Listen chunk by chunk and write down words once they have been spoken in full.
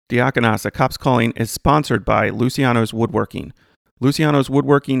Diakonos, A Cop's Calling is sponsored by Luciano's Woodworking. Luciano's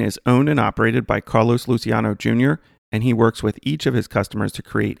Woodworking is owned and operated by Carlos Luciano Jr., and he works with each of his customers to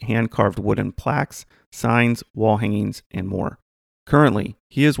create hand-carved wooden plaques, signs, wall hangings, and more. Currently,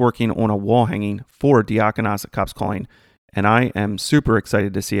 he is working on a wall hanging for Diakonos, A Cop's Calling, and I am super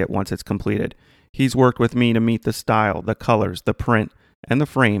excited to see it once it's completed. He's worked with me to meet the style, the colors, the print, and the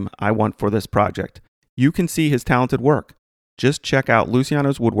frame I want for this project. You can see his talented work. Just check out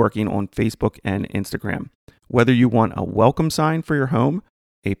Luciano's Woodworking on Facebook and Instagram. Whether you want a welcome sign for your home,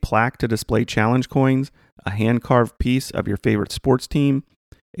 a plaque to display challenge coins, a hand-carved piece of your favorite sports team,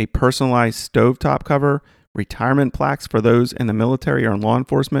 a personalized stovetop cover, retirement plaques for those in the military or in law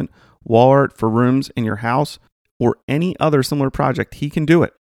enforcement, wall art for rooms in your house, or any other similar project, he can do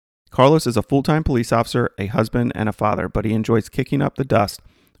it. Carlos is a full-time police officer, a husband, and a father, but he enjoys kicking up the dust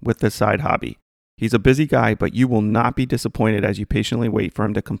with this side hobby. He's a busy guy, but you will not be disappointed as you patiently wait for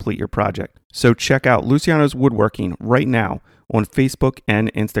him to complete your project. So check out Luciano's Woodworking right now on Facebook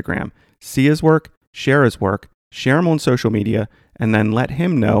and Instagram. See his work, share him on social media, and then let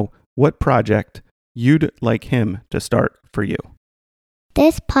him know what project you'd like him to start for you.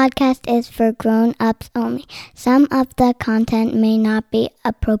 This podcast is for grown-ups only. Some of the content may not be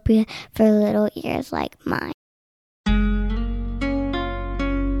appropriate for little ears like mine.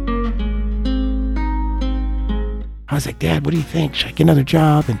 I was like, Dad, what do you think? Should I get another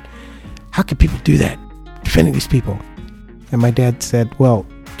job? And how can people do that? Defending these people. And my dad said, well,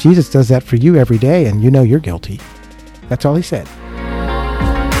 Jesus does that for you every day, and you know you're guilty. That's all he said.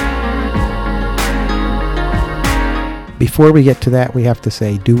 Before we get to that, we have to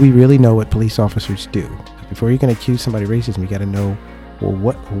say, do we really know what police officers do? Before you can accuse somebody of racism, you got to know, well,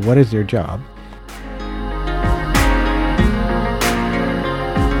 what is their job?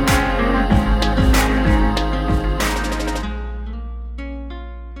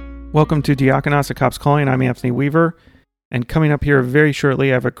 Welcome to Diakonos, A Cop's Calling. I'm Anthony Weaver, and coming up here very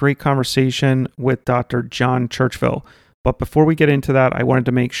shortly, I have a great conversation with Dr. John Churchville. But before we get into that, I wanted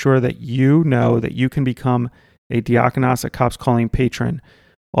to make sure that you know that you can become a Diakonos, A Cop's Calling patron.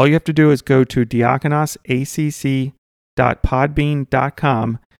 All you have to do is go to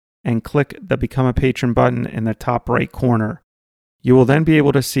diakonosacc.podbean.com and click the Become a Patron button in the top right corner. You will then be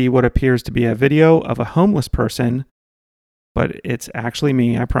able to see what appears to be a video of a homeless person, but it's actually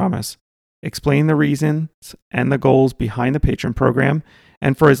me, I promise. Explain the reasons and the goals behind the patron program.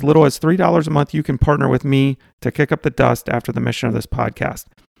 And for as little as $3 a month, you can partner with me to kick up the dust after the mission of this podcast.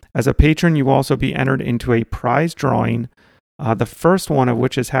 As a patron, you will also be entered into a prize drawing, the first one of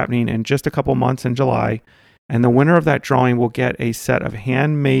which is happening in just a couple months in July. And the winner of that drawing will get a set of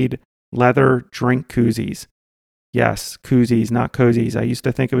handmade leather drink koozies. Yes, koozies, not cozies. I used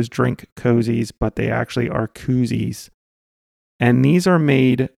to think it was drink cozies, but they actually are koozies. And these are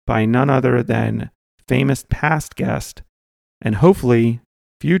made by none other than famous past guest and hopefully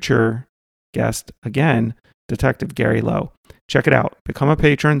future guest again, Detective Gary Lowe. Check it out. Become a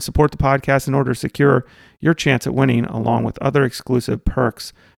patron, support the podcast in order to secure your chance at winning along with other exclusive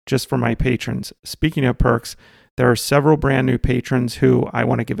perks just for my patrons. Speaking of perks, there are several brand new patrons who I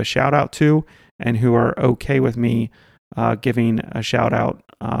want to give a shout out to and who are okay with me giving a shout out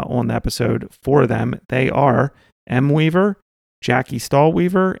on the episode for them. They are M. Weaver, Jackie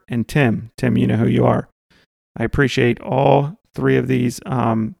Stallweaver, and Tim. Tim, you know who you are. I appreciate all three of these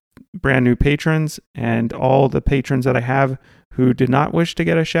brand new patrons and all the patrons that I have who did not wish to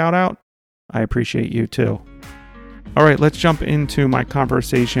get a shout out. I appreciate you too. All right, let's jump into my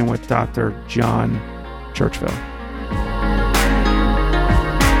conversation with Dr. John Churchville.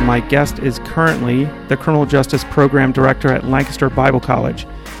 My guest is currently the Criminal Justice Program Director at Lancaster Bible College.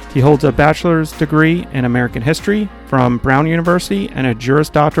 He holds a bachelor's degree in American history from Brown University and a Juris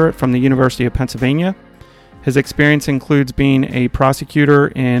Doctorate from the University of Pennsylvania. His experience includes being a prosecutor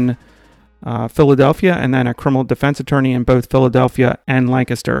in Philadelphia and then a criminal defense attorney in both Philadelphia and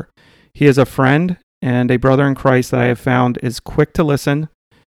Lancaster. He is a friend and a brother in Christ that I have found is quick to listen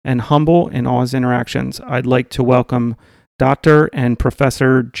and humble in all his interactions. I'd like to welcome Dr. and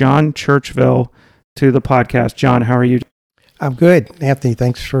Professor John Churchville to the podcast. John, how are you? I'm good. Anthony,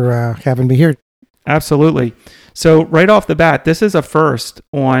 thanks for having me here. Absolutely. So right off the bat, this is a first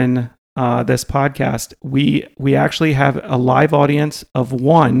on this podcast. We actually have a live audience of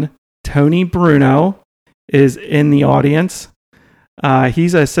one. Tony Bruno is in the audience.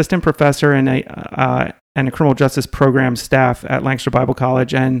 He's an assistant professor and a criminal justice program staff at Lancaster Bible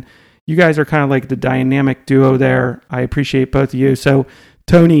College. And you guys are kind of like the dynamic duo there. I appreciate both of you. So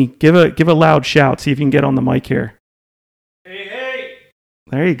Tony, give a loud shout. See if you can get on the mic here.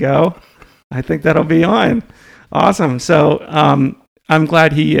 There you go. I think that'll be on. Awesome. So I'm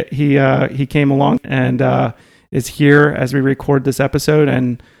glad he came along and is here as we record this episode,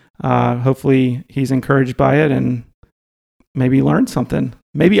 and hopefully he's encouraged by it and maybe learned something.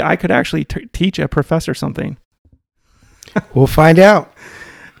 Maybe I could actually teach a professor something. We'll find out.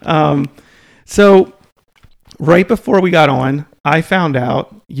 So right before we got on, I found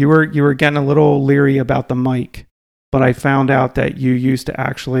out you were getting a little leery about the mic, but I found out that you used to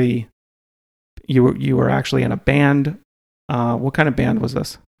actually you were actually in a band. What kind of band was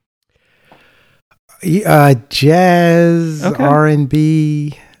this? Jazz, Okay.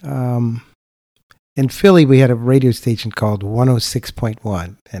 R&B. In Philly, we had a radio station called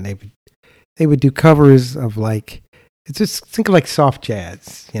 106.1, and they would do covers of it's just think of like soft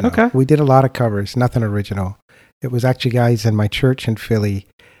jazz. Okay. We did a lot of covers, nothing original. It was actually guys in my church in Philly.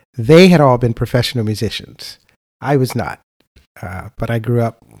 They had all been professional musicians. I was not, but I grew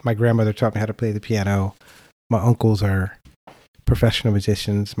up. My grandmother taught me how to play the piano. My uncles are professional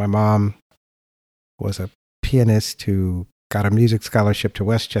musicians. My mom was a pianist who got a music scholarship to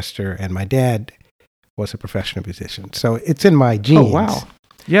Westchester, and my dad was a professional musician. So it's in my genes. Oh, wow.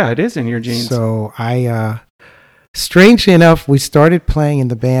 Yeah, it is in your genes. So strangely enough, we started playing in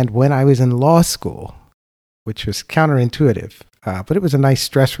the band when I was in law school, which was counterintuitive. But it was a nice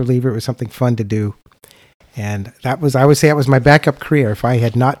stress reliever. It was something fun to do. And I would say that was my backup career. If I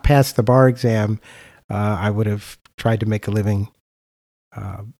had not passed the bar exam, I would have tried to make a living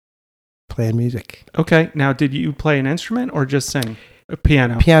playing music. Okay. Now, did you play an instrument or just sing? A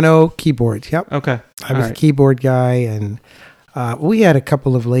piano. Piano, keyboard. Yep. Okay. I was a keyboard guy, and we had a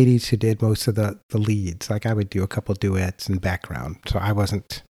couple of ladies who did most of the leads. Like I would do a couple duets and background. So I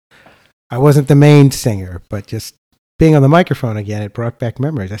wasn't the main singer, but just being on the microphone again, it brought back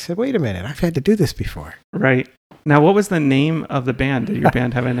memories. I said, wait a minute, I've had to do this before. Right. Now, what was the name of the band? Did your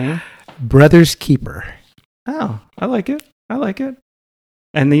band have a name? Brothers Keeper. Oh, I like it.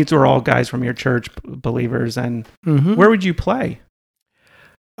 And these were all guys from your church, believers. And where would you play?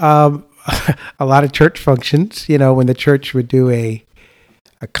 A lot of church functions, when the church would do a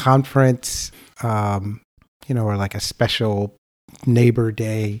conference, or like a special neighbor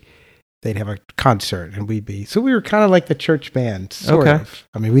day, they'd have a concert and so we were kind of like the church band, sort of.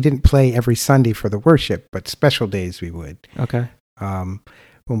 I mean, we didn't play every Sunday for the worship, but special days we would. Okay. When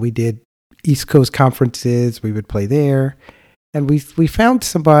we did East Coast conferences, we would play there. And we found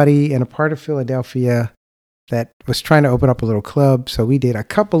somebody in a part of Philadelphia that was trying to open up a little club. So we did a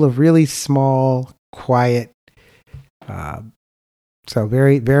couple of really small, quiet, so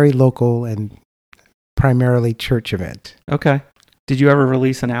very, very local and primarily church event. Okay. Did you ever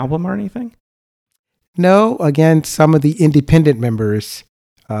release an album or anything? No, again, some of the independent members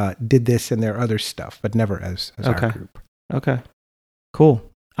did this in their other stuff, but never as our group. Okay. Cool.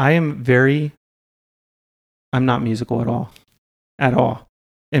 I'm not musical at all. At all.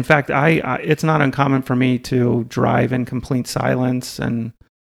 In fact, it's not uncommon for me to drive in complete silence, and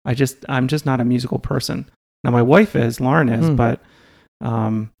I'm just not a musical person. Now, my wife is, Lauren is, but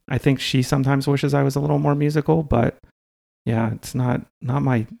I think she sometimes wishes I was a little more musical, but yeah, it's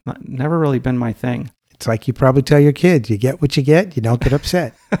never really been my thing. It's like you probably tell your kids, you get what you get, you don't get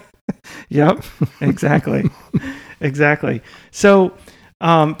upset. Yep, exactly. Exactly. So,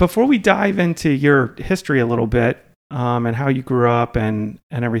 before we dive into your history a little bit, and how you grew up and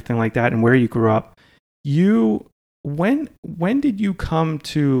everything like that, and where you grew up, when did you come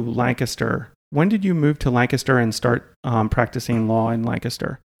to Lancaster? When did you move to Lancaster and start practicing law in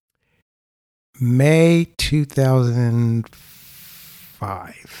Lancaster? May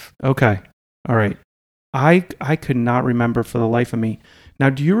 2005. Okay. All right. I could not remember for the life of me. Now,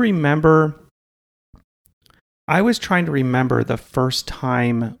 do you remember? I was trying to remember the first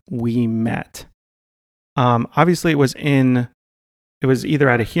time we met. Obviously, it was either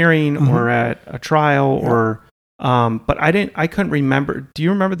at a hearing or at a trial, but I couldn't remember. Do you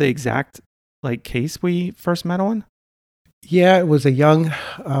remember the exact case we first met on? Yeah, it was a young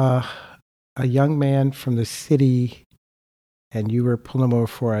man from the city, and you were pulling him over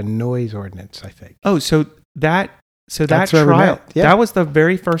for a noise ordinance, I think. Oh, that's that where we trial, met. Yeah. that was the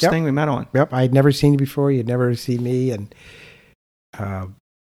very first thing we met on. Yep, I had never seen you before. You'd never seen me, and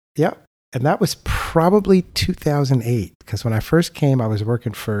and that was probably 2008, because when I first came, I was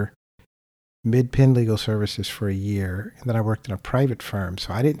working for Mid-Penn Legal Services for a year, and then I worked in a private firm.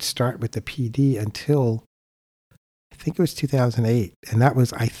 So I didn't start with the PD until, I think it was 2008. And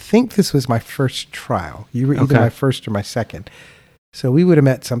I think this was my first trial. You were either my first or my second. So we would have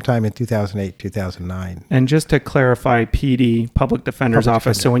met sometime in 2008, 2009. And just to clarify, PD, Public Defender's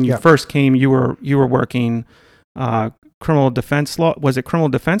Office. So when you first came, you were working criminal defense law. Was it criminal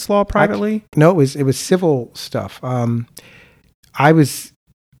defense law privately? No, it was civil stuff. I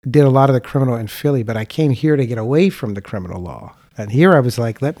did a lot of the criminal in Philly, but I came here to get away from the criminal law. And here I was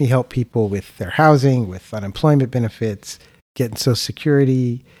like, let me help people with their housing, with unemployment benefits, getting Social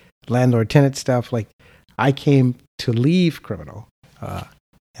Security, landlord-tenant stuff. Like, I came to leave criminal. And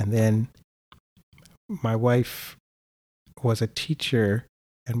then my wife was a teacher,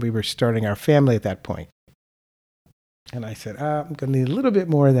 and we were starting our family at that point. And I said, I'm going to need a little bit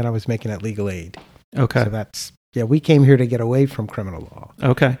more than I was making at legal aid. Okay. So we came here to get away from criminal law.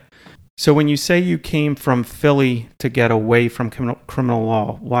 Okay. So when you say you came from Philly to get away from criminal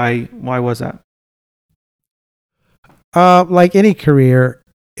law, why was that? Like any career,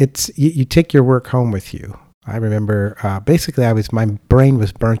 it's you take your work home with you. I remember basically my brain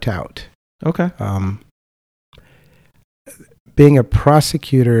was burnt out. Okay. Being a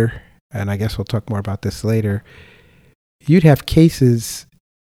prosecutor, and I guess we'll talk more about this later, you'd have 50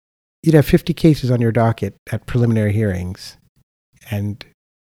 cases on your docket at preliminary hearings, and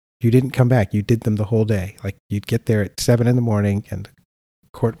you didn't come back. You did them the whole day. Like, you'd get there at 7 a.m, and the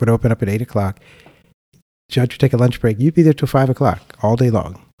court would open up at 8 o'clock. Judge would take a lunch break. You'd be there till 5 o'clock all day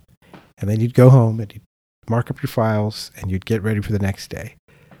long. And then you'd go home and you'd mark up your files and you'd get ready for the next day.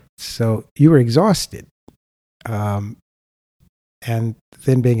 So you were exhausted. And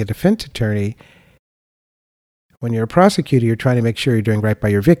then being a defense attorney, when you're a prosecutor, you're trying to make sure you're doing right by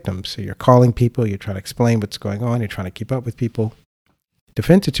your victims. So you're calling people, you're trying to explain what's going on, you're trying to keep up with people.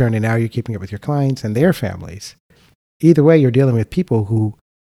 Defense attorney, now you're keeping up with your clients and their families. Either way, you're dealing with people who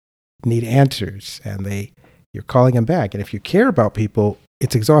need answers, and you're calling them back. And if you care about people,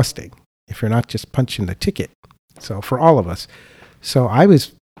 it's exhausting if you're not just punching the ticket. So for all of us. So I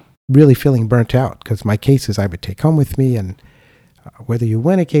was really feeling burnt out because my cases I would take home with me, and whether you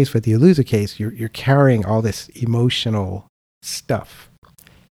win a case, whether you lose a case, you're carrying all this emotional stuff.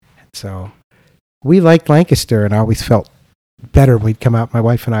 So we liked Lancaster, and I always felt better when we'd come out. My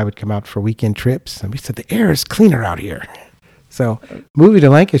wife and I would come out for weekend trips, and we said, the air is cleaner out here. So moving to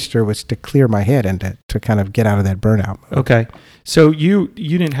Lancaster was to clear my head and to kind of get out of that burnout mode. Okay. So you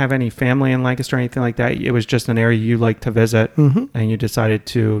didn't have any family in Lancaster or anything like that? It was just an area you liked to visit, and you decided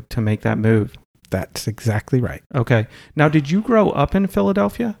to make that move? That's exactly right. Okay. Now, did you grow up in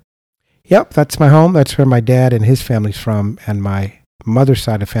Philadelphia? Yep, that's my home. That's where my dad and his family's from, and my mother's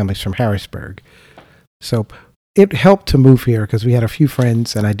side of family's from Harrisburg. So it helped to move here because we had a few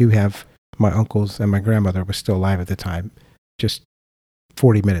friends, and I do have my uncles, and my grandmother was still alive at the time, just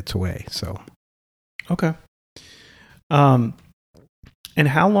 40 minutes away. So, okay. And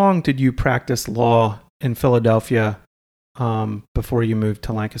how long did you practice law in Philadelphia before you moved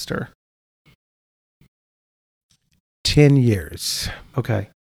to Lancaster? 10 years. Okay.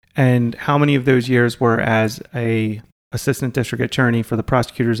 And how many of those years were as a assistant district attorney for the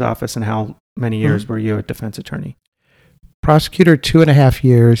prosecutor's office, and how many years were you a defense attorney? Prosecutor 2.5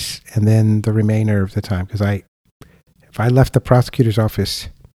 years, and then the remainder of the time, because if I left the prosecutor's office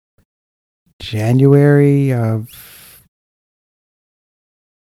January of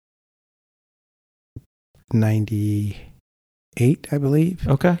 98, I believe.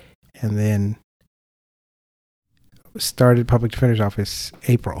 Okay. And then started public defender's office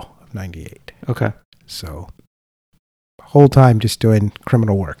April of 98. Okay. So whole time just doing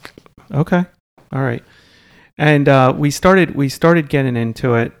criminal work. Okay. All right. And we started getting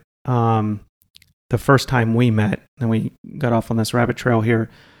into it the first time we met, and we got off on this rabbit trail here.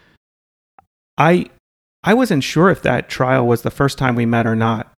 I wasn't sure if that trial was the first time we met or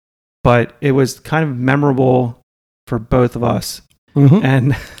not, but it was kind of memorable for both of us.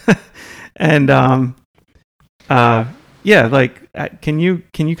 And yeah, like, can you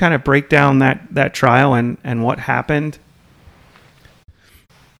kind of break down that trial and what happened?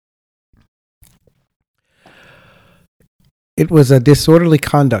 It was a disorderly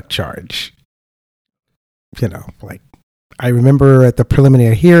conduct charge. Like, I remember at the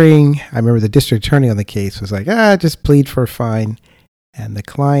preliminary hearing, I remember the district attorney on the case was like, just plead for a fine. And the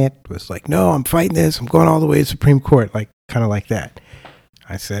client was like, no, I'm fighting this. I'm going all the way to Supreme Court, like, kind of like that.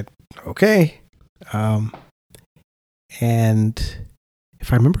 I said, okay. And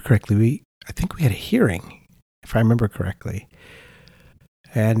if I remember correctly, I think we had a hearing, if I remember correctly.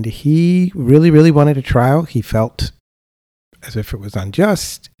 And he really, really wanted a trial. He felt as if it was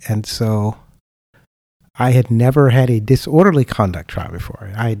unjust. And so I had never had a disorderly conduct trial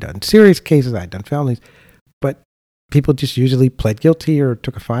before. I had done serious cases, I had done felonies, but people just usually pled guilty or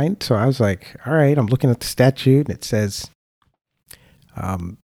took a fine. So I was like, all right, I'm looking at the statute, and it says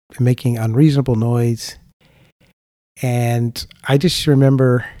making unreasonable noise. And I just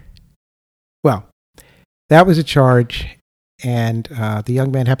remember, well, that was a charge, and the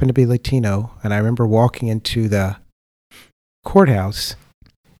young man happened to be Latino, and I remember walking into the courthouse.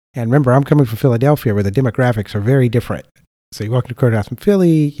 And remember, I'm coming from Philadelphia where the demographics are very different. So you walk into the courthouse in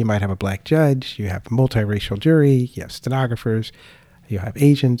Philly, you might have a black judge, you have a multiracial jury, you have stenographers, you have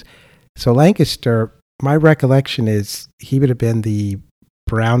Asians. So Lancaster, my recollection is he would have been the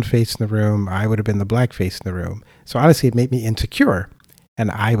brown face in the room, I would have been the black face in the room. So honestly, it made me insecure. And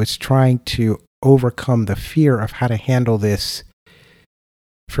I was trying to overcome the fear of how to handle this.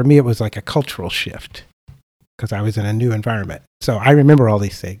 For me, it was like a cultural shift because I was in a new environment. So I remember all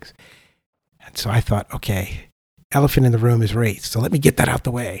these things. And so I thought, okay, elephant in the room is race. So let me get that out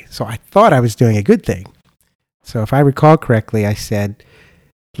the way. So I thought I was doing a good thing. So if I recall correctly, I said,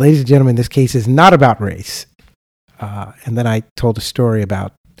 ladies and gentlemen, this case is not about race. And then I told a story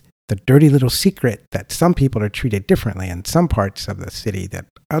about the dirty little secret that some people are treated differently in some parts of the city that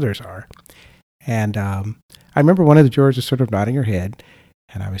others are. And I remember one of the jurors was sort of nodding her head.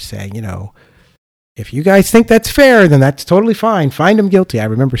 And I was saying, if you guys think that's fair, then that's totally fine. Find him guilty. I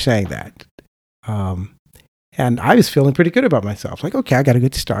remember saying that. And I was feeling pretty good about myself. Like, okay, I got a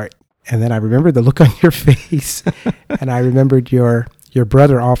good start. And then I remembered the look on your face. And I remembered your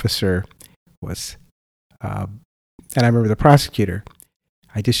brother officer was, and I remember the prosecutor.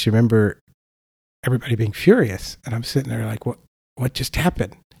 I just remember everybody being furious. And I'm sitting there like, what just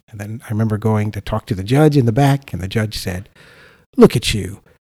happened? And then I remember going to talk to the judge in the back. And the judge said, look at you,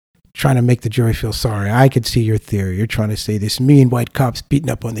 trying to make the jury feel sorry. I could see your theory. You're trying to say this mean white cop's beating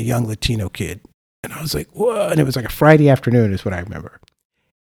up on the young Latino kid. And I was like, what? And it was like a Friday afternoon is what I remember.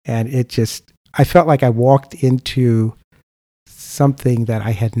 And I felt like I walked into something that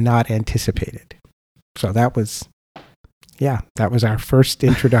I had not anticipated. So that was our first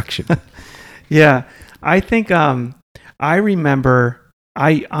introduction. Yeah. I think I remember,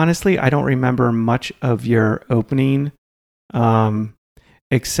 I don't remember much of your opening,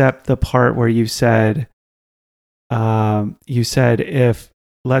 except the part where you said if,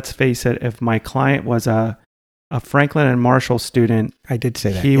 let's face it, if my client was a Franklin and Marshall student, I did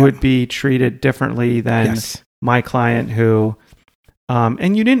say that he would be treated differently than my client who,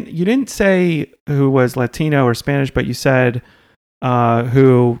 and you didn't say who was Latino or Spanish, but you said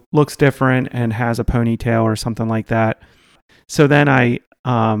who looks different and has a ponytail or something like that. So then I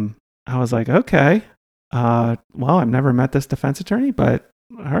was like, okay, well, I've never met this defense attorney, but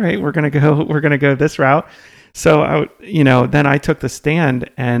all right, we're gonna go this route. So then I took the stand,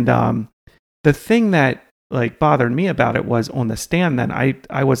 and the thing that like bothered me about it was on the stand. Then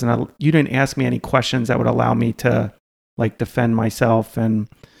I wasn't. You didn't ask me any questions that would allow me to like defend myself, and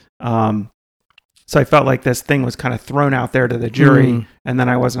so I felt like this thing was kind of thrown out there to the jury, and then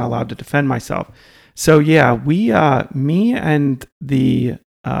I wasn't allowed to defend myself. So yeah, me and the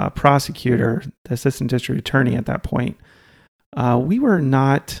prosecutor, the assistant district attorney at that point, we were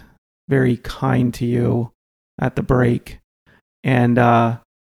not very kind to you at the break, and not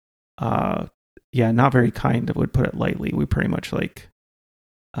very kind, I would put it lightly. We pretty much like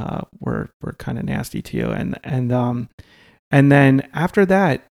were kind of nasty to you, and then after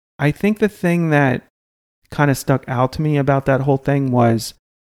that, I think the thing that kind of stuck out to me about that whole thing was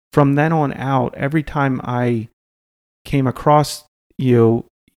from then on out, every time I came across you,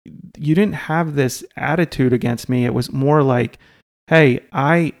 you didn't have this attitude against me. It was more like, hey,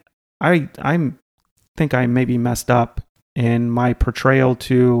 I think I maybe messed up in my portrayal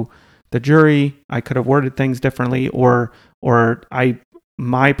to the jury. I could have worded things differently, or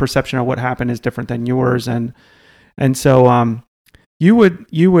my perception of what happened is different than yours, and so you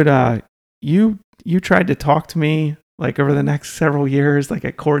tried to talk to me like over the next several years, like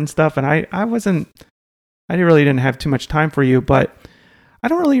at court and stuff, and I really didn't have too much time for you, but I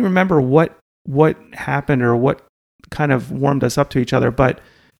don't really remember what happened or what kind of warmed us up to each other, but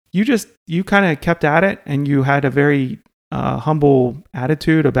you kind of kept at it, and you had a very humble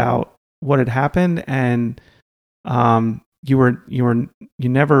attitude about what had happened, and you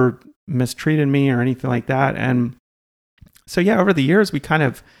never mistreated me or anything like that. And so yeah, over the years we kind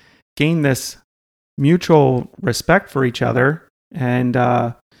of gained this mutual respect for each other, and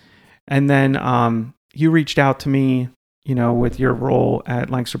then you reached out to me, with your role at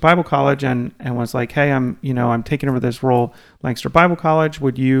Lancaster Bible College, and was like, hey, I'm taking over this role, Lancaster Bible College.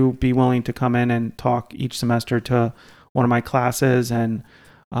 Would you be willing to come in and talk each semester to one of my classes? And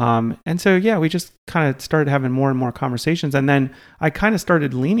so, yeah, we just kind of started having more and more conversations. And then I kind of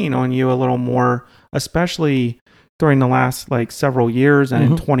started leaning on you a little more, especially during the last like several years and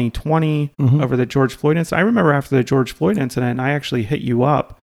in 2020 over the George Floyd incident. I remember after the George Floyd incident, I actually hit you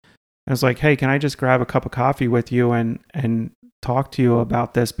up. I was like, hey, can I just grab a cup of coffee with you and talk to you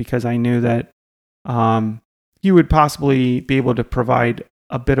about this? Because I knew that you would possibly be able to provide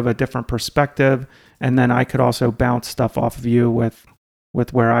a bit of a different perspective and then I could also bounce stuff off of you with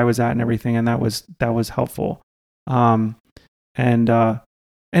where I was at and everything, and that was helpful.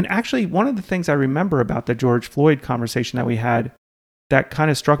 And actually, one of the things I remember about the George Floyd conversation that we had that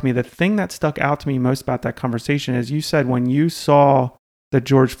kind of struck me, the thing that stuck out to me most about that conversation is you said when you saw the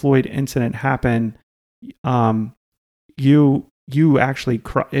George Floyd incident happen, you actually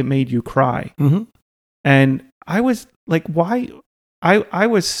it made you cry. Mm-hmm. And I was like, why? I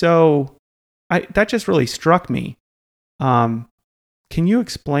was so, that just really struck me. Can you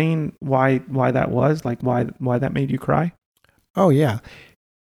explain why that was? Like why that made you cry? Oh, yeah.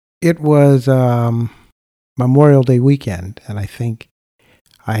 It was Memorial Day weekend, and I think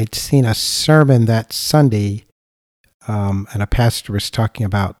I'd seen a sermon that Sunday, and a pastor was talking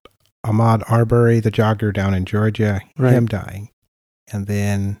about Ahmaud Arbery, the jogger down in Georgia, him dying. And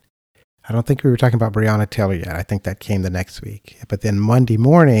then I don't think we were talking about Breonna Taylor yet. I think that came the next week. But then Monday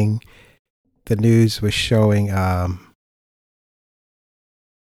morning, the news was showing the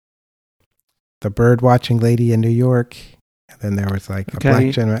bird watching lady in New York. And then there was like a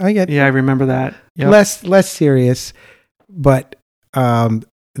black gentleman. I remember that. Yep. Less serious, but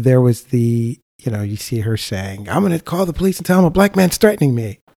there was you see her saying, "I'm going to call the police and tell them a black man's threatening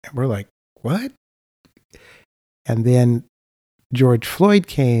me." And we're like, what? And then George Floyd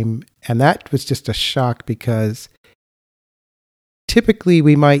came, and that was just a shock because typically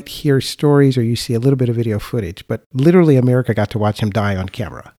we might hear stories or you see a little bit of video footage, but literally America got to watch him die on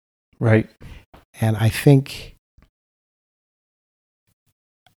camera. Right. And I think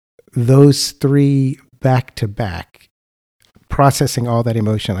those three back to back, processing all that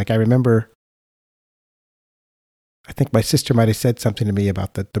emotion. Like I remember, I think my sister might have said something to me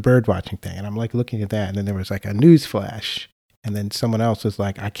about the bird watching thing. And I'm like looking at that. And then there was like a news flash. And then someone else was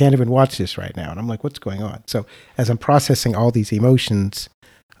like, I can't even watch this right now. And I'm like, what's going on? So as I'm processing all these emotions,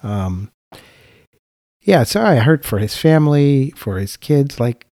 so I heard for his family, for his kids,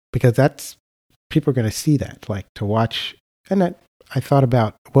 like, because that's, people are going to see that, like to watch. And I thought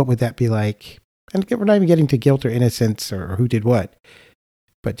about what would that be like? And we're not even getting to guilt or innocence or who did what,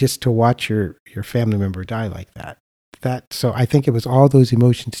 but just to watch your family member die like that. So I think it was all those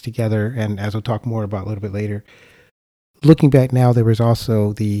emotions together. And as we'll talk more about a little bit later, looking back now, there was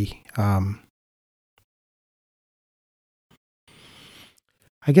also the, I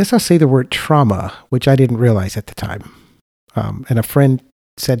guess I'll say the word trauma, which I didn't realize at the time. And a friend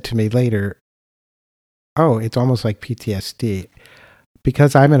said to me later, oh, it's almost like PTSD.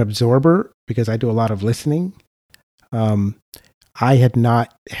 Because I'm an absorber, because I do a lot of listening, I had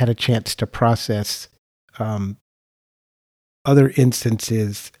not had a chance to process other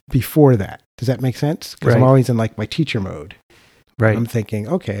instances before that. Does that make sense? Because I'm always in like my teacher mode. Right. I'm thinking,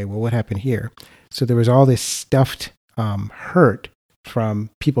 okay, well, what happened here? So there was all this stuffed hurt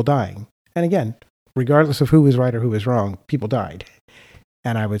from people dying. And again, regardless of who was right or who was wrong, people died.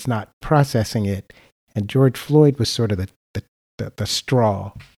 And I was not processing it. And George Floyd was sort of the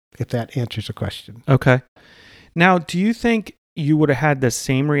straw, if that answers the question. Okay. Now, do you think you would have had the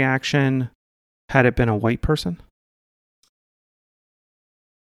same reaction had it been a white person?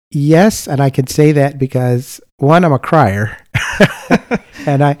 Yes, and I can say that because, one, I'm a crier.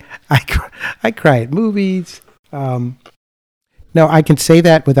 And I cry at movies. No, I can say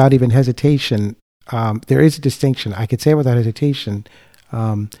that without even hesitation. There is a distinction. I can say it without hesitation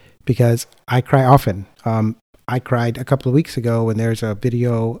because I cry often. I cried a couple of weeks ago when there's a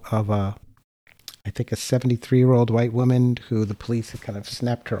video of I think a 73-year-old white woman who the police had kind of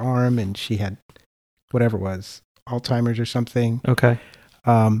snapped her arm and she had whatever it was, Alzheimer's or something. Okay.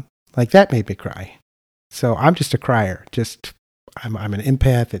 Like that made me cry. So I'm just a crier. I'm an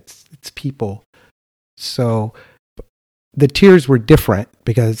empath. It's people. So the tears were different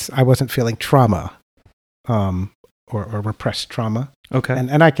because I wasn't feeling trauma or repressed trauma. Okay.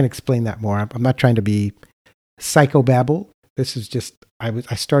 And I can explain that more. I'm not trying to be psychobabble. This is just,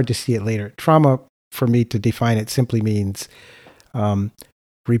 I started to see it later. Trauma, for me to define it, simply means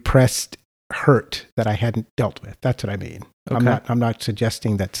repressed hurt that I hadn't dealt with. That's what I mean. Okay. I'm not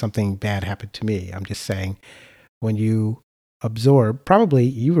suggesting that something bad happened to me. I'm just saying when you absorb, probably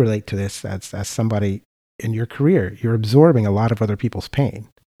you relate to this as somebody in your career, you're absorbing a lot of other people's pain.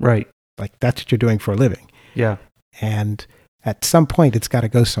 Right. Like that's what you're doing for a living. Yeah. And at some point it's got to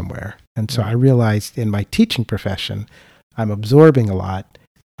go somewhere. And so I realized in my teaching profession, I'm absorbing a lot,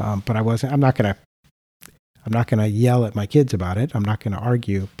 but I'm not going to yell at my kids about it. I'm not going to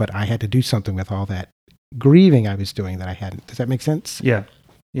argue, but I had to do something with all that grieving I was doing that I hadn't. Does that make sense? Yeah.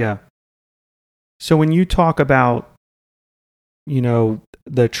 Yeah. So when you talk about,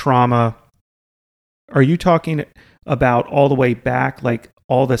 the trauma, are you talking about all the way back, like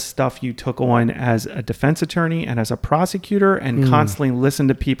all the stuff you took on as a defense attorney and as a prosecutor, and constantly listen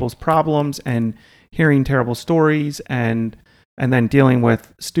to people's problems and hearing terrible stories, and then dealing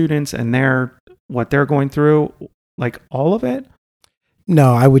with students and what they're going through, like all of it?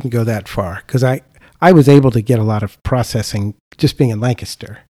 No, I wouldn't go that far, because I was able to get a lot of processing just being in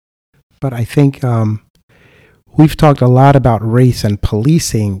Lancaster. But I think we've talked a lot about race and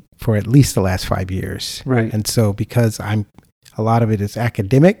policing for at least the last 5 years. Right. And so because a lot of it is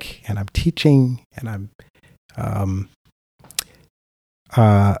academic, and I'm teaching, and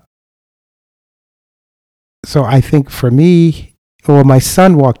so I think for me, well, my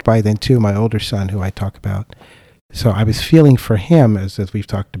son walked by then too, my older son, who I talk about. So I was feeling for him, as we've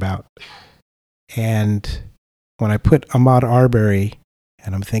talked about. And when I put Ahmaud Arbery,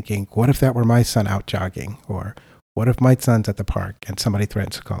 and I'm thinking, what if that were my son out jogging? Or what if my son's at the park and somebody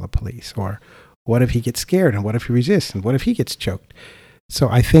threatens to call the police? Or what if he gets scared? And what if he resists? And what if he gets choked? So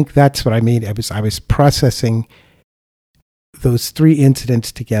I think that's what I mean. I was processing those 3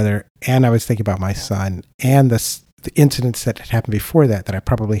 incidents together, and I was thinking about my son and the incidents that had happened before that I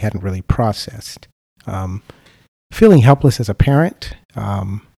probably hadn't really processed. Feeling helpless as a parent,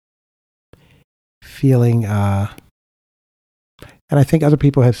 feeling, and I think other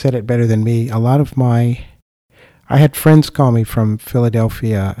people have said it better than me. A lot of I had friends call me from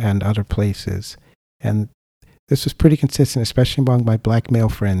Philadelphia and other places, and this was pretty consistent, especially among my black male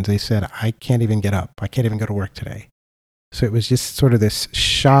friends. They said, I can't even get up. I can't even go to work today. So it was just sort of this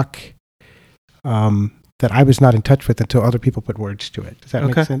shock that I was not in touch with until other people put words to it. Does that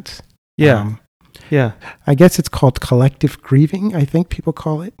make sense? Yeah. Yeah. I guess it's called collective grieving, I think people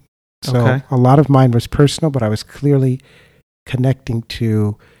call it. So a lot of mine was personal, but I was clearly connecting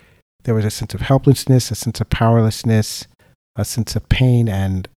to, there was a sense of helplessness, a sense of powerlessness, a sense of pain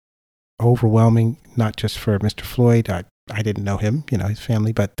and overwhelming, not just for Mr. Floyd. I didn't know him, his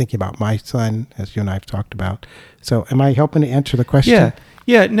family, but thinking about my son, as you and I have talked about. So am I helping to answer the question?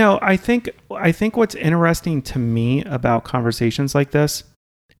 Yeah. No, I think what's interesting to me about conversations like this,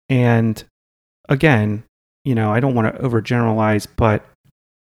 and again, I don't want to overgeneralize, but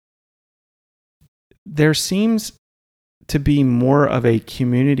there seems to be more of a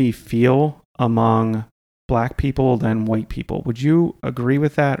community feel among black people than white people. Would you agree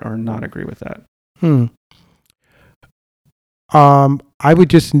with that or not agree with that? I would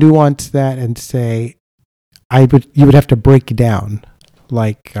just nuance that and say you would have to break down,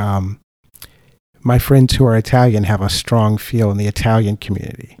 like my friends who are Italian have a strong feel in the Italian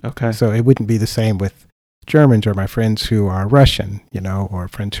community. Okay. So it wouldn't be the same with Germans or my friends who are Russian, or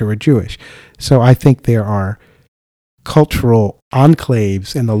friends who are Jewish. So I think there are cultural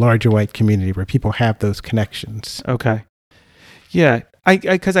enclaves in the larger white community where people have those connections. Okay. Yeah.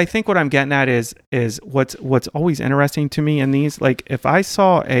 Because I think what I'm getting at is what's always interesting to me in these, like if I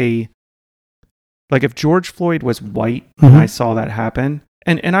saw if George Floyd was white and I saw that happen,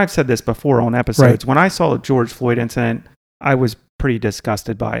 and I've said this before on episodes, when I saw the George Floyd incident, I was pretty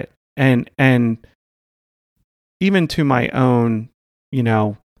disgusted by it. And even to my own,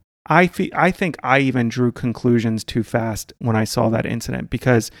 I think I even drew conclusions too fast when I saw that incident,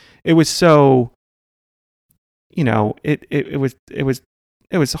 because it was so, it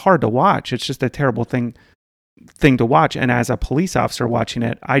was hard to watch. It's just a terrible thing to watch. And as a police officer watching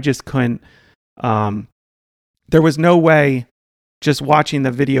it, I just couldn't, there was no way, just watching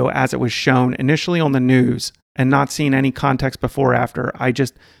the video as it was shown initially on the news and not seeing any context before or after,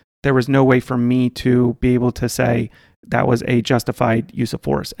 there was no way for me to be able to say that was a justified use of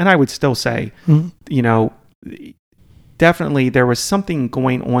force. And I would still say, definitely there was something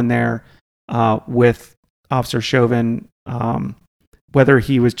going on there with Officer Chauvin, whether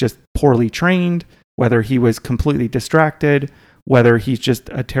he was just poorly trained, whether he was completely distracted, whether he's just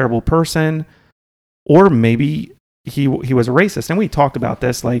a terrible person, or maybe he was a racist. And we talked about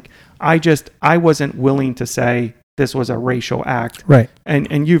this. Like, I wasn't willing to say this was a racial act. Right.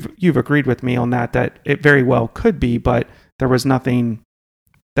 And you've agreed with me on that it very well could be, but there was nothing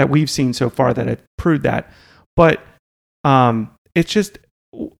that we've seen so far that had proved that. But it's just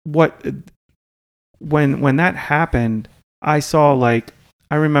when that happened, I saw,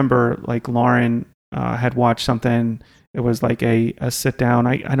 I remember Lauren had watched something. It was like a sit down.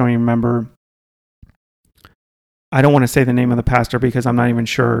 I don't even remember. I don't want to say the name of the pastor because I'm not even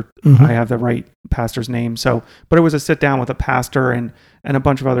sure I have the right pastor's name. So, but it was a sit down with a pastor and a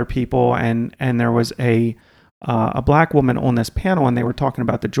bunch of other people. And there was a black woman on this panel, and they were talking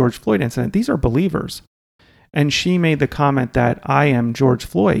about the George Floyd incident. These are believers. And she made the comment that I am George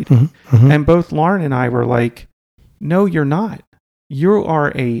Floyd. And both Lauren and I were like, no, you're not. You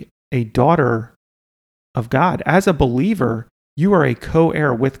are a daughter of God. As a believer, You are a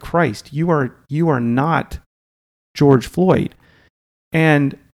co-heir with Christ. You are not George Floyd.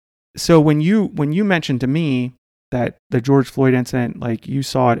 And so when you mentioned to me that the George Floyd incident, like you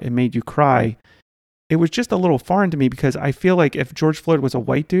saw it, it made you cry, it was just a little foreign to me, because I feel like if George Floyd was a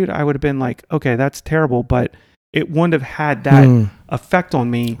white dude, I would have been like, okay, that's terrible, but it wouldn't have had that effect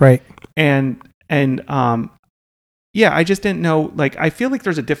on me. Right. And yeah, I just didn't know, like, I feel like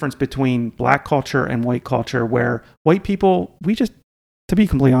there's a difference between black culture and white culture, where white people, to be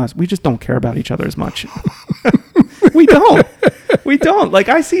completely honest, we just don't care about each other as much. We don't. Like,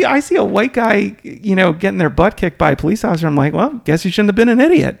 I see a white guy, getting their butt kicked by a police officer. I'm like, well, guess you shouldn't have been an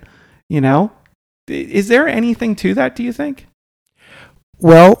idiot. Is there anything to that, do you think?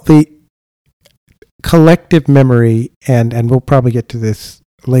 Well, the collective memory, and we'll probably get to this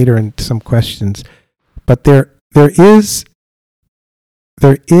later in some questions, but there is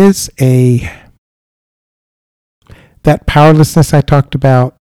that powerlessness I talked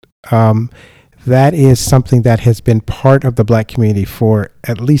about. That is something that has been part of the black community for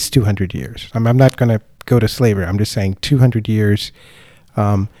at least 200 years. I'm not going to go to slavery. I'm just saying 200 years.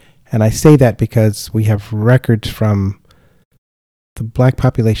 And I say that because we have records from the black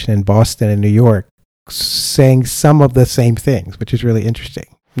population in Boston and New York saying some of the same things, which is really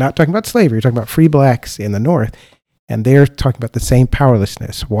interesting. Not talking about slavery, you're talking about free blacks in the North, and they're talking about the same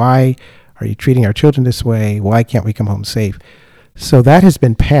powerlessness. Why are you treating our children this way? Why can't we come home safe? So that has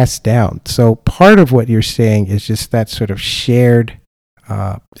been passed down. So part of what you're saying is just that sort of shared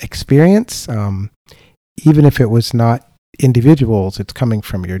experience. Even if it was not individuals, it's coming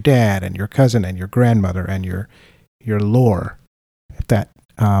from your dad and your cousin and your grandmother and your lore.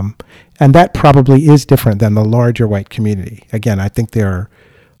 And that probably is different than the larger white community. Again, I think there are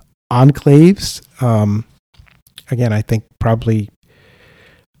enclaves. Again, I think probably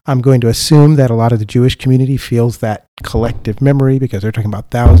I'm going to assume that a lot of the Jewish community feels that collective memory, because they're talking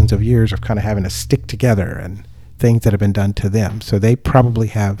about thousands of years of kind of having to stick together and things that have been done to them. So they probably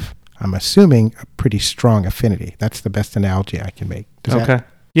have, I'm assuming, a pretty strong affinity. That's the best analogy I can make.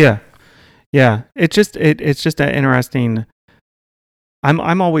 Yeah. It's just an interesting.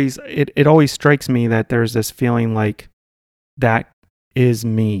 I'm always, it always strikes me that there's this feeling like that is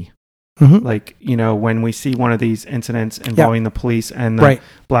me. Mm-hmm. Like, when we see one of these incidents involving the police and the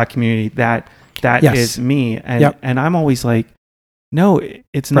black community, that is me. And and I'm always like, no,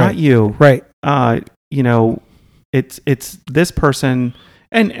 it's not you. Right. It's this person.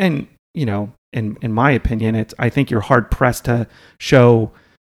 And in my opinion, I think you're hard pressed to show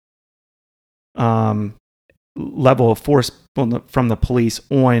level of force from the police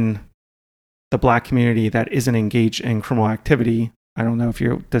on the black community that isn't engaged in criminal activity. I don't know if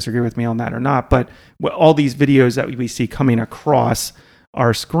you disagree with me on that or not, but all these videos that we see coming across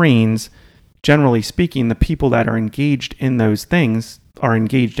our screens, generally speaking, the people that are engaged in those things are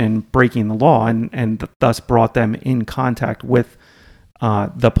engaged in breaking the law and thus brought them in contact with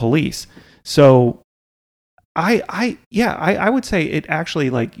the police. So I would say it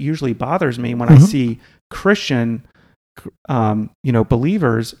actually usually bothers me when I see Christian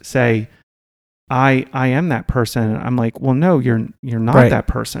believers say, I am that person. I'm like, well, no, you're not that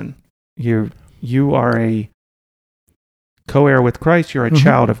person. You are a co-heir with Christ. You're a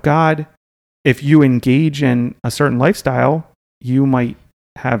child of God. If you engage in a certain lifestyle, you might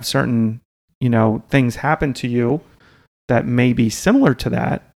have certain, things happen to you that may be similar to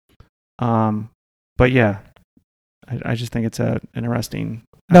that. But yeah, I just think it's an interesting.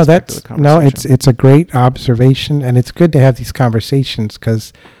 It's a great observation, and it's good to have these conversations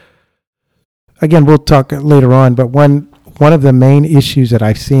because, again, we'll talk later on, but one of the main issues that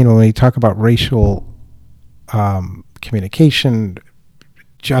I've seen when we talk about racial communication,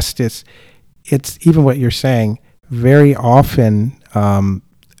 justice, it's even what you're saying. Very often,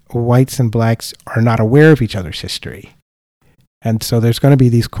 whites and blacks are not aware of each other's history. And so there's going to be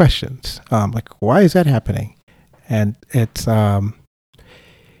these questions, like, why is that happening? And it's, I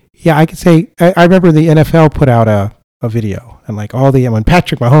could say, I remember the NFL put out a video, and when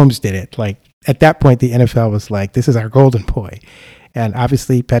Patrick Mahomes did it, at that point, the NFL was like, this is our golden boy. And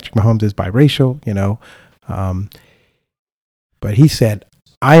obviously, Patrick Mahomes is biracial, but he said,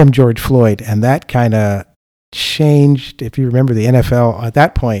 I am George Floyd. And that kind of changed. If you remember, the NFL at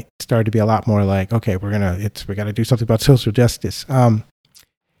that point started to be a lot more like, okay, we got to do something about social justice.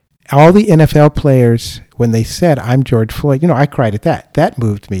 All the NFL players, when they said, I'm George Floyd, I cried at that. That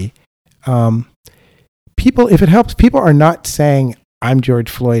moved me. People, if it helps, people are not saying, I'm George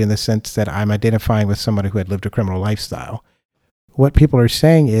Floyd in the sense that I'm identifying with somebody who had lived a criminal lifestyle. What people are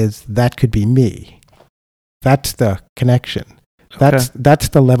saying is that could be me. That's the connection. That's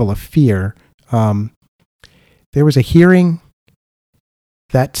the level of fear. There was a hearing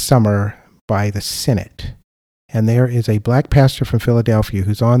that summer by the Senate. And there is a black pastor from Philadelphia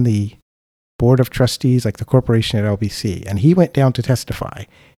who's on the board of trustees, like the corporation at LBC. And he went down to testify.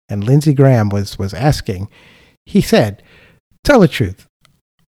 And Lindsey Graham was asking, he said, tell the truth.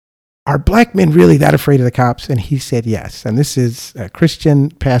 Are black men really that afraid of the cops? And he said yes. And this is a Christian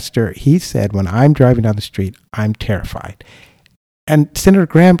pastor. He said, when I'm driving down the street, I'm terrified. And Senator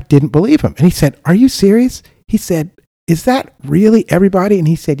Graham didn't believe him. And he said, are you serious? He said, is that really everybody? And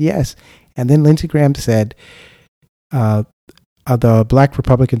he said, yes. And then Lindsey Graham said, the black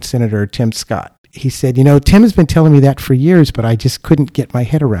Republican Senator, Tim Scott, he said, Tim has been telling me that for years, but I just couldn't get my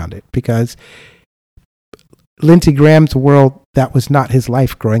head around it because Lindsey Graham's world, that was not his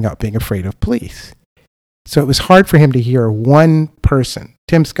life growing up being afraid of police. So it was hard for him to hear one person.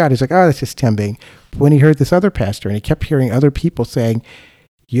 Tim Scott is like, oh, that's just Tim being. But when he heard this other pastor and he kept hearing other people saying,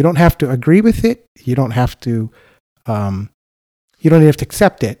 you don't have to agree with it. You don't have to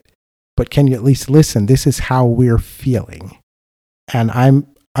accept it, but can you at least listen? This is how we're feeling. And I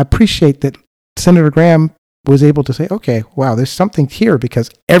appreciate that Senator Graham was able to say, okay, wow, there's something here because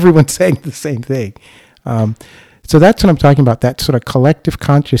everyone's saying the same thing. So that's what I'm talking about, that sort of collective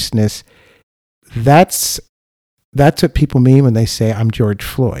consciousness. That's what people mean when they say I'm George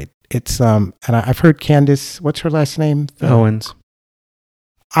Floyd. It's and I've heard Candace, what's her last name? Owens.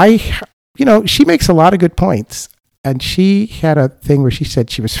 She makes a lot of good points. And she had a thing where she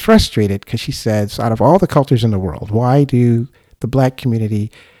said she was frustrated because she says, out of all the cultures in the world, why do the black community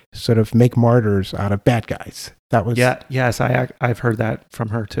sort of make martyrs out of bad guys? That was yes, I've heard that from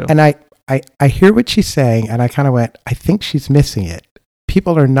her too. And I hear what she's saying, and I kind of went, I think she's missing it.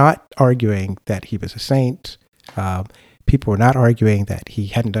 People are not arguing that he was a saint. People were not arguing that he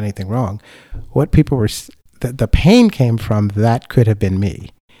hadn't done anything wrong. What people were, the pain came from, that could have been me.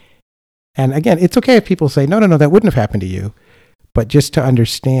 And again, it's okay if people say, no, that wouldn't have happened to you. But just to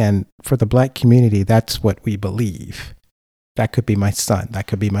understand, for the black community, that's what we believe. That could be my son. That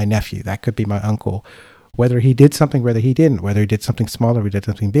could be my nephew. That could be my uncle. Whether he did something, whether he didn't, whether he did something small or he did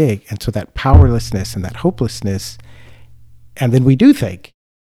something big. And so that powerlessness and that hopelessness. And then we do think,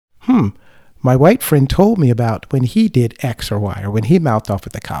 my white friend told me about when he did X or Y, or when he mouthed off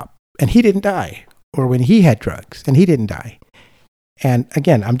at the cop and he didn't die, or when he had drugs and he didn't die. And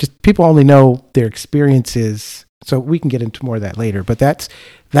again, people only know their experiences, so we can get into more of that later. But that's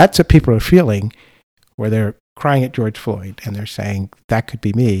what people are feeling, where they're crying at George Floyd and they're saying, that could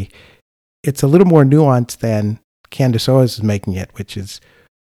be me. It's a little more nuanced than Candace Owens is making it, which is,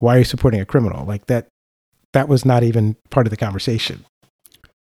 why are you supporting a criminal? Like that was not even part of the conversation.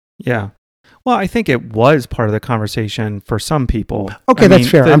 Yeah. Well, I think it was part of the conversation for some people. Okay, that's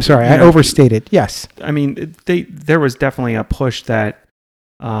fair. I'm sorry. I overstated. Yes. I mean, there was definitely a push that,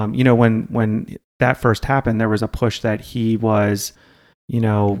 when that first happened, there was a push that he was,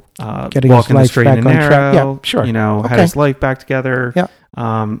 getting walking the straight and narrow. Yeah, sure. Had his life back together. Yeah.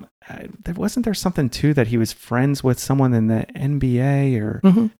 Wasn't there something too that he was friends with someone in the NBA or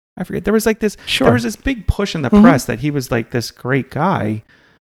I forget. There was like this. Sure. There was this big push in the press that he was like this great guy.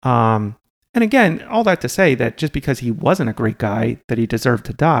 And again, all that to say that just because he wasn't a great guy, that he deserved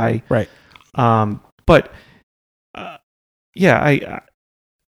to die. Right. But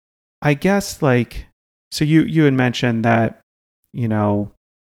I guess like, so you had mentioned that,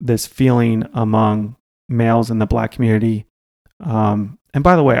 this feeling among males in the black community. And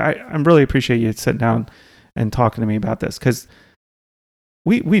by the way, I really appreciate you sitting down and talking to me about this, because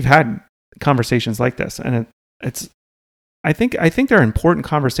we've had conversations like this, and I think they're important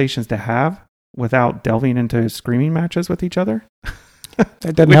conversations to have without delving into screaming matches with each other.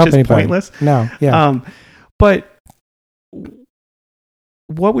 That doesn't help anybody. Pointless. No, yeah. But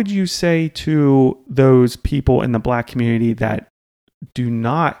what would you say to those people in the black community that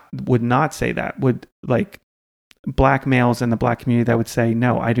would not say that? Would, like, black males in the black community that would say,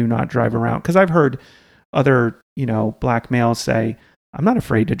 no, I do not drive around? Because I've heard other, black males say, I'm not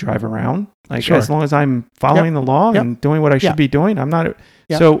afraid to drive around. Like, sure. As long as I'm following the law and doing what I should be doing, I'm not.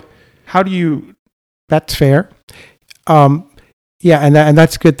 So how do you? That's fair. And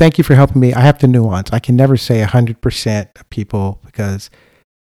that's good. Thank you for helping me. I have to nuance. I can never say 100% of people, because,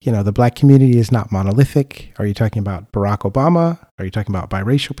 the black community is not monolithic. Are you talking about Barack Obama? Are you talking about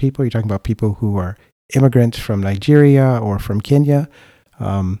biracial people? Are you talking about people who are immigrants from Nigeria or from Kenya?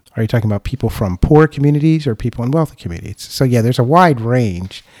 Are you talking about people from poor communities or people in wealthy communities? So yeah, there's a wide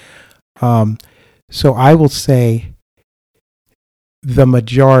range. So I will say the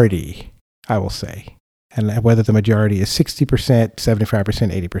majority, and whether the majority is 60%,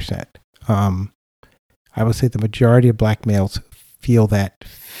 75%, 80%, I would say the majority of black males feel that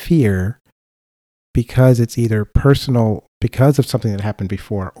fear because it's either personal, because of something that happened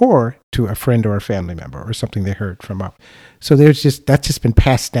before, or to a friend or a family member or something they heard from up. So that's just been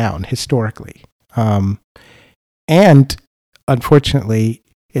passed down historically. And unfortunately,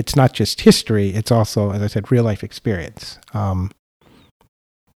 it's not just history, it's also, as I said, real life experience. And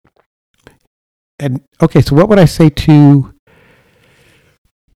okay, so what would I say to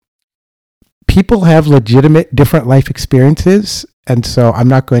people have legitimate different life experiences? And so I'm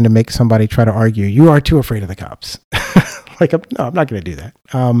not going to make somebody try to argue, you are too afraid of the cops. No, I'm not going to do that.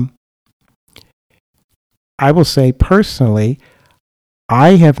 I will say personally,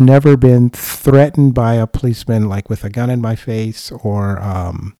 I have never been threatened by a policeman like with a gun in my face, or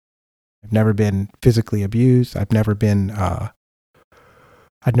I've never been physically abused. I've never been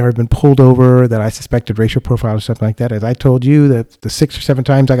pulled over that I suspected racial profile or something like that. As I told you, the 6 or 7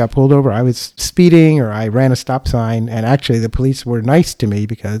 times I got pulled over, I was speeding or I ran a stop sign, and actually the police were nice to me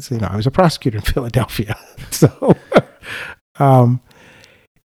because I was a prosecutor in Philadelphia.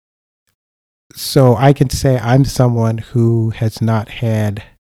 So I can say I'm someone who has not had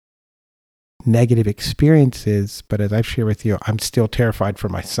negative experiences, but as I've shared with you, I'm still terrified for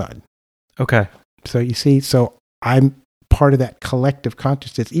my son. Okay. So you see, I'm part of that collective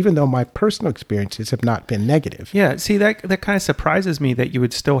consciousness, even though my personal experiences have not been negative. Yeah. See, that kind of surprises me that you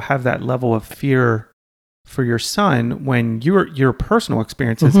would still have that level of fear for your son when your personal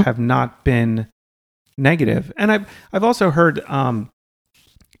experiences have not been negative. And I've also heard,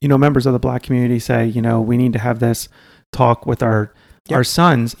 members of the Black community say, we need to have this talk with our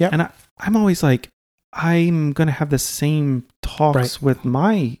sons. Yep. And I'm always like, I'm going to have the same talks with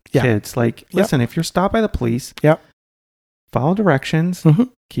my kids. Like, listen, if you're stopped by the police, follow directions,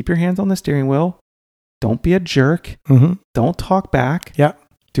 keep your hands on the steering wheel. Don't be a jerk. Don't talk back.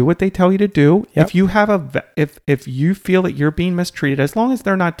 Do what they tell you to do. If you have if you feel that you're being mistreated, as long as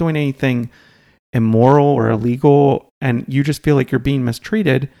they're not doing anything immoral or illegal, and you just feel like you're being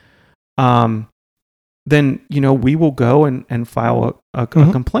mistreated, then we will go and file a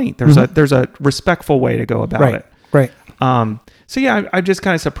complaint. There's a respectful way to go about it. Right. So yeah, I'm just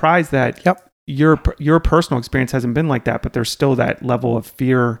kind of surprised that your personal experience hasn't been like that, but there's still that level of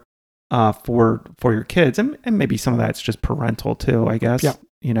fear for your kids, and maybe some of that's just parental too, I guess.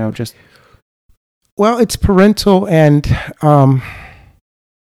 Well, it's parental, and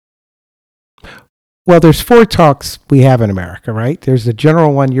there's 4 talks we have in America, right? There's the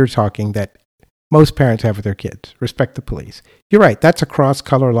general one you're talking that most parents have with their kids: respect the police. You're right, that's across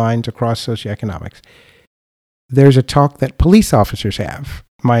color lines, across socioeconomics. There's a talk that police officers have.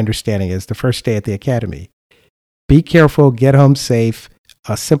 My understanding is the first day at the academy: be careful, get home safe.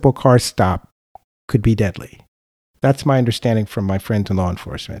 A simple car stop could be deadly. That's my understanding from my friends in law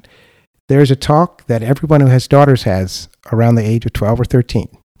enforcement. There's a talk that everyone who has daughters has around the age of 12 or 13.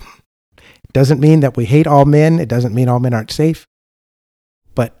 It doesn't mean that we hate all men. It doesn't mean all men aren't safe.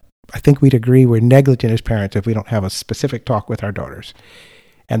 But I think we'd agree we're negligent as parents if we don't have a specific talk with our daughters.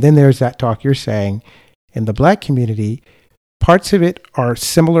 And then there's that talk you're saying in the Black community. Parts of it are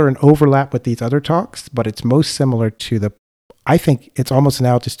similar and overlap with these other talks, but it's most similar to I think it's almost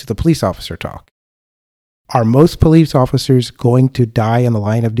analogous to the police officer talk. Are most police officers going to die in the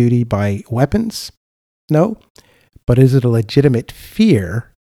line of duty by weapons? No. But is it a legitimate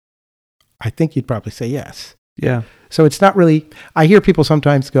fear? I think you'd probably say yes. Yeah. So it's not really, I hear people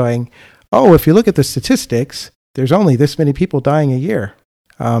sometimes going, oh, if you look at the statistics, there's only this many people dying a year.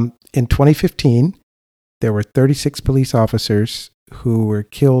 In 2015, there were 36 police officers who were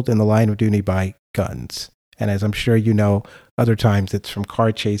killed in the line of duty by guns. And as I'm sure you know, other times it's from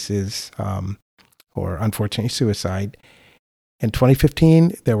car chases or unfortunately suicide. In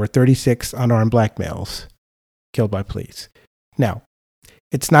 2015, there were 36 unarmed Black males killed by police. Now,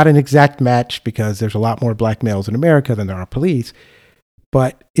 it's not an exact match because there's a lot more Black males in America than there are police,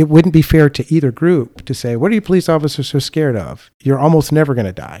 but it wouldn't be fair to either group to say, what are you police officers so scared of? You're almost never going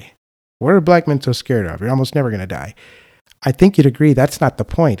to die. What are Black men so scared of? You're almost never going to die. I think you'd agree that's not the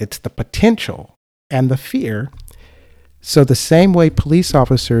point. It's the potential and the fear. So the same way police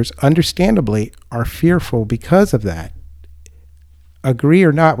officers understandably are fearful because of that, agree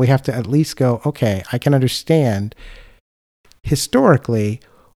or not, we have to at least go, okay, I can understand historically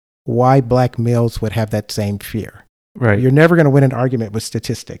why Black males would have that same fear. Right. You're never going to win an argument with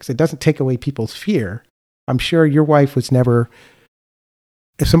statistics. It doesn't take away people's fear. I'm sure your wife was never,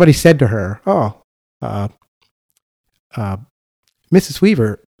 if somebody said to her, Mrs.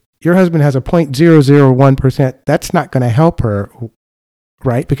 Weaver, your husband has a 0.001%, that's not going to help her,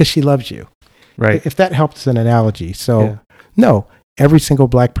 right? Because she loves you. Right. If that helps an analogy. So, no, every single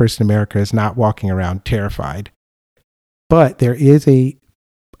Black person in America is not walking around terrified. But there is a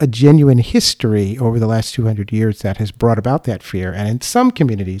a genuine history over the last 200 years that has brought about that fear. And in some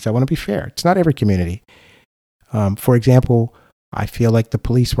communities, I want to be fair, it's not every community. For example, I feel like the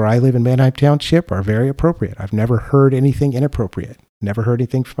police where I live in Manheim Township are very appropriate. I've never heard anything inappropriate, never heard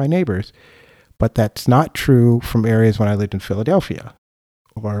anything from my neighbors. But that's not true from areas when I lived in Philadelphia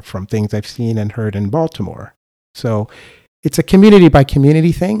or from things I've seen and heard in Baltimore. So it's a community by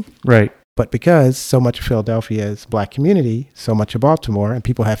community thing. Right. But because so much of Philadelphia is a black community, so much of Baltimore, and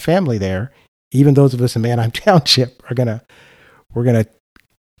people have family there, even those of us in Manheim Township we're gonna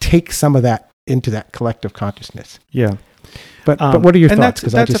take some of that into that collective consciousness. Yeah. But what are your and thoughts?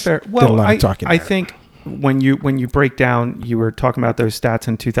 Because I just fair. did a lot of talking. I think when you break down, you were talking about those stats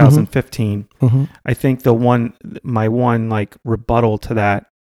in 2015. Mm-hmm. I think my one like rebuttal to that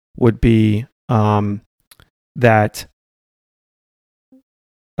would be that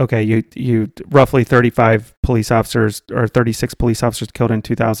okay, you roughly 35 police officers or 36 police officers killed in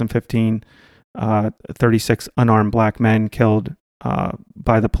 2015, 36 unarmed black men killed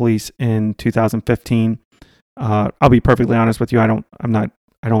by the police in 2015. I'll be perfectly honest with you. I don't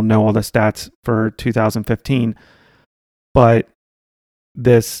know all the stats for 2015, but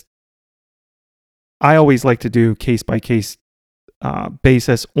I always like to do case by case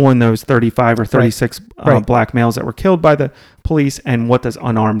basis on those 35 or 36 Right. black males that were killed by the police, and what does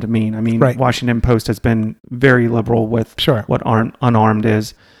unarmed mean? I mean, Right. Washington Post has been very liberal with what unarmed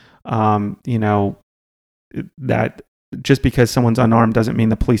is. That just because someone's unarmed doesn't mean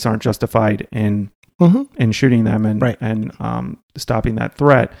the police aren't justified in shooting them and stopping that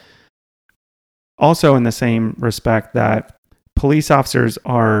threat. Also, in the same respect that police officers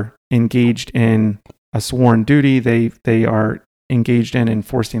are engaged in a sworn duty, they are engaged in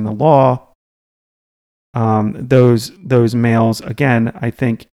enforcing the law. Those males, again, I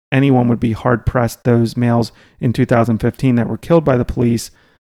think anyone would be hard pressed. Those males in 2015 that were killed by the police,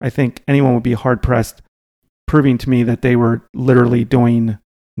 I think anyone would be hard pressed proving to me that they were literally doing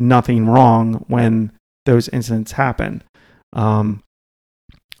nothing wrong when those incidents happened. So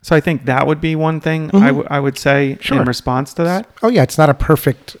I think that would be one thing I would say in response to that. Oh yeah, it's not a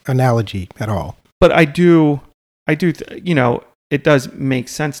perfect analogy at all. But I do, it does make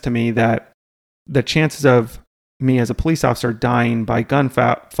sense to me that the chances of me as a police officer dying by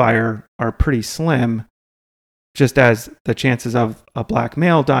gunfire are pretty slim, just as the chances of a black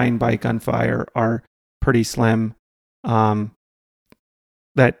male dying by gunfire are pretty slim.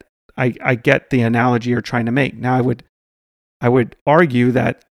 That I get the analogy you're trying to make. Now I would argue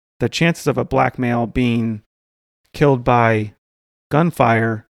that the chances of a black male being killed by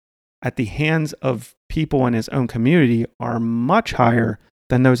gunfire at the hands of people in his own community are much higher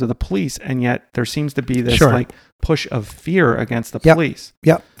than those of the police, and yet there seems to be this like push of fear against the police.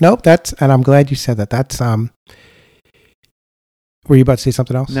 Yep. Nope. And I'm glad you said that. That's were you about to say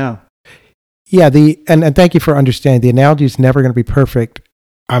something else? No. Yeah. And thank you for understanding. The analogy is never going to be perfect.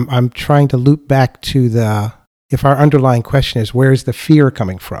 I'm trying to loop back to if our underlying question is where's the fear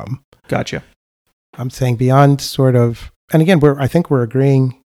coming from? Gotcha. I'm saying beyond sort of, and again, I think we're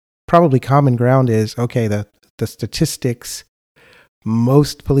agreeing. Probably common ground is okay. The statistics.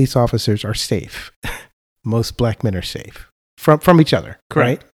 Most police officers are safe. Most black men are safe from each other.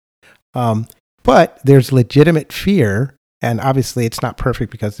 Correct. Right? But there's legitimate fear, and obviously it's not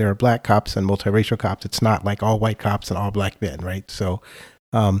perfect because there are black cops and multiracial cops. It's not like all white cops and all black men, right? So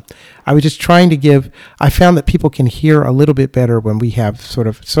I was just trying to I found that people can hear a little bit better when we have sort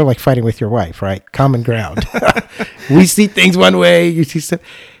of like fighting with your wife, right? Common ground. We see things one way, you see some.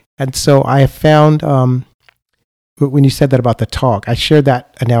 And so I have found, when you said that about the talk, I shared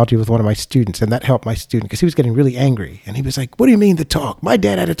that analogy with one of my students, and that helped my student because he was getting really angry. And he was like, what do you mean the talk? My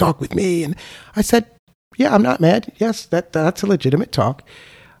dad had a talk with me. And I said, yeah, I'm not mad. Yes, that's a legitimate talk.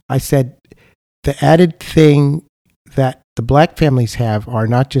 I said, the added thing that the black families have are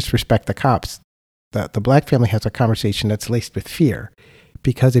not just respect the cops. The black family has a conversation that's laced with fear,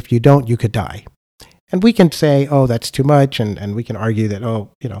 because if you don't, you could die. And we can say, oh, that's too much, and we can argue that,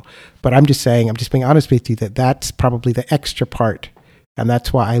 but I'm just being honest with you that that's probably the extra part. And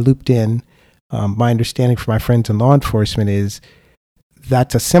that's why I looped in my understanding from my friends in law enforcement is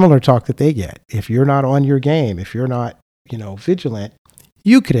that's a similar talk that they get. If you're not on your game, if you're not, vigilant,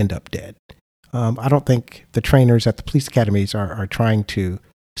 you could end up dead. I don't think the trainers at the police academies are trying to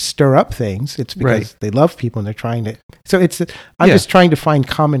stir up things. It's because they love people and they're trying to. So I'm just trying to find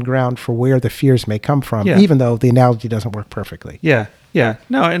common ground for where the fears may come from, even though the analogy doesn't work perfectly. Yeah. Yeah.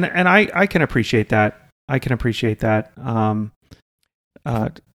 No, and I can appreciate that.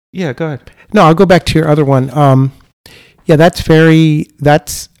 Yeah, go ahead. No, I'll go back to your other one.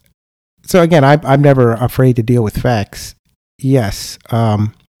 So again, I'm never afraid to deal with facts. Yes.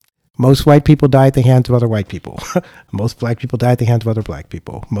 Most white people die at the hands of other white people. Most black people die at the hands of other black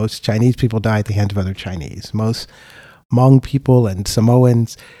people. Most Chinese people die at the hands of other Chinese. Most Hmong people and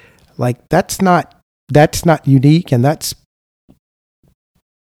Samoans, like that's not unique, and that's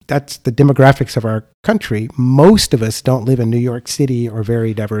the demographics of our country. Most of us don't live in New York City or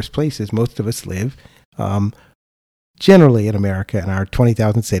very diverse places. Most of us live generally in America, in our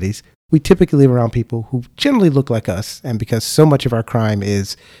 20,000 cities. We typically live around people who generally look like us, and because so much of our crime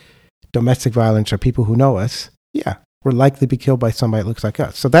is domestic violence or people who know us, we're likely to be killed by somebody that looks like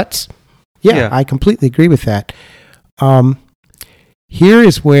us. So that's, I completely agree with that. Here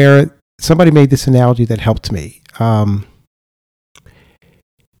is where somebody made this analogy that helped me.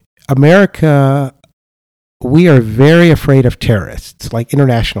 America, we are very afraid of terrorists, like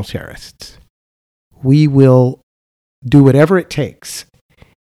international terrorists. We will do whatever it takes.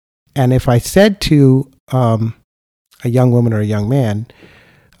 And if I said to a young woman or a young man,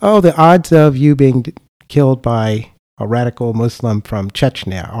 oh, the odds of you being killed by a radical Muslim from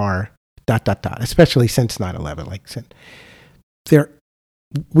Chechnya are ... especially since 9/11.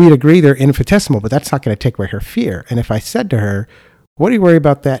 We'd agree they're infinitesimal, but that's not going to take away her fear. And if I said to her, what do you worry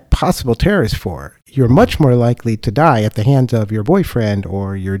about that possible terrorist for? You're much more likely to die at the hands of your boyfriend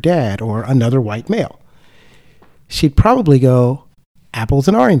or your dad or another white male. She'd probably go, apples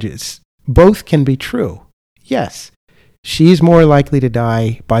and oranges. Both can be true. Yes, she's more likely to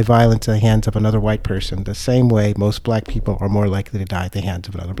die by violence at the hands of another white person, the same way most black people are more likely to die at the hands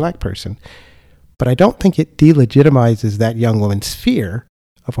of another black person. But I don't think it delegitimizes that young woman's fear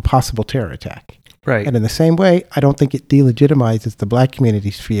of a possible terror attack. Right. And in the same way, I don't think it delegitimizes the black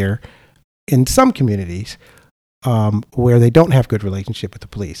community's fear in some communities where they don't have good relationship with the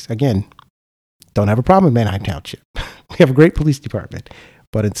police. Again, don't have a problem in Manheim Township. We have a great police department.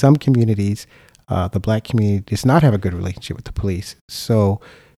 But in some communities, the black community does not have a good relationship with the police. So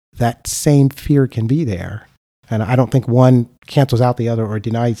that same fear can be there. And I don't think one cancels out the other or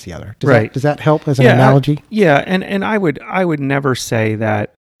denies the other. Does that help as an analogy? And I would never say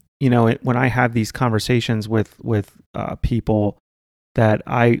that, when I have these conversations with people, that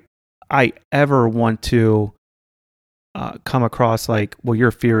I ever want to come across like, well,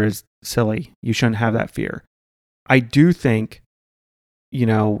 your fear is silly. You shouldn't have that fear. I do think,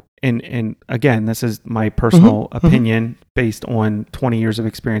 and again, this is my personal opinion based on 20 years of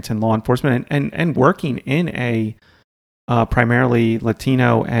experience in law enforcement and working in a primarily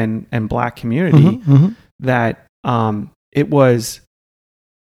Latino and black community, that it was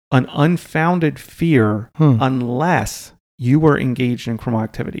an unfounded fear unless you were engaged in criminal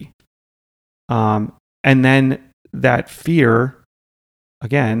activity. And then that fear,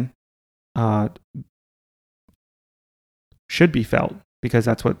 again, should be felt, because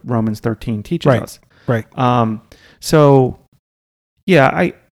that's what Romans 13 teaches us. Right.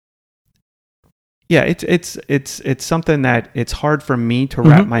 It's something that it's hard for me to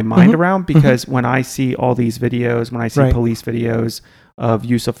wrap my mind around, because when I see all these videos, when I see police videos of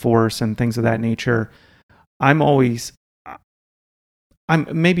use of force and things of that nature,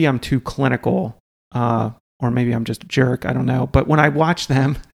 maybe I'm too clinical, or maybe I'm just a jerk, I don't know. But when I watch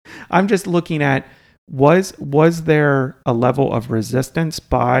them, I'm just looking at, was there a level of resistance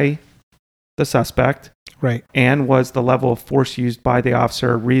by the suspect? Right. And was the level of force used by the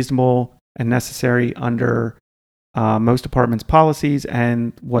officer reasonable and necessary under most departments' policies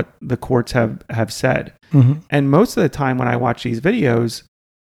and what the courts have said? And most of the time when I watch these videos,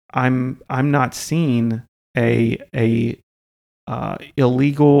 I'm not seeing a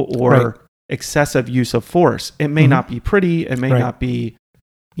illegal or excessive use of force. It may not be pretty. It may not be,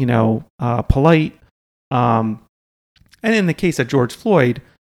 polite. And in the case of George Floyd,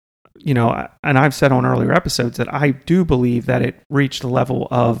 and I've said on earlier episodes that I do believe that it reached the level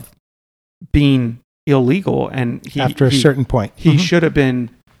of being illegal, and after a certain point, he should have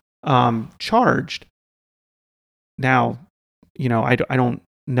been charged. Now, I don't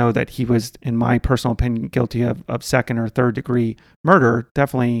know that he was, in my personal opinion, guilty of second or third degree murder.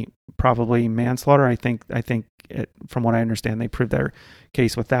 Definitely, probably manslaughter. I think from what I understand, they proved their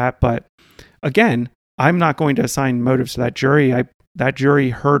case with that. But again, I'm not going to assign motives to that jury. That jury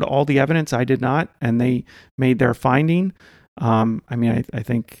heard all the evidence. I did not, and they made their finding. I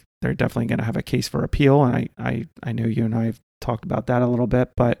think they're definitely going to have a case for appeal, and I know you and I have talked about that a little bit.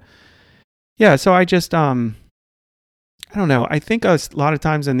 But yeah, so I just I don't know. I think a lot of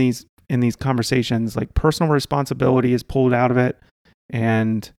times in these conversations, like, personal responsibility is pulled out of it,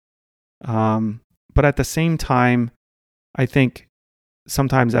 and but at the same time, I think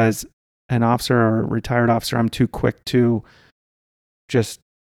sometimes as an officer or a retired officer, I'm too quick to just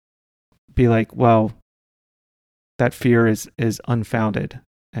be like, well, that fear is unfounded.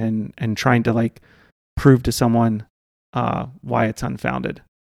 and trying to like prove to someone why it's unfounded.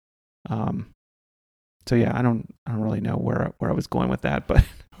 So yeah, I don't really know where I was going with that, but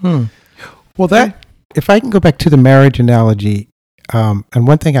well, that if I can go back to the marriage analogy, and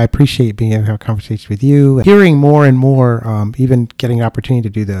one thing I appreciate being able to have a conversation with you, hearing more and more, even getting an opportunity to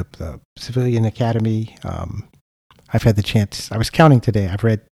do the Civilian Academy. I've had the chance. I was counting today. I've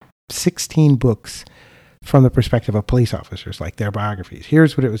read 16 books from the perspective of police officers, like their biographies.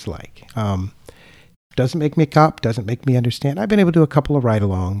 Here's what it was like. Doesn't make me a cop, doesn't make me understand. I've been able to do a couple of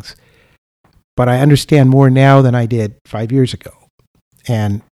ride-alongs, but I understand more now than I did 5 years ago.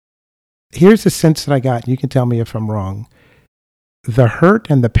 And here's the sense that I got, and you can tell me if I'm wrong. The hurt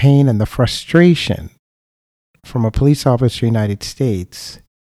and the pain and the frustration from a police officer in the United States,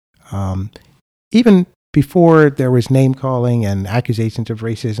 even before there was name calling and accusations of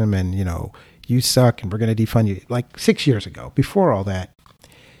racism and, you suck and we're going to defund you, like 6 years ago, before all that,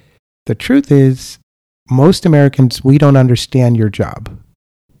 the truth is most Americans, we don't understand your job.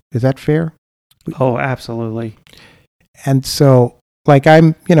 Is that fair? Oh, absolutely. And so, like I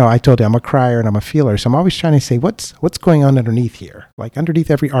told you, I'm a crier and I'm a feeler. So I'm always trying to say, what's going on underneath here? Like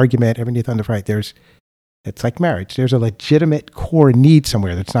underneath every argument, underneath on the right, it's like marriage. There's a legitimate core need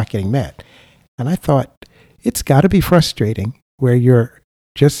somewhere that's not getting met. And I thought, it's got to be frustrating where you're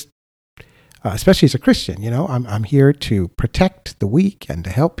just, especially as a Christian, I'm here to protect the weak and to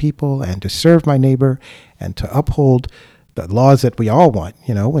help people and to serve my neighbor and to uphold the laws that we all want.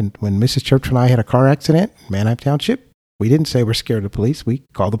 When Mrs. Church and I had a car accident in Manheim Township, we didn't say we're scared of the police. We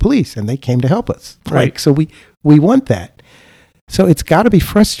called the police and they came to help us. Right. So we want that. So it's got to be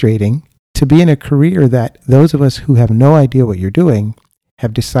frustrating to be in a career that those of us who have no idea what you're doing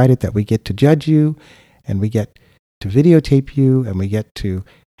have decided that we get to judge you and we get to videotape you and we get to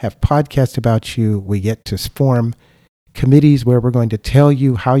have podcasts about you. We get to form committees where we're going to tell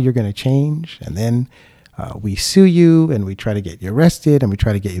you how you're going to change. And then we sue you and we try to get you arrested and we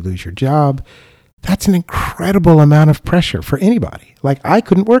try to get you to lose your job. That's an incredible amount of pressure for anybody. Like I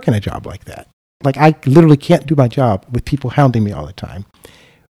couldn't work in a job like that. Like I literally can't do my job with people hounding me all the time.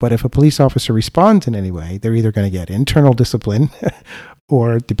 But if a police officer responds in any way, they're either going to get internal discipline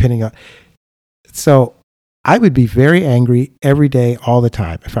or depending on. So I would be very angry every day, all the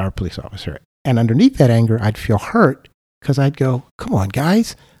time, if I were a police officer. And underneath that anger, I'd feel hurt because I'd go, come on,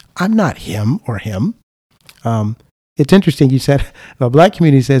 guys, I'm not him or him. It's interesting. You said the black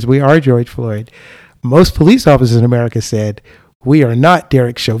community says we are George Floyd. Most police officers in America said we are not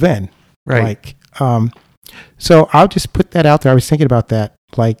Derek Chauvin. Right. So I'll just put that out there. I was thinking about that.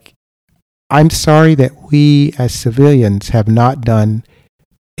 Like, I'm sorry that we as civilians have not done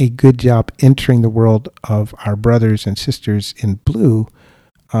a good job entering the world of our brothers and sisters in blue.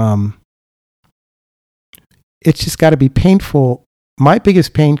 It's just got to be painful. My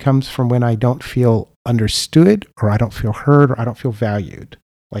biggest pain comes from when I don't feel understood or I don't feel heard or I don't feel valued.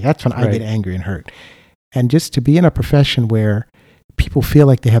 Like that's when I get angry and hurt. And just to be in a profession where people feel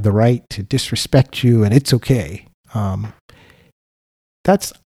like they have the right to disrespect you and it's okay.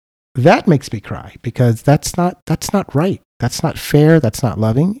 That makes me cry because that's not right. That's not fair. That's not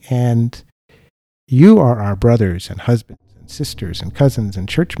loving. And you are our brothers and husbands and sisters and cousins and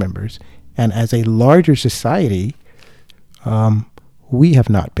church members. And as a larger society, we have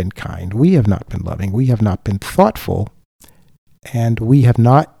not been kind. We have not been loving. We have not been thoughtful. And we have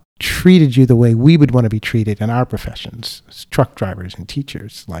not treated you the way we would want to be treated in our professions, as truck drivers and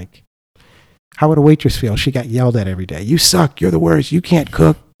teachers. Like, how would a waitress feel? She got yelled at every day. You suck. You're the worst. You can't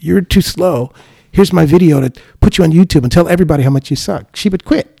cook. You're too slow. Here's my video to put you on YouTube and tell everybody how much you suck. She would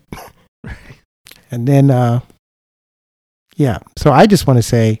quit. And then, So I just want to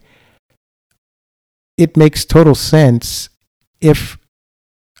say it makes total sense if,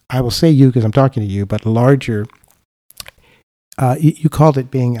 I will say you because I'm talking to you, but larger, you called it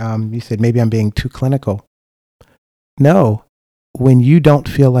being, you said maybe I'm being too clinical. No, when you don't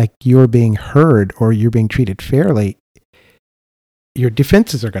feel like you're being heard or you're being treated fairly, your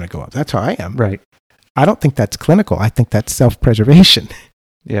defenses are going to go up. That's how I am. Right. I don't think that's clinical. I think that's self-preservation.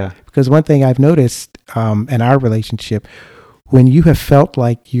 Yeah. Because one thing I've noticed in our relationship, when you have felt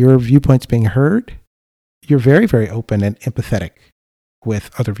like your viewpoint's being heard, you're very, very open and empathetic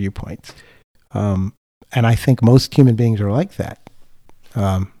with other viewpoints. And I think most human beings are like that.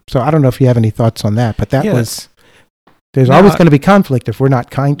 So I don't know if you have any thoughts on that, but there's always going to be conflict if we're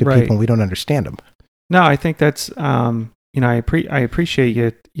not kind to people and we don't understand them. No, I think that's, I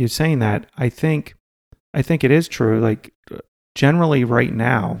appreciate you saying that. I think it is true. Like generally right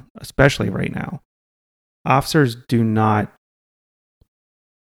now, especially right now, officers do not,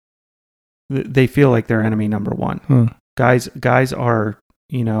 they feel like they're enemy number one. Guys are,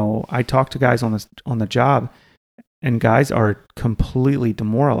 I talk to guys on the job, and guys are completely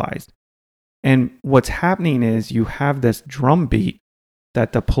demoralized. And what's happening is you have this drumbeat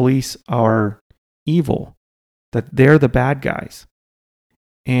that the police are evil, that they're the bad guys.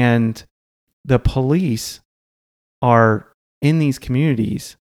 And the police are in these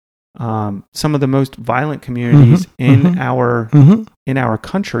communities, some of the most violent communities in our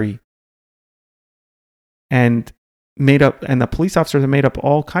country, and the police officers are made up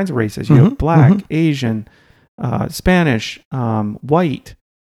all kinds of races. You have black, Asian, Spanish, white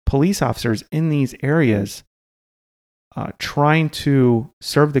police officers in these areas, trying to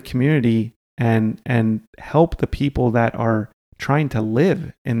serve the community and help the people that are trying to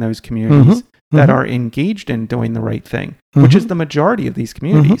live in those communities that are engaged in doing the right thing, which is the majority of these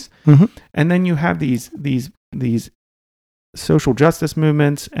communities. And then you have these social justice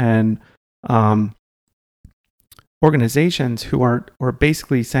movements and organizations who are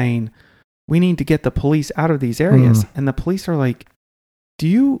basically saying, we need to get the police out of these areas. And the police are like, do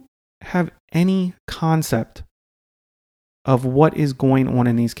you have any concept of what is going on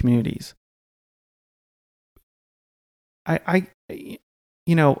in these communities? I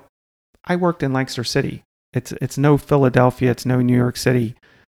worked in Lancaster City. It's no Philadelphia, it's no New York City,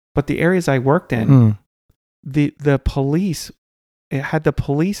 but the areas I worked in, the police, had the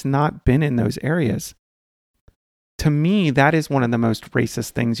police not been in those areas, to me, that is one of the most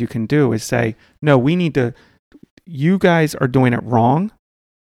racist things you can do, is say, no, you guys are doing it wrong.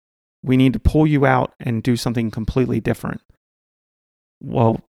 We need to pull you out and do something completely different.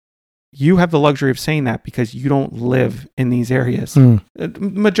 Well, you have the luxury of saying that because you don't live in these areas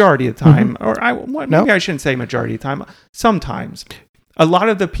majority of the time. Maybe I shouldn't say majority of the time. Sometimes. A lot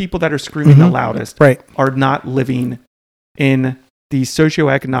of the people that are screaming the loudest are not living in these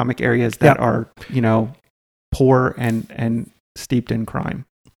socioeconomic areas that are, poor and steeped in crime.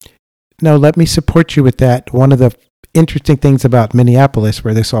 No, let me support you with that. One of the interesting things about Minneapolis,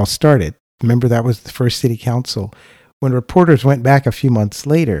 where this all started, remember that was the first city council. When reporters went back a few months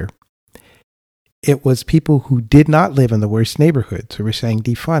later, it was people who did not live in the worst neighborhoods who were saying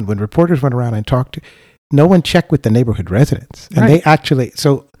defund. When reporters went around and talked to, no one checked with the neighborhood residents. And they actually,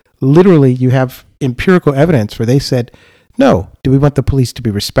 so literally you have empirical evidence where they said, no, do we want the police to be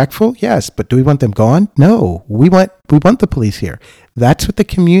respectful? Yes. But do we want them gone? No, we want the police here. That's what the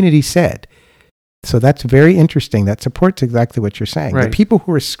community said. So that's very interesting. That supports exactly what you're saying. The people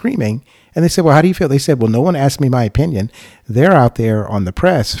who were screaming, and they said, well, how do you feel? They said, well, no one asked me my opinion. They're out there on the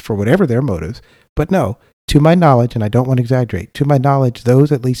press for whatever their motives. But no, to my knowledge, and I don't want to exaggerate, to my knowledge,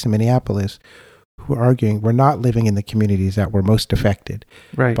 those at least in Minneapolis who are arguing were not living in the communities that were most affected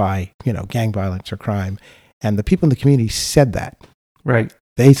by, gang violence or crime. And the people in the community said that. Right.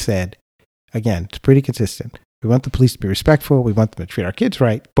 They said, again, it's pretty consistent. We want the police to be respectful. We want them to treat our kids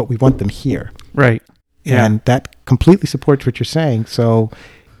right, but we want them here. Right. Yeah. And that completely supports what you're saying. So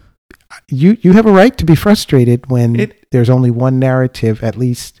you have a right to be frustrated when there's only one narrative, at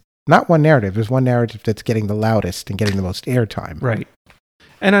least, not one narrative. There's one narrative that's getting the loudest and getting the most airtime. Right.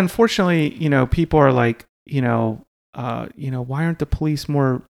 And unfortunately, people are like, why aren't the police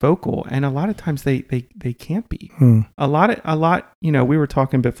more vocal? And a lot of times they can't be. A lot, we were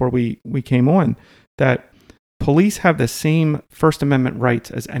talking before we came on that police have the same First Amendment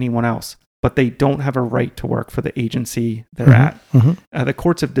rights as anyone else, but they don't have a right to work for the agency they're at. The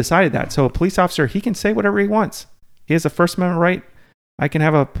courts have decided that. So a police officer, he can say whatever he wants. He has a First Amendment right. I can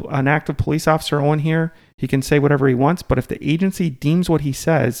have an active police officer on here. He can say whatever he wants, but if the agency deems what he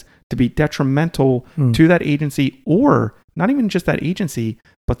says to be detrimental to that agency, or not even just that agency,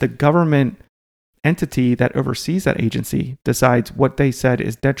 but the government entity that oversees that agency decides what they said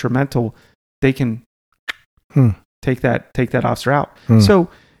is detrimental, they can take that officer out. So,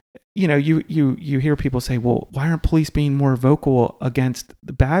 you hear people say, well, why aren't police being more vocal against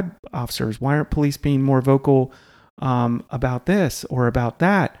the bad officers? Why aren't police being more vocal about this or about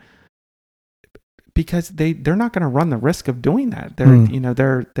that? Because they're not going to run the risk of doing that.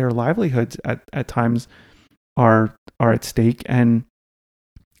 Their livelihoods at times are at stake. And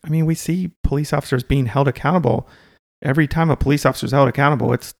I mean, we see police officers being held accountable. Every time a police officer is held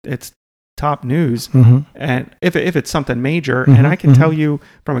accountable, it's top news. And if it's something major, and I can tell you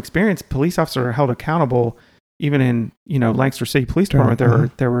from experience, police officers are held accountable. Even in, Lancaster City Police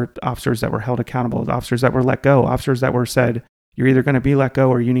Department, there were officers that were held accountable, officers that were let go, officers that were said, you're either going to be let go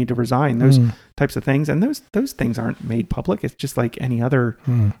or you need to resign. Those types of things. And those things aren't made public. It's just like any other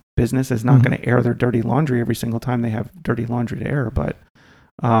business is not going to air their dirty laundry every single time they have dirty laundry to air. But,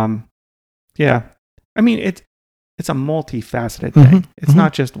 yeah, I mean, it's a multifaceted thing. It's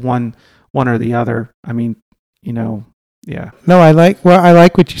not just one or the other. I mean, Yeah. No, I like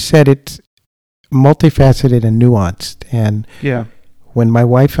what you said. It's multifaceted and nuanced. And Yeah. when my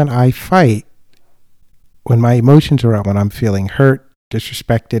wife and I fight, when my emotions are up, when I'm feeling hurt,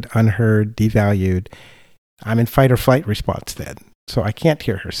 disrespected, unheard, devalued, I'm in fight or flight response then. So I can't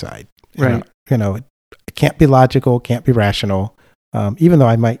hear her side. Right. It can't be logical, can't be rational, even though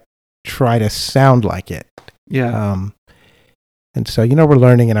I might try to sound like it. Yeah. And so, we're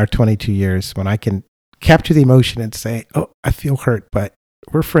learning in our 22 years when I can capture the emotion and say, oh, I feel hurt, but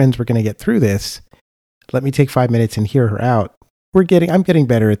we're friends. We're going to get through this. Let me take 5 minutes and hear her out. I'm getting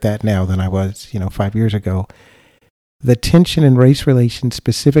better at that now than I was, 5 years ago. The tension in race relations,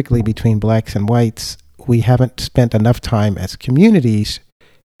 specifically between blacks and whites, we haven't spent enough time as communities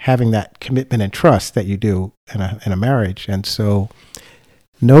having that commitment and trust that you do in a marriage. And so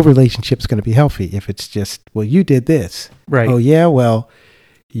no relationship is going to be healthy if it's just, well, you did this. Right. Oh, yeah, well,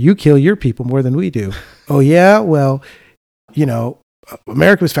 you kill your people more than we do. Oh, yeah, well,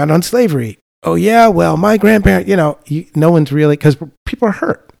 America was founded on slavery. Oh, yeah, well, my grandparent, no one's really, because people are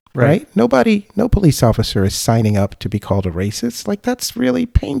hurt, right? No police officer is signing up to be called a racist. Like, that's really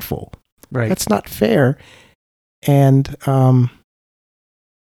painful. Right. That's not fair. And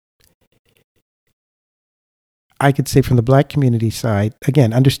I could say from the black community side,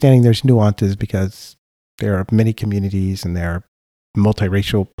 again, understanding there's nuances because there are many communities and there are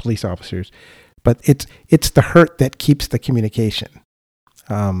multiracial police officers, but it's the hurt that keeps the communication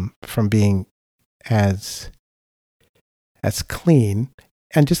from being as clean.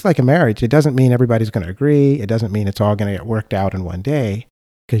 And just like a marriage, it doesn't mean everybody's going to agree. It doesn't mean it's all going to get worked out in one day,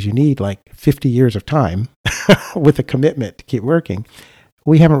 because you need like 50 years of time with a commitment to keep working.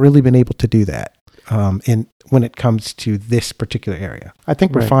 We haven't really been able to do that when it comes to this particular area. I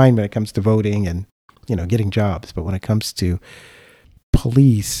think we're fine when it comes to voting and getting jobs, but when it comes to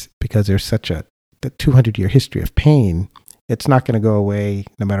police, because there's such the 200-year history of pain, it's not going to go away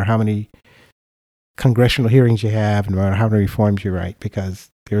no matter how many congressional hearings you have, no matter how many reforms you write, because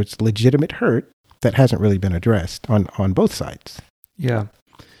there's legitimate hurt that hasn't really been addressed on both sides. Yeah.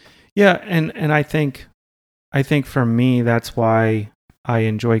 Yeah. And I think for me, that's why I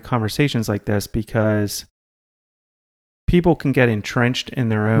enjoy conversations like this, because people can get entrenched in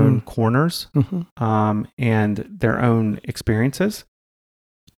their own corners and their own experiences.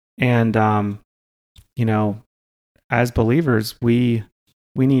 And, as believers, we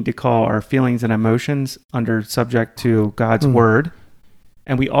need to call our feelings and emotions under subject to God's word.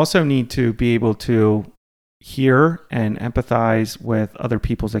 And we also need to be able to hear and empathize with other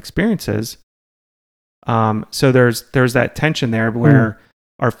people's experiences. So there's that tension there where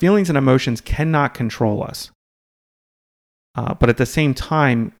our feelings and emotions cannot control us. But at the same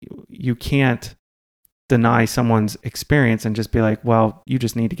time, you can't deny someone's experience and just be like, well, you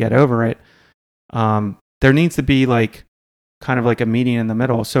just need to get over it. There needs to be kind of like a meeting in the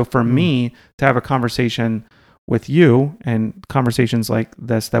middle. So for me to have a conversation with you and conversations like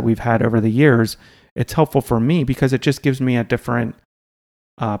this that we've had over the years, it's helpful for me because it just gives me a different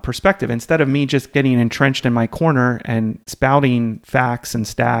perspective. Instead of me just getting entrenched in my corner and spouting facts and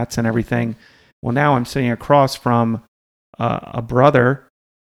stats and everything, well, now I'm sitting across from a brother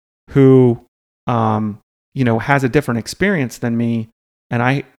who, has a different experience than me. And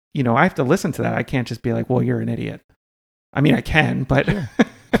I have to listen to that. I can't just be like, well, you're an idiot. I mean, I can, but,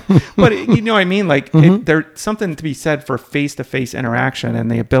 but you know what I mean? There's something to be said for face-to-face interaction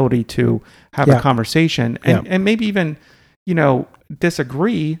and the ability to have a conversation and maybe even,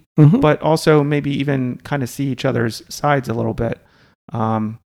 disagree, but also maybe even kind of see each other's sides a little bit.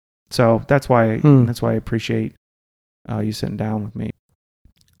 So that's why I appreciate you sitting down with me.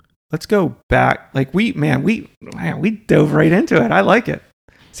 Let's go back. We dove right into it. I like it.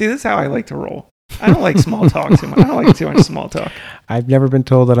 See, this is how I like to roll. I don't like small talk too much. I don't like too much small talk. I've never been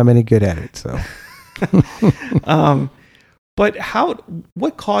told that I'm any good at it. So, but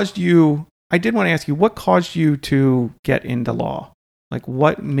what caused you? I did want to ask you, what caused you to get into law?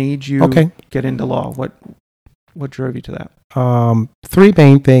 What made you get into law? What drove you to that? 3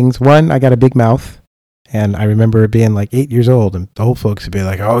 main things. One, I got a big mouth. And I remember being 8 years old, and the old folks would be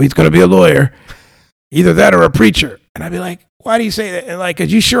like, "Oh, he's going to be a lawyer, either that or a preacher." And I'd be like, "Why do you say that?" And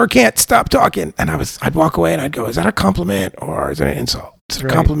 "'Cause you sure can't stop talking." And I'd walk away, and I'd go, "Is that a compliment or is it an insult? Is it a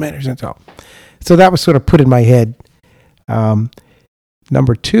compliment or is it an insult?" So that was sort of put in my head.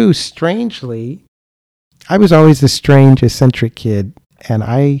 Number 2, strangely, I was always this strange, eccentric kid, and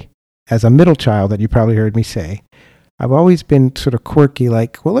I, as a middle child, that you probably heard me say, I've always been sort of quirky, well,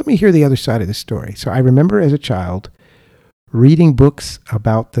 let me hear the other side of the story. So I remember as a child reading books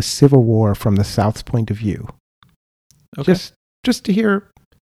about the Civil War from the South's point of view. Okay. Just to hear,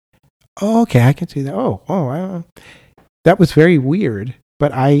 oh, okay, I can see that. Oh, that was very weird,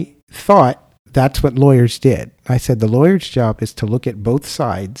 but I thought that's what lawyers did. I said the lawyer's job is to look at both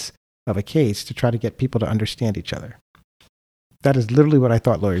sides of a case to try to get people to understand each other. That is literally what I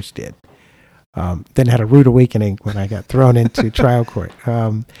thought lawyers did. Then had a rude awakening when I got thrown into trial court.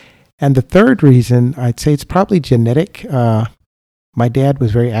 And the third reason, I'd say it's probably genetic. My dad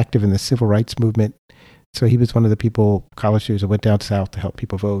was very active in the civil rights movement. So he was one of the people, college students, that went down south to help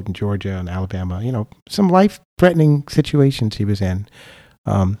people vote in Georgia and Alabama. You know, some life-threatening situations he was in.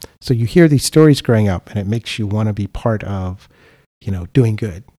 So you hear these stories growing up, and it makes you want to be part of, you know, doing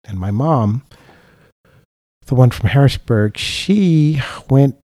good. And my mom, the one from Harrisburg, she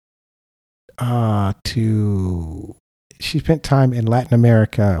went she spent time in Latin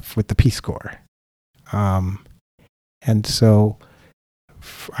America with the Peace Corps. And so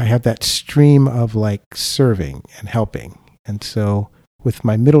I have that stream of like serving and helping. And so with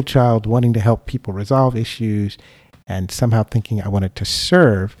my middle child wanting to help people resolve issues and somehow thinking I wanted to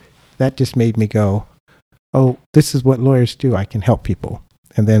serve, that just made me go, oh, this is what lawyers do. I can help people.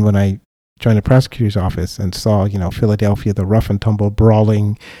 And then when I joined the prosecutor's office and saw, you know, Philadelphia, the rough and tumble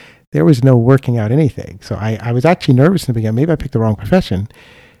brawling, there was no working out anything. So I was actually nervous in the beginning. Maybe I picked the wrong profession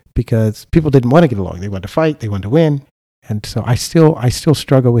because people didn't want to get along. They wanted to fight. They wanted to win. And so I still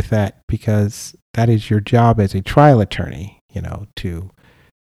struggle with that because that is your job as a trial attorney, you know, you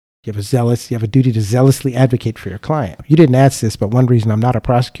have a duty to zealously advocate for your client. You didn't ask this, but one reason I'm not a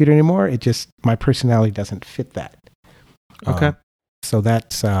prosecutor anymore, my personality doesn't fit that. Okay. So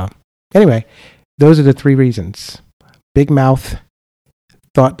that's, anyway, those are the three reasons. Big mouth,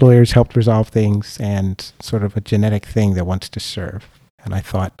 thought lawyers helped resolve things, and sort of a genetic thing that wants to serve. And I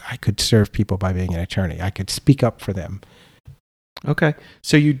thought I could serve people by being an attorney. I could speak up for them. Okay.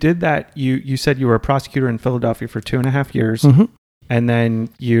 So you did that. You said you were a prosecutor in Philadelphia for 2.5 years. Mm-hmm. And then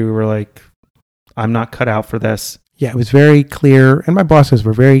you were like, I'm not cut out for this. Yeah, it was very clear. And my bosses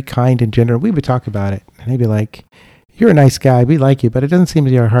were very kind and generous. We would talk about it. And they'd be like, you're a nice guy. We like you, but it doesn't seem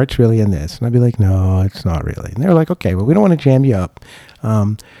that your heart's really in this. And I'd be like, no, it's not really. And they were like, okay, well, we don't want to jam you up.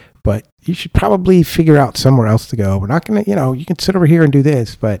 But you should probably figure out somewhere else to go. We're not going to, you know, you can sit over here and do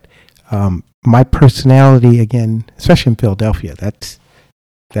this. But my personality, again, especially in Philadelphia, that's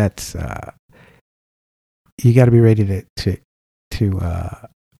you got to be ready to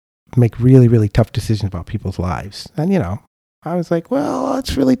make really, really tough decisions about people's lives. And, you know, I was like, well,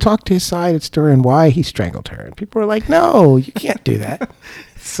 let's really talk to his side of the story and why he strangled her. And people were like, no, you can't do that.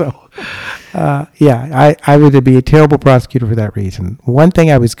 So, I would be a terrible prosecutor for that reason. One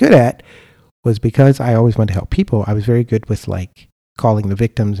thing I was good at was because I always wanted to help people, I was very good with like calling the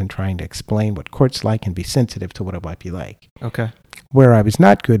victims and trying to explain what court's like and be sensitive to what it might be like. Okay. Where I was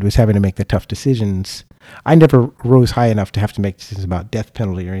not good was having to make the tough decisions. I never rose high enough to have to make decisions about death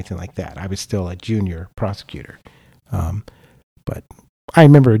penalty or anything like that. I was still a junior prosecutor. But I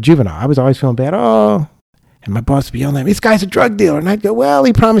remember a juvenile. I was always feeling bad. Oh, and my boss would be yelling at me, this guy's a drug dealer. And I'd go, well,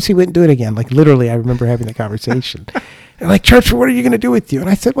 he promised he wouldn't do it again. Like literally, I remember having the conversation. They're like, Church, what are you going to do with you? And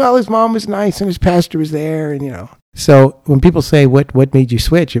I said, well, his mom was nice and his pastor was there. And, you know. So when people say, what made you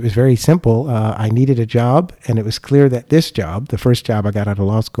switch? It was very simple. I needed a job, and it was clear that this job, the first job I got out of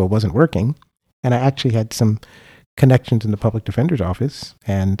law school, wasn't working. And I actually had some connections in the public defender's office,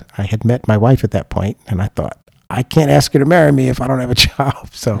 and I had met my wife at that point, and I thought, I can't ask her to marry me if I don't have a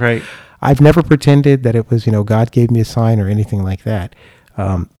job. So right. I've never pretended that it was, you know, God gave me a sign or anything like that.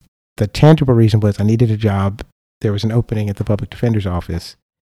 The tangible reason was I needed a job. There was an opening at the public defender's office.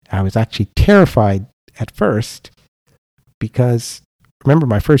 I was actually terrified at first because, remember,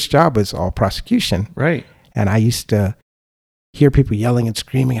 my first job was all prosecution. Right. And I used to hear people yelling and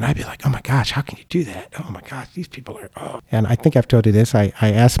screaming, and I'd be like, oh my gosh, how can you do that? Oh my gosh, these people are, oh. And I think I've told you this. I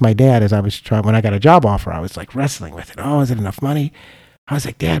asked my dad as I was trying, when I got a job offer, I was like wrestling with it. Oh, is it enough money? I was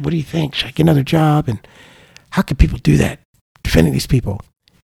like, Dad, what do you think? Should I get another job? And how can people do that? Defending these people.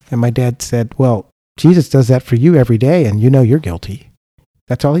 And my dad said, well, Jesus does that for you every day, and you know you're guilty.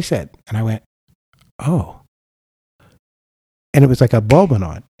 That's all he said. And I went, oh. And it was like a bulb went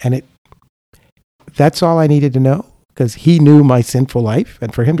on. And that's all I needed to know, because he knew my sinful life.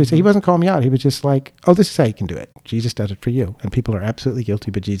 And for him to say, he wasn't calling me out. He was just like, oh, this is how you can do it. Jesus does it for you. And people are absolutely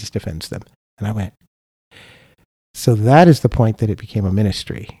guilty, but Jesus defends them. And I went, so that is the point that it became a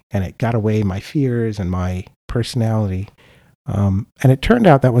ministry. And it got away my fears and my personality. And it turned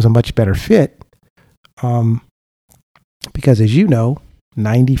out that was a much better fit. Because as you know,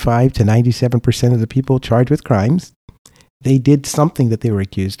 95 to 97% of the people charged with crimes, they did something that they were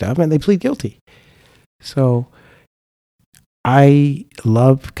accused of, and they plead guilty. So I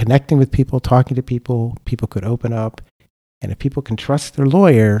love connecting with people, talking to people. People could open up. And if people can trust their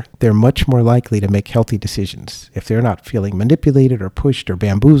lawyer, they're much more likely to make healthy decisions. If they're not feeling manipulated or pushed or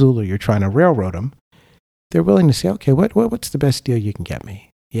bamboozled, or you're trying to railroad them, they're willing to say, okay, what's the best deal you can get me?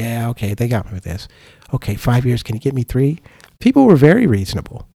 Yeah, okay, they got me with this. Okay, 5 years, can you get me 3? People were very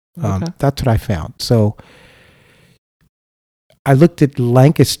reasonable. Okay. That's what I found. So I looked at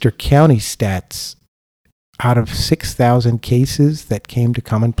Lancaster County stats. Out of 6,000 cases that came to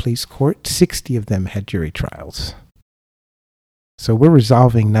common pleas court, 60 of them had jury trials. So we're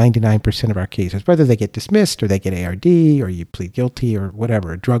resolving 99% of our cases, whether they get dismissed or they get ARD or you plead guilty or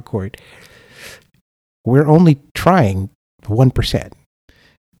whatever, a drug court. We're only trying 1%.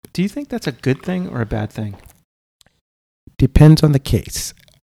 Do you think that's a good thing or a bad thing? Depends on the case.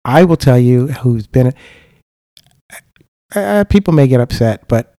 I will tell you who's been... people may get upset,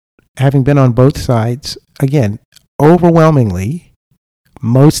 but having been on both sides, again, overwhelmingly,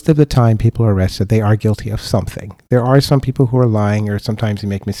 most of the time people are arrested, they are guilty of something. There are some people who are lying or sometimes they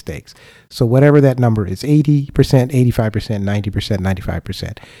make mistakes. So whatever that number is, 80%, 85%, 90%,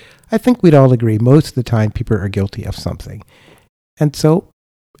 95%, I think we'd all agree most of the time people are guilty of something. And so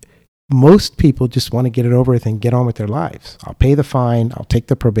most people just want to get it over with and get on with their lives. I'll pay the fine, I'll take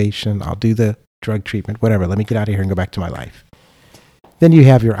the probation, I'll do the drug treatment, whatever. Let me get out of here and go back to my life. Then you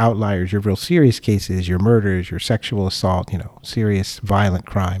have your outliers, your real serious cases, your murders, your sexual assault, serious violent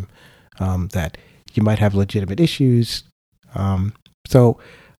crime that you might have legitimate issues. So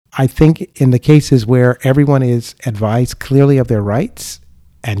I think in the cases where everyone is advised clearly of their rights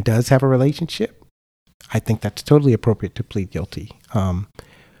and does have a relationship, I think that's totally appropriate to plead guilty.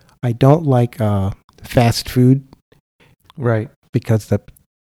 I don't like fast food. Right. Because the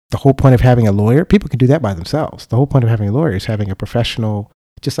whole point of having a lawyer, people can do that by themselves. The whole point of having a lawyer is having a professional,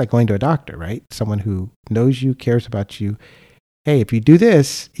 just like going to a doctor, right? Someone who knows you, cares about you. Hey, if you do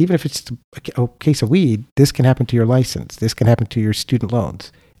this, even if it's a case of weed, this can happen to your license. This can happen to your student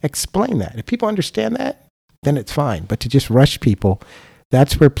loans. Explain that. If people understand that, then it's fine. But to just rush people,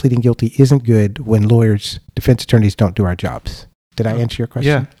 that's where pleading guilty isn't good when lawyers, defense attorneys don't do our jobs. Did I answer your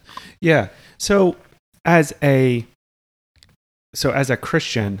question? Yeah. So as a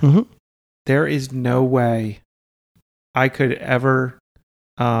Christian, there is no way I could ever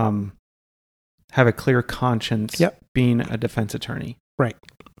have a clear conscience being a defense attorney. Right.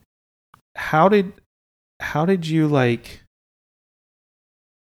 How did you how did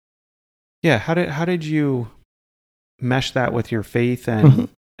you mesh that with your faith and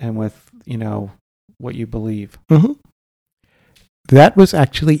with, what you believe? That was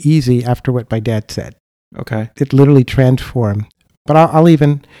actually easy after what my dad said. Okay. It literally transformed. But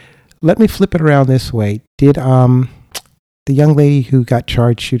let me flip it around this way. Did the young lady who got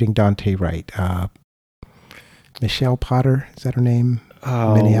charged shooting Dante Wright, Michelle Potter, is that her name?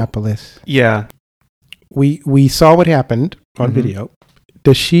 Oh, Minneapolis. Yeah. We saw what happened on video.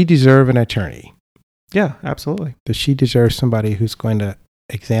 Does she deserve an attorney? Yeah, absolutely. Does she deserve somebody who's going to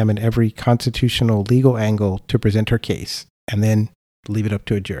examine every constitutional legal angle to present her case and then leave it up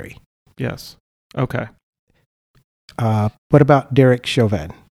to a jury? Yes. Okay. What about Derek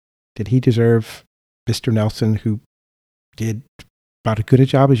Chauvin? Did he deserve Mr. Nelson, who did about as good a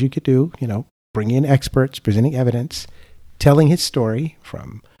job as you could do, bringing in experts, presenting evidence, telling his story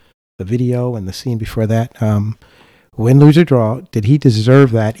from the video and the scene before that, win, lose, or draw? Did he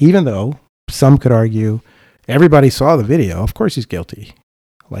deserve that, even though some could argue everybody saw the video? Of course he's guilty.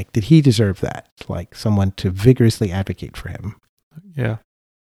 Did he deserve that? Someone to vigorously advocate for him? Yeah.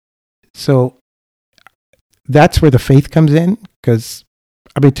 So that's where the faith comes in, because,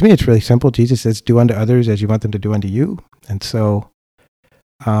 to me, it's really simple. Jesus says, do unto others as you want them to do unto you. And so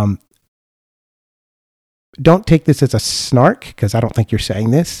don't take this as a snark, because I don't think you're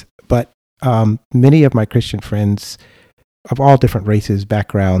saying this, but many of my Christian friends of all different races,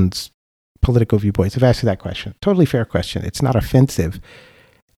 backgrounds, political viewpoints have asked you that question. Totally fair question. It's not offensive.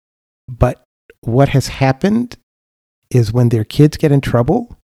 But what has happened is when their kids get in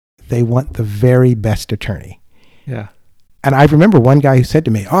trouble, they want the very best attorney. Yeah. And I remember one guy who said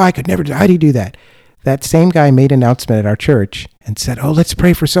to me, I could never, how do you do that? That same guy made an announcement at our church and said, let's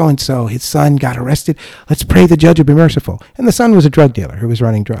pray for so-and-so. His son got arrested. Let's pray the judge will be merciful. And the son was a drug dealer who was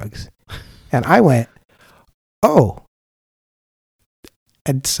running drugs. And I went, oh.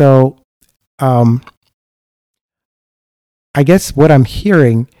 And so I guess what I'm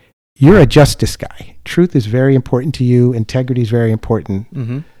hearing, you're a justice guy. Truth is very important to you. Integrity is very important.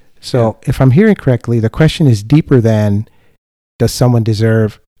 Mm-hmm. So if I'm hearing correctly, the question is deeper than, does someone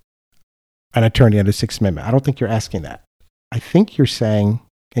deserve an attorney under the Sixth Amendment? I don't think you're asking that. I think you're saying,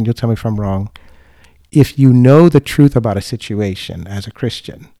 and you'll tell me if I'm wrong, if you know the truth about a situation as a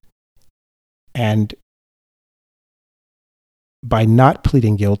Christian, and by not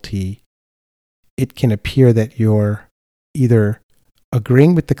pleading guilty, it can appear that you're either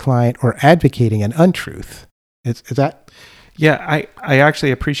agreeing with the client or advocating an untruth. Is that? Yeah, I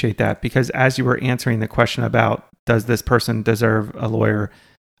actually appreciate that, because as you were answering the question about does this person deserve a lawyer,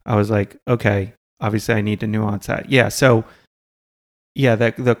 I was like, okay, obviously I need to nuance that. Yeah, so yeah,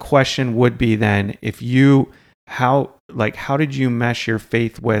 the question would be then, if you, how did you mesh your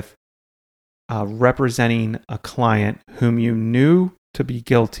faith with representing a client whom you knew to be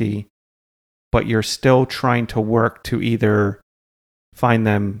guilty, but you're still trying to work to either find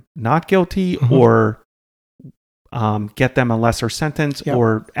them not guilty or get them a lesser sentence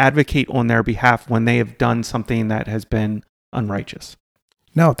or advocate on their behalf when they have done something that has been unrighteous?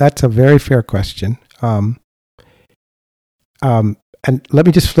 No, that's a very fair question. And let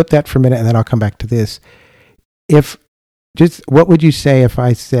me just flip that for a minute, and then I'll come back to this. What would you say if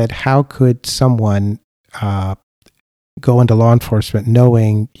I said, how could someone go into law enforcement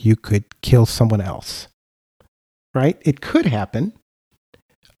knowing you could kill someone else? Right? It could happen.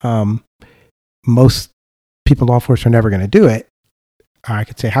 Most people in law enforcement are never going to do it. I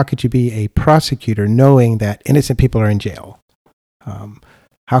could say, how could you be a prosecutor knowing that innocent people are in jail?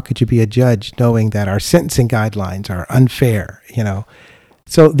 How could you be a judge knowing that our sentencing guidelines are unfair?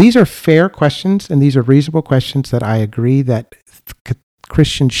 So these are fair questions, and these are reasonable questions that I agree that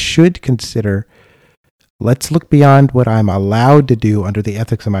Christians should consider. Let's look beyond what I'm allowed to do under the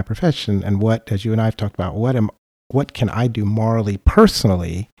ethics of my profession, and what, as you and I have talked about, what can I do morally,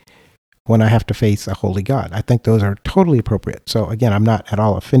 personally, when I have to face a holy God? I think those are totally appropriate. So again, I'm not at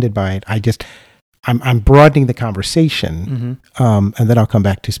all offended by it. I'm broadening the conversation, and then I'll come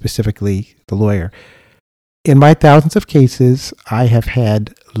back to specifically the lawyer. In my thousands of cases, I have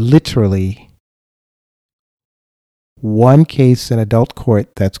had literally one case in adult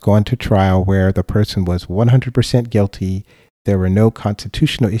court that's gone to trial where the person was 100% guilty. There were no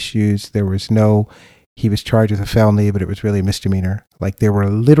constitutional issues. He was charged with a felony, but it was really a misdemeanor. Like, there were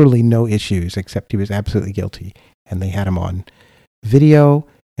literally no issues except he was absolutely guilty. And they had him on video,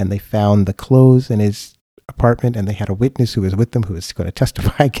 and they found the clothes in his apartment, and they had a witness who was with them who was going to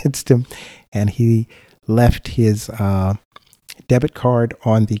testify against him. And he left his debit card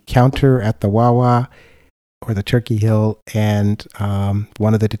on the counter at the Wawa or the Turkey Hill, and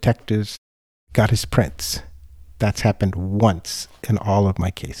one of the detectives got his prints. That's happened once in all of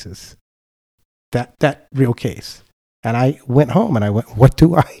my cases. That real case. And I went home and I went, what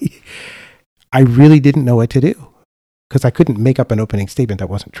do I really didn't know what to do, because I couldn't make up an opening statement that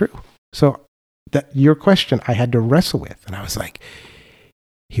wasn't true. So your question I had to wrestle with. And I was like,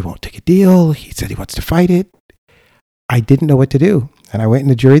 he won't take a deal. He said he wants to fight it. I didn't know what to do. And I went in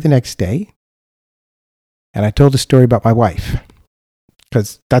the jury the next day, and I told a story about my wife,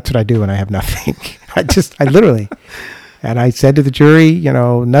 because that's what I do when I have nothing. I literally, and I said to the jury,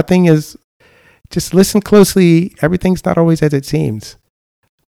 nothing is, just listen closely. Everything's not always as it seems.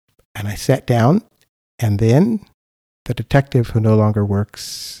 And I sat down, and then the detective who no longer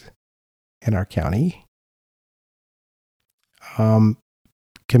works in our county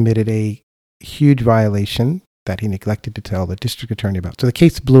committed a huge violation that he neglected to tell the district attorney about. So the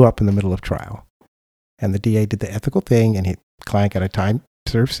case blew up in the middle of trial, and the DA did the ethical thing, and the client got a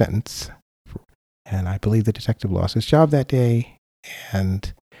time-served sentence. And I believe the detective lost his job that day.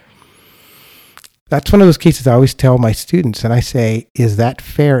 And that's one of those cases I always tell my students, and I say, is that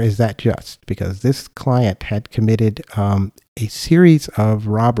fair? Is that just? Because this client had committed a series of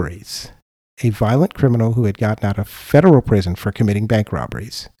robberies, a violent criminal who had gotten out of federal prison for committing bank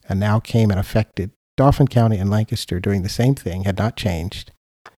robberies, and now came and affected Dauphin County and Lancaster doing the same thing, had not changed.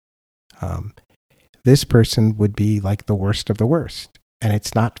 This person would be like the worst of the worst. And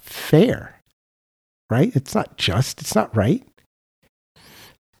it's not fair, right? It's not just, it's not right.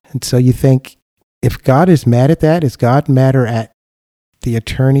 And so you think, if God is mad at that, is God madder at the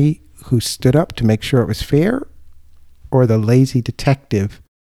attorney who stood up to make sure it was fair, or the lazy detective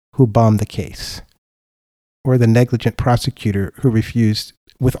who bombed the case, or the negligent prosecutor who refused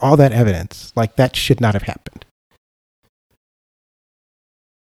with all that evidence? Like, that should not have happened.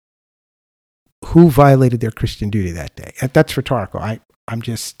 Who violated their Christian duty that day? That's rhetorical. I'm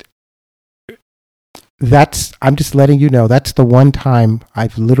just letting you know that's the one time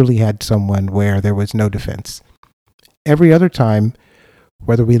I've literally had someone where there was no defense. Every other time,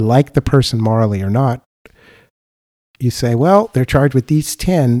 whether we like the person morally or not, you say, well, they're charged with these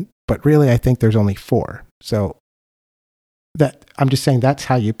 10, but really I think there's only 4. So that, I'm just saying that's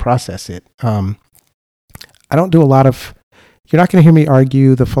how you process it. I don't do a lot of, you're not going to hear me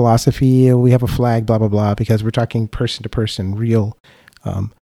argue the philosophy, we have a flag, blah, blah, blah, because we're talking person to person, real.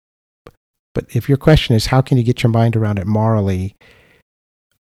 But if your question is how can you get your mind around it morally,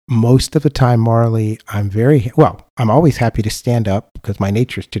 most of the time morally, I'm always happy to stand up because my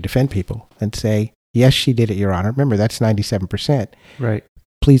nature is to defend people and say, yes, she did it, Your Honor. Remember, that's 97%. Right.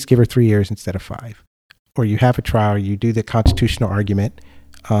 Please give her 3 years instead of 5. Or you have a trial, you do the constitutional argument,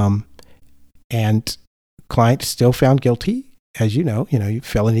 and client still found guilty. As you know,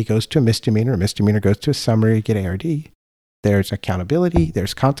 felony goes to a misdemeanor goes to a summary, you get ARD. There's accountability,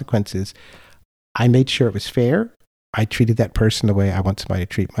 there's consequences. I made sure it was fair. I treated that person the way I want somebody to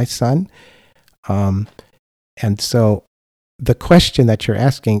treat my son. And so the question that you're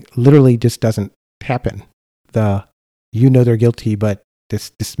asking literally just doesn't happen. They're guilty, but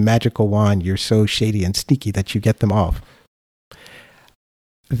this magical wand, you're so shady and sneaky that you get them off.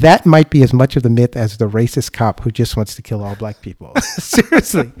 That might be as much of the myth as the racist cop who just wants to kill all black people.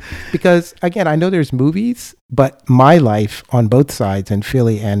 Seriously. Because, again, I know there's movies, but my life on both sides in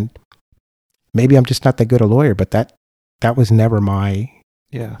Philly, and maybe I'm just not that good a lawyer, but that was never my...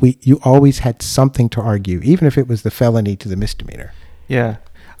 Yeah. You always had something to argue, even if it was the felony to the misdemeanor. Yeah.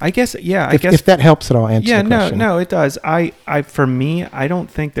 If that helps at all answer the question. No, it does. For me, I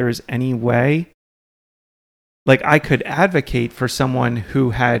don't think there's any way... Like, I could advocate for someone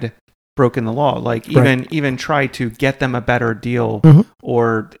who had broken the law, like even try to get them a better deal,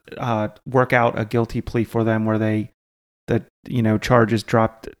 or work out a guilty plea for them where the charges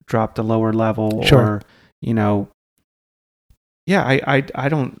dropped a lower level, or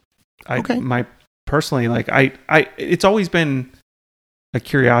it's always been a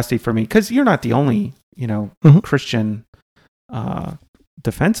curiosity for me, because you're not the only Christian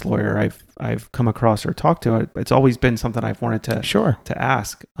defense lawyer I've come across or talked to. It's always been something I've wanted to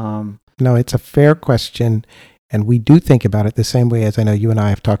ask. No, it's a fair question, and we do think about it the same way as I know you and I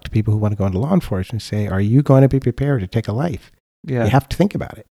have talked to people who want to go into law enforcement and say, are you going to be prepared to take a life? Yeah. You have to think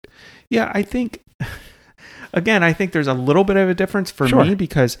about it. Yeah, I think there's a little bit of a difference for me,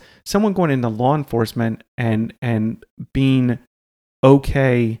 because someone going into law enforcement and being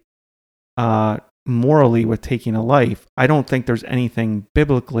okay morally with taking a life, I don't think there's anything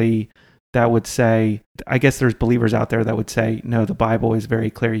biblically that would say, I guess there's believers out there that would say, no, the Bible is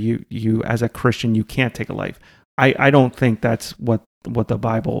very clear. You as a Christian, you can't take a life. I don't think that's what the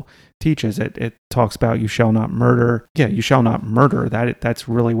Bible teaches. It talks about you shall not murder. Yeah, you shall not murder. That's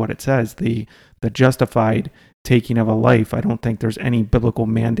really what it says. The justified taking of a life. I don't think there's any biblical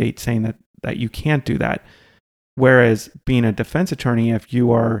mandate saying that you can't do that. Whereas being a defense attorney, if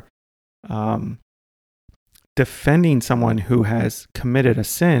you are defending someone who has committed a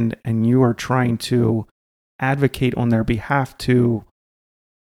sin and you are trying to advocate on their behalf to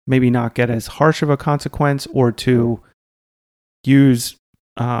maybe not get as harsh of a consequence, or to use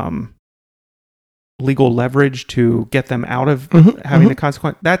legal leverage to get them out of having the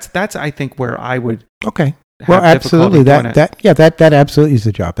consequence, that's I think where I would well, absolutely. That absolutely is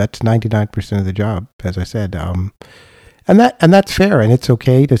the job. That's 99% of the job, as I said. And that's fair, and it's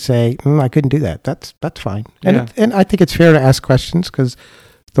okay to say, I couldn't do that. That's fine. And I think it's fair to ask questions, because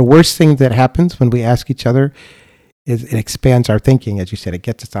the worst thing that happens when we ask each other is it expands our thinking. As you said, it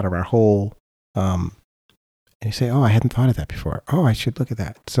gets us out of our hole. And you say, I hadn't thought of that before. Oh, I should look at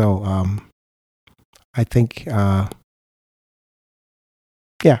that. So I think, I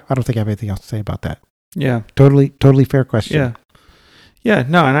don't think I have anything else to say about that. Yeah. Totally fair question. Yeah. Yeah,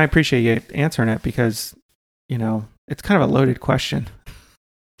 no, and I appreciate you answering it, because, it's kind of a loaded question.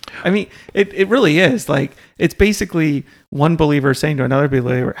 I mean, it really is. Like, it's basically one believer saying to another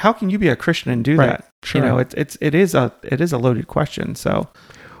believer, how can you be a Christian and do that? Sure. It is a loaded question. So,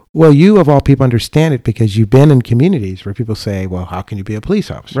 well, you of all people understand it because you've been in communities where people say, well, how can you be a police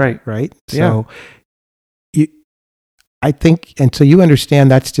officer? Right. So I think, and so you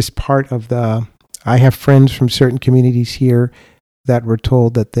understand that's just part of I have friends from certain communities here that were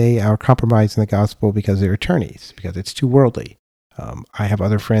told that they are compromising the gospel because they're attorneys, because it's too worldly. I have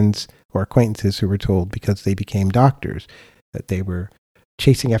other friends or acquaintances who were told because they became doctors that they were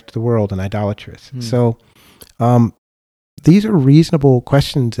chasing after the world and idolatrous. So these are reasonable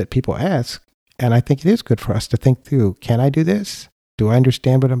questions that people ask, and I think it is good for us to think through, can I do this? Do I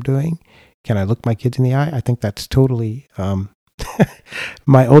understand what I'm doing? Can I look my kids in the eye? I think that's totally...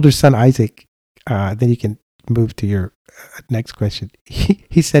 my older son, Isaac, then you can move to your next question.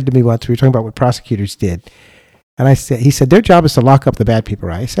 He said to me once, we were talking about what prosecutors did, and he said, their job is to lock up the bad people,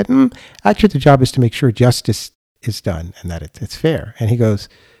 right? I said, actually, their job is to make sure justice is done and that it's fair. And he goes,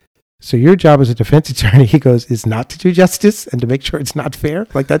 so your job as a defense attorney, he goes, is not to do justice and to make sure it's not fair?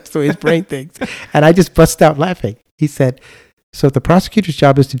 Like, that's the way his brain thinks. And I just bust out laughing. He said, so the prosecutor's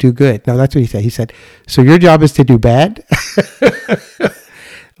job is to do good. No, that's what he said. He said, so your job is to do bad?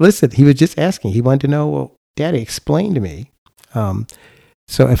 Listen, he was just asking. He wanted to know, well, Daddy, explain to me.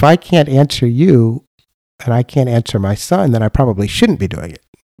 So if I can't answer you and I can't answer my son, then I probably shouldn't be doing it.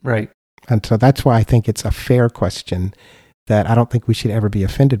 Right. And so that's why I think it's a fair question that I don't think we should ever be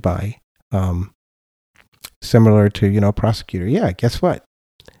offended by. Similar to, prosecutor. Yeah, guess what?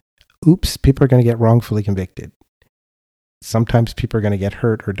 Oops, people are going to get wrongfully convicted. Sometimes people are going to get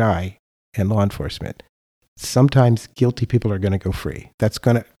hurt or die in law enforcement. Sometimes guilty people are going to go free. That's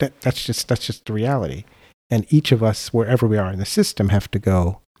just the reality. And each of us, wherever we are in the system, have to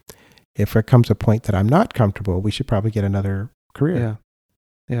go. If there comes a point that I'm not comfortable, we should probably get another career.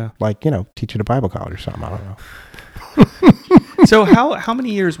 Yeah. Like, teaching a Bible college or something. I don't know. So how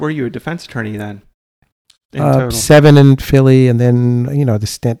many years were you a defense attorney then? In total? 7 in Philly, and then, the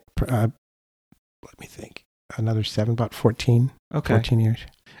stint, let me think, another 7, about 14 years.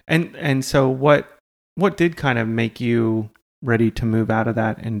 And so what did kind of make you ready to move out of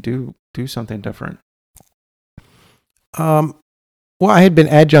that and do something different? Well, I had been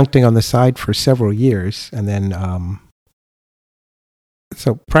adjuncting on the side for several years, and then,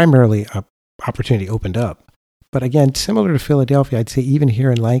 so primarily a opportunity opened up. But again, similar to Philadelphia, I'd say even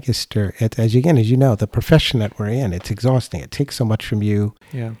here in Lancaster, as you know, the profession that we're in, it's exhausting. It takes so much from you.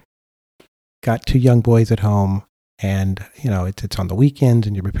 Yeah. Got 2 young boys at home, and it's on the weekends,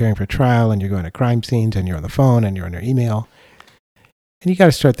 and you're preparing for trial, and you're going to crime scenes, and you're on the phone, and you're on your email, and you got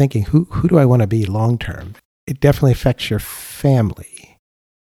to start thinking, who do I want to be long term? It definitely affects your family.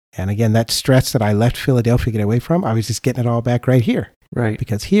 And again, that stress that I left Philadelphia to get away from, I was just getting it all back right here. Right.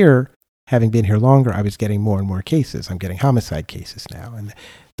 Because here, having been here longer, I was getting more and more cases. I'm getting homicide cases now. And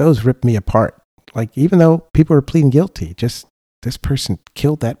those rip me apart. Like, even though people are pleading guilty, just this person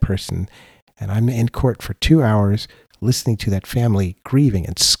killed that person. And I'm in court for 2 hours listening to that family grieving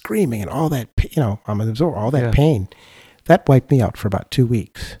and screaming and all that, I'm absorbing all that pain. That wiped me out for about 2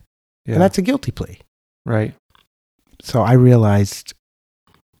 weeks. Yeah. And that's a guilty plea. Right. So I realized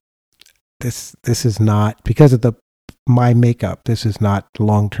this is not, because of my makeup, this is not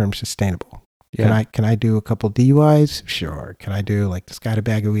long-term sustainable. Yeah. Can I do a couple DUIs? Sure. Can I do like this guy a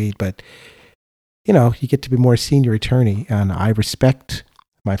bag of weed? But, you get to be more senior attorney, and I respect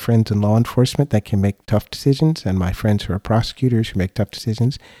my friends in law enforcement that can make tough decisions, and my friends who are prosecutors who make tough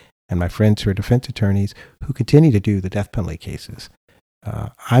decisions, and my friends who are defense attorneys who continue to do the death penalty cases.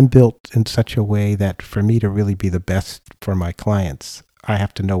 I'm built in such a way that for me to really be the best for my clients, I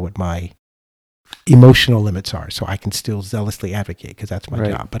have to know what my emotional limits are, so I can still zealously advocate, because that's my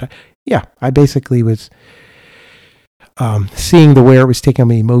job. But I basically was seeing where it was taking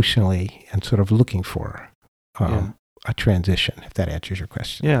me emotionally and sort of looking for a transition, if that answers your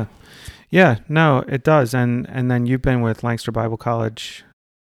question. Yeah, no, it does. And then you've been with Lancaster Bible College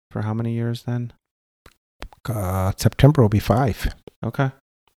for how many years then? September will be 5. Okay.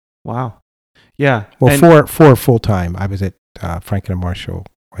 Wow. Yeah. Well, four full time. I was at Franklin and Marshall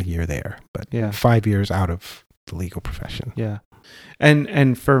a year there, but 5 years out of the legal profession. Yeah.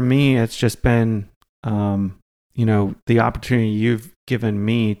 And for me, it's just been, the opportunity you've given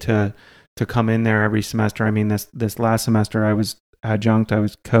me to come in there every semester. I mean, this last semester I was adjunct. I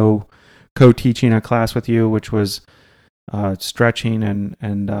was co-teaching a class with you, which was stretching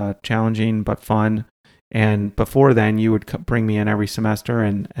and challenging, but fun. And before then, you would bring me in every semester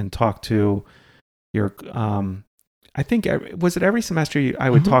and talk to your, I think, was it every semester I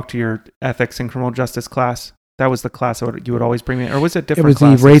would talk to your ethics and criminal justice class? That was the class you would always bring me in, or was it different classes?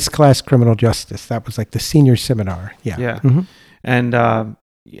 It was the race class criminal justice. That was like the senior seminar. Yeah. Yeah. Mm-hmm. And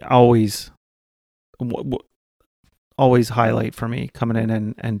always highlight for me coming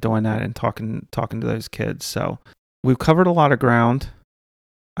in and doing that and talking to those kids. So we've covered a lot of ground.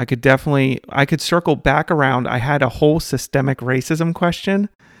 I could circle back around. I had a whole systemic racism question,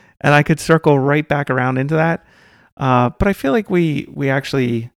 and I could circle right back around into that. But I feel like we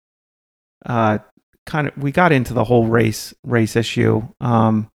actually we got into the whole race issue.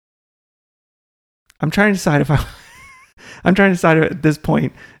 I'm trying to decide at this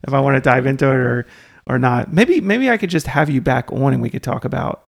point if I want to dive into it or not. Maybe I could just have you back on and we could talk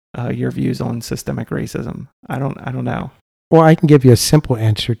about your views on systemic racism. I don't know. Well, I can give you a simple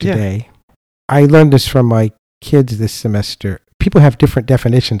answer today. Yeah. I learned this from my kids this semester. People have different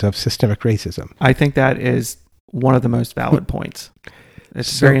definitions of systemic racism. I think that is one of the most valid points.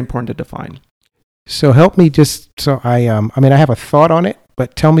 It's very important to define. So help me I have a thought on it,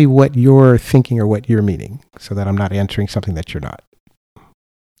 but tell me what you're thinking or what you're meaning so that I'm not answering something that you're not.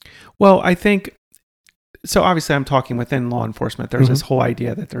 Well, I think, so obviously I'm talking within law enforcement. There's this whole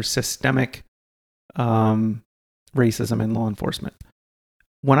idea that there's systemic racism in law enforcement.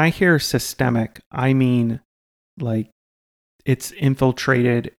 When I hear systemic, I mean like it's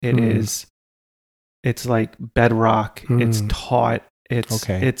infiltrated. It's like bedrock. It's taught.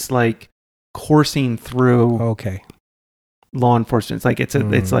 It's like coursing through law enforcement. It's like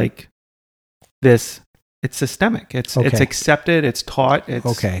it's like this. It's systemic. It's accepted. It's taught.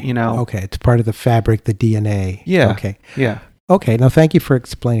 It's It's part of the fabric, the DNA. Yeah. Okay. Yeah. Okay. Now, thank you for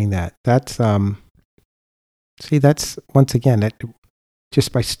explaining that. That's that's once again that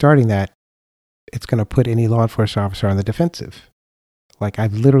just by starting that, it's going to put any law enforcement officer on the defensive. Like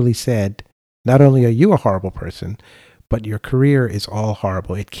I've literally said, not only are you a horrible person, but your career is all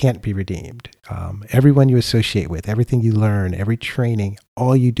horrible. It can't be redeemed. Everyone you associate with, everything you learn, every training,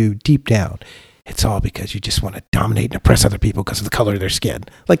 all you do deep down, it's all because you just want to dominate and oppress other people because of the color of their skin.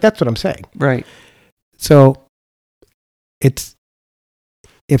 Like that's what I'm saying. Right. So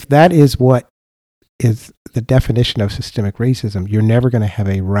if that is what is the definition of systemic racism, you're never going to have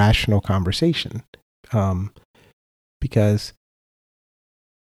a rational conversation, because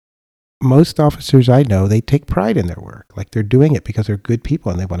most officers I know, they take pride in their work. Like they're doing it because they're good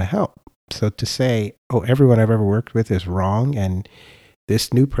people and they want to help. So to say, oh, everyone I've ever worked with is wrong and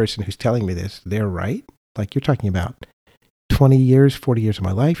this new person who's telling me this, they're right. Like you're talking about 20 years, 40 years of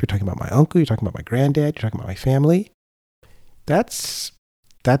my life. You're talking about my uncle. You're talking about my granddad. You're talking about my family. That's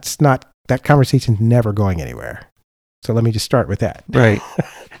not, that conversation's never going anywhere. So let me just start with that. Right.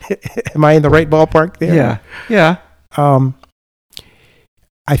 Am I in the right ballpark there? Yeah. Yeah.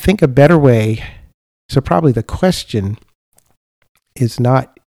 I think a better way, so probably the question is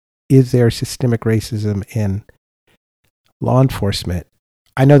not, is there systemic racism in law enforcement?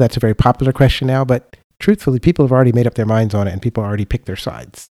 I know that's a very popular question now, but truthfully, people have already made up their minds on it and people already picked their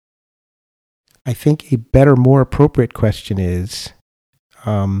sides. I think a better, more appropriate question is,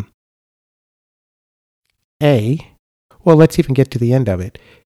 well, let's even get to the end of it.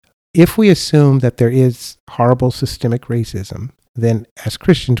 If we assume that there is horrible systemic racism, then as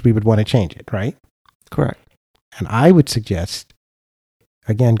Christians, we would want to change it, right? Correct. And I would suggest,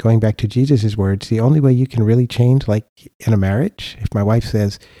 again, going back to Jesus' words, the only way you can really change, like in a marriage, if my wife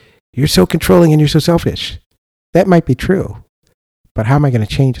says, you're so controlling and you're so selfish, that might be true. But how am I going to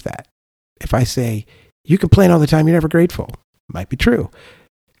change that? If I say, you complain all the time, you're never grateful, might be true.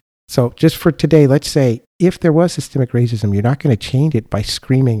 So just for today, let's say if there was systemic racism, you're not going to change it by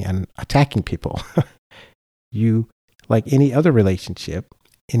screaming and attacking people. You, like any other relationship,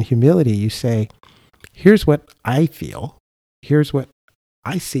 in humility, you say, here's what I feel. Here's what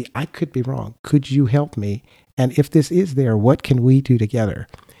I see. I could be wrong. Could you help me? And if this is there, what can we do together?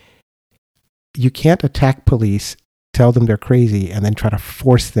 You can't attack police, tell them they're crazy, and then try to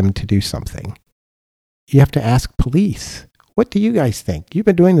force them to do something. You have to ask police, what do you guys think? You've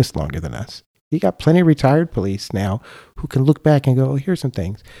been doing this longer than us. You got plenty of retired police now who can look back and go, oh, here's some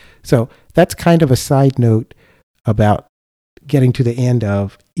things. So that's kind of a side note about getting to the end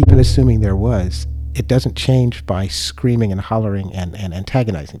of, even assuming there was, it doesn't change by screaming and hollering and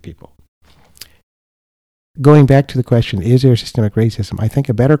antagonizing people. Going back to the question, is there systemic racism? I think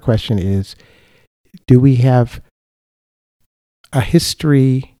a better question is, do we have a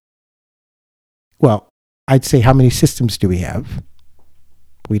history? Well, I'd say, how many systems do we have?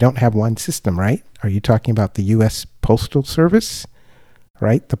 We don't have one system, right? Are you talking about the U.S. Postal Service,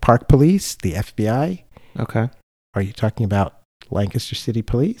 right? The Park Police, the FBI? Okay. Are you talking about Lancaster City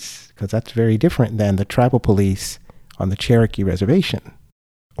Police? Because that's very different than the tribal police on the Cherokee Reservation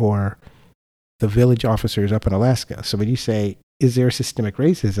or the village officers up in Alaska. So when you say, is there systemic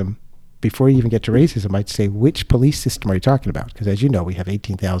racism? Before you even get to racism, I'd say, which police system are you talking about? Because as you know, we have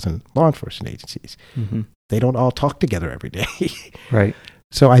 18,000 law enforcement agencies. Mm-hmm. They don't all talk together every day. Right.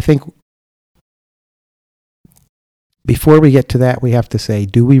 So I think before we get to that, we have to say,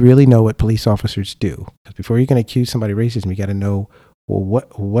 do we really know what police officers do? Because before you're going to accuse somebody of racism, you got to know, well,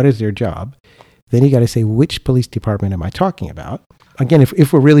 what is their job? Then you got to say, which police department am I talking about? Again,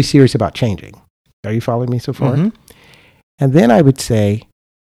 if we're really serious about changing. Are you following me so far? Mm-hmm. And then I would say,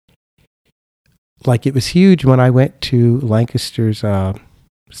 like, it was huge when I went to Lancaster's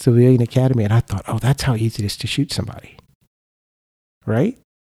Civilian Academy, and I thought, oh, that's how easy it is to shoot somebody. Right?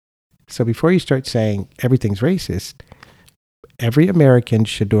 So before you start saying everything's racist, every American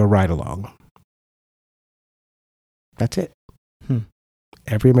should do a ride-along. That's it.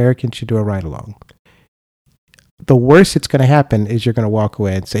 Every American should do a ride-along. The worst that's going to happen is you're going to walk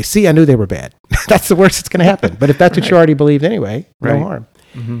away and say, see, I knew they were bad. That's the worst that's going to happen. But if that's what you already believed anyway, no harm.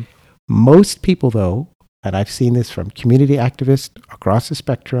 Mm-hmm. Most people, though, and I've seen this from community activists across the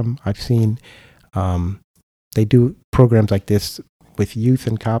spectrum, I've seen they do programs like this with youth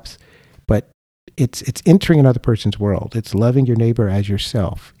and cops, but it's entering another person's world. It's loving your neighbor as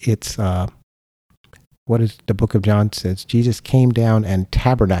yourself. It's what is the book of John says? Jesus came down and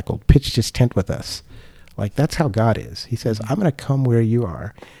tabernacled, pitched his tent with us. Like, that's how God is. He says, I'm going to come where you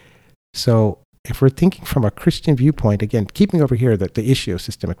are. So if we're thinking from a Christian viewpoint, again, keeping over here the issue of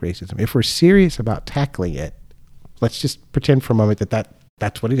systemic racism, if we're serious about tackling it, let's just pretend for a moment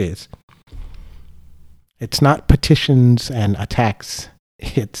that's what it is. It's not petitions and attacks.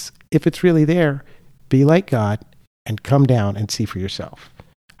 It's, if it's really there, be like God and come down and see for yourself.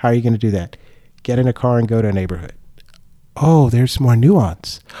 How are you going to do that? Get in a car and go to a neighborhood. Oh, there's more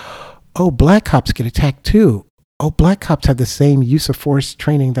nuance. Oh, black cops get attacked too. Oh, black cops have the same use of force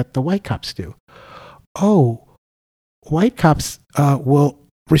training that the white cops do. Oh, white cops will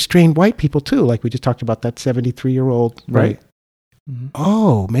restrain white people too, like we just talked about that 73-year-old. Right. Mm-hmm.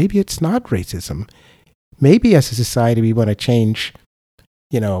 Oh, maybe it's not racism. Maybe as a society we want to change,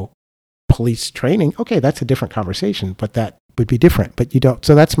 police training. Okay, that's a different conversation, but that would be different. But you don't.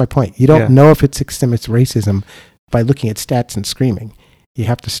 So that's my point. You don't know if it's systemic racism by looking at stats and screaming. You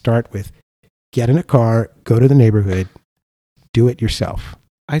have to start with get in a car, go to the neighborhood, do it yourself.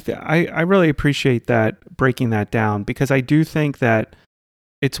 I really appreciate that, breaking that down, because I do think that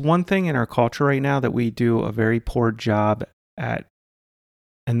it's one thing in our culture right now that we do a very poor job at,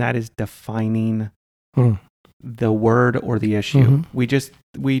 and that is defining the word or the issue. Mm-hmm.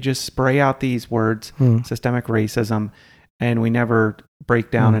 We just spray out these words, systemic racism, and we never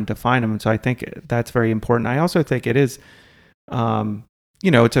break down and define them. And so I think that's very important. I also think it is,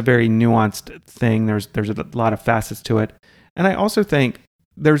 it's a very nuanced thing. There's a lot of facets to it. And I also think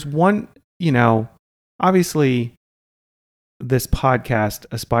there's one, obviously this podcast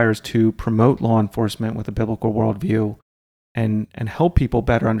aspires to promote law enforcement with a biblical worldview and help people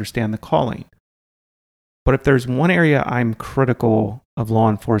better understand the calling. But if there's one area I'm critical of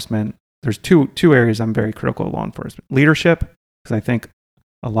law enforcement, there's two areas I'm very critical of law enforcement. Leadership, because I think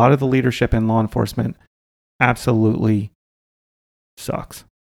a lot of the leadership in law enforcement absolutely sucks.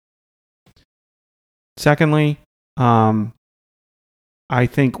 Secondly, I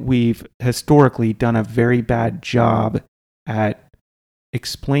think we've historically done a very bad job at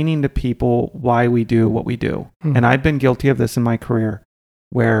explaining to people why we do what we do. And I've been guilty of this in my career,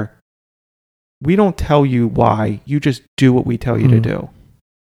 where we don't tell you why, you just do what we tell you to do.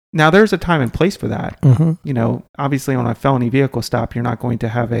 Now, there's a time and place for that. Obviously on a felony vehicle stop, you're not going to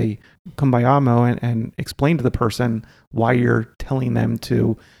have a kumbayamo and explain to the person why you're telling them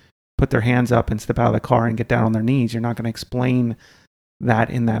to put their hands up and step out of the car and get down on their knees. You're not going to explain that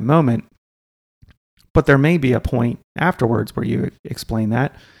in that moment. But there may be a point afterwards where you explain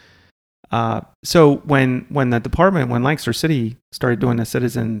that. So when Lancaster City started doing the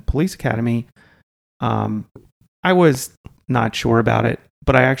Citizen Police Academy, I was not sure about it,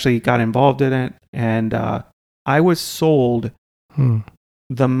 but I actually got involved in it, and I was sold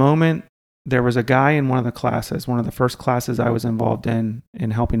the moment there was a guy in one of the classes, one of the first classes I was involved in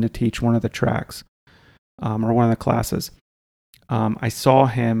helping to teach one of the tracks, or one of the classes. I saw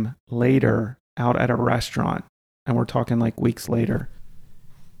him later out at a restaurant, and we're talking like weeks later.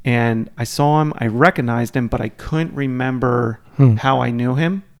 And I saw him, I recognized him, but I couldn't remember how I knew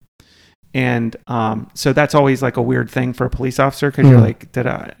him. And so that's always like a weird thing for a police officer, because you're like,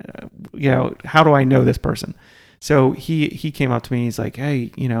 how do I know this person? So he came up to me, he's like,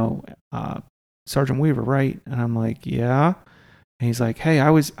 hey, Sergeant Weaver, right? And I'm like, yeah. And he's like, hey, I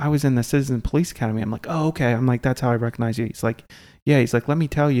was in the Citizen Police Academy. I'm like, oh, okay. I'm like, that's how I recognize you. He's like, yeah. He's like, let me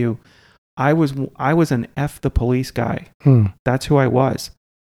tell you, I was an F the police guy. That's who I was.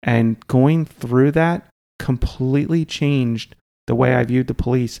 And going through that completely changed the way I viewed the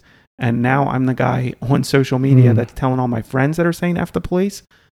police. And now I'm the guy on social media that's telling all my friends that are saying F the police,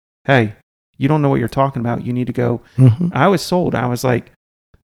 hey, you don't know what you're talking about. You need to go. I was sold. I was like,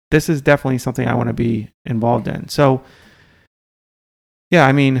 this is definitely something I want to be involved in. So, yeah,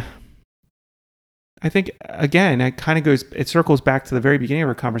 I mean, I think, again, it circles back to the very beginning of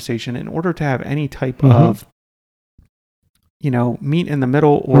our conversation. In order to have any type of, meet in the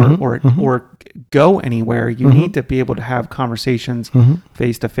middle or go anywhere, you need to be able to have conversations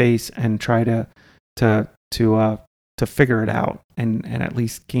face to face and try to figure it out and at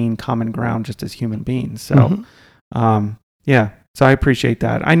least gain common ground just as human beings. So, yeah. So I appreciate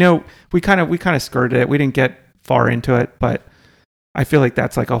that. I know we kind of skirted it. We didn't get far into it, but I feel like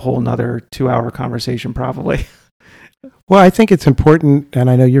that's like a whole nother 2-hour conversation probably. Well, I think it's important, and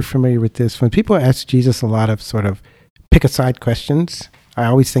I know you're familiar with this. When people ask Jesus a lot of sort of pick a side questions, I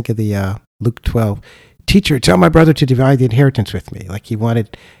always think of the Luke 12, teacher, tell my brother to divide the inheritance with me. Like he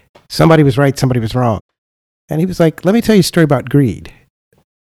wanted, somebody was right, somebody was wrong. And he was like, let me tell you a story about greed.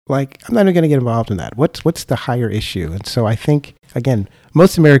 Like, I'm not even going to get involved in that. What's the higher issue? And so I think, again,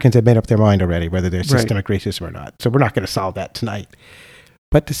 most Americans have made up their mind already, whether there's systemic racism or not. So we're not going to solve that tonight.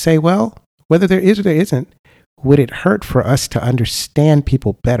 But to say, well, whether there is or there isn't, would it hurt for us to understand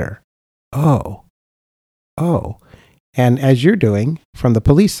people better? Oh. And as you're doing from the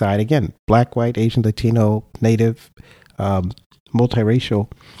police side, again, Black, white, Asian, Latino, Native, multiracial,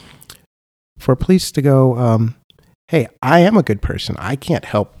 for police to go, hey, I am a good person. I can't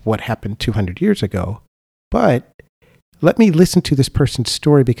help what happened 200 years ago, but let me listen to this person's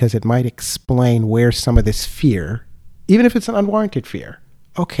story because it might explain where some of this fear, even if it's an unwarranted fear.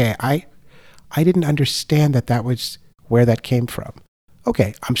 Okay, I didn't understand that was where that came from.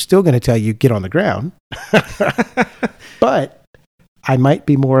 Okay, I'm still going to tell you, get on the ground, but I might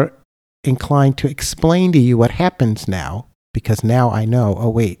be more inclined to explain to you what happens now, because now I know, oh,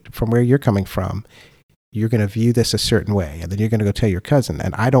 wait, from where you're coming from, you're going to view this a certain way, and then you're going to go tell your cousin,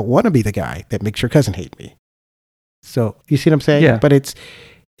 and I don't want to be the guy that makes your cousin hate me. So you see what I'm saying? Yeah. But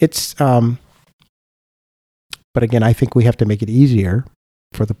but again, I think we have to make it easier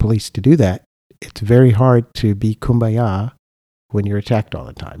for the police to do that. It's very hard to be kumbaya when you're attacked all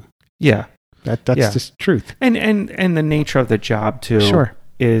the time. Yeah. That's just truth. And the nature of the job too Sure.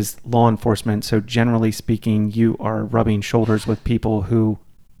 is law enforcement. So generally speaking, you are rubbing shoulders with people who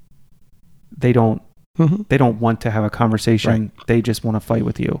they don't want to have a conversation. Right. They just want to fight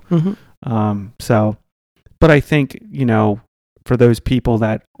with you. But I think, for those people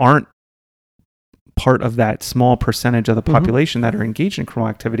that aren't part of that small percentage of the population that are engaged in criminal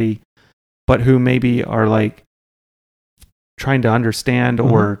activity, but who maybe are like trying to understand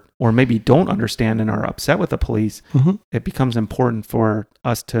or maybe don't understand and are upset with the police, it becomes important for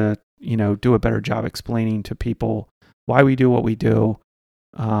us to, do a better job explaining to people why we do what we do.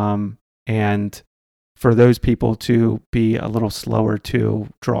 And for those people to be a little slower to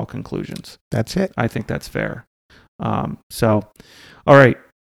draw conclusions. That's it. I think that's fair. All right.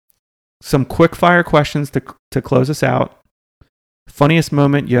 Some quick fire questions to close us out. Funniest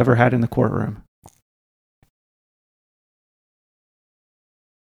moment you ever had in the courtroom?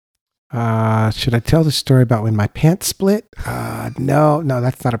 Should I tell the story about when my pants split? No,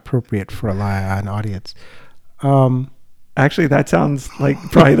 that's not appropriate for an audience. Actually, that sounds like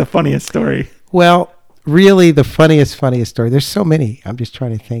probably the funniest story. Well, really the funniest story. There's so many. I'm just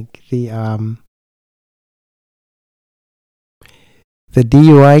trying to think. The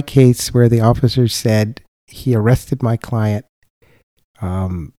DUI case where the officer said he arrested my client.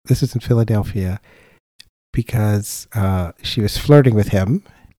 This is in Philadelphia because she was flirting with him.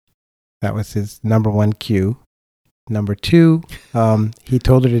 That was his number one cue. Number two, he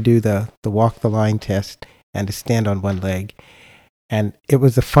told her to do the walk the line test and to stand on one leg. And it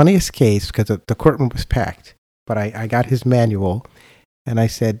was the funniest case because the courtroom was packed. But I got his manual and I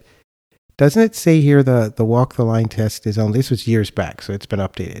said, doesn't it say here the walk the line test is only, this was years back, so it's been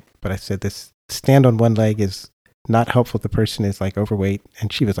updated. But I said this stand on one leg is not helpful if the person is like overweight,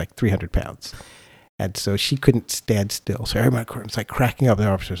 and she was like 300 pounds. And so she couldn't stand still. So everybody in the courtroom was like cracking up. The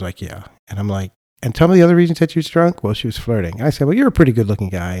officer's like, yeah. And I'm like, and tell me the other reason that she was drunk? Well, she was flirting. And I said, well, you're a pretty good looking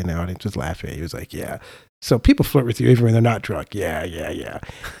guy. And the audience was laughing. He was like, yeah. So people flirt with you even when they're not drunk. Yeah.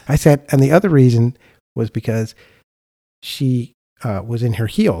 I said, and the other reason was because she was in her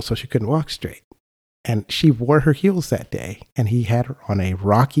heels, so she couldn't walk straight. And she wore her heels that day, and he had her on a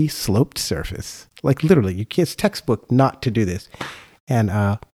rocky, sloped surface. Like literally, it's textbook not to do this.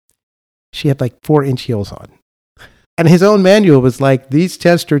 And she had like 4-inch heels on. And his own manual was like, these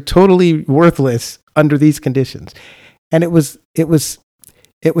tests are totally worthless under these conditions. And it was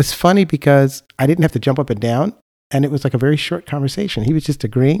funny because I didn't have to jump up and down, and it was like a very short conversation. He was just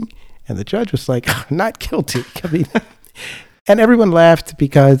agreeing, and the judge was like, not guilty. I mean, and everyone laughed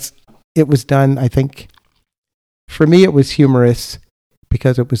because it was done, I think, for me it was humorous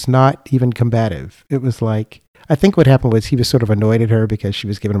because it was not even combative. It was like, I think what happened was he was sort of annoyed at her because she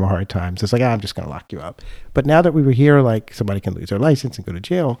was giving him a hard time. So it's like, I'm just going to lock you up. But now that we were here, like somebody can lose their license and go to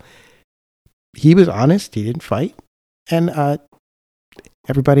jail. He was honest. He didn't fight. And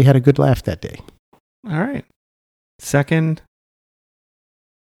everybody had a good laugh that day. All right. Second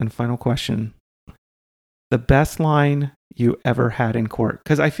and final question. The best line you ever had in court?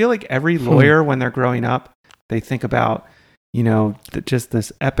 Because I feel like every lawyer, when they're growing up, they think about, just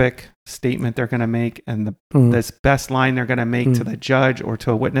this epic statement they're going to make and this best line they're going to make to the judge or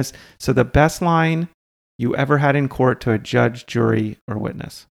to a witness. So the best line you ever had in court to a judge, jury, or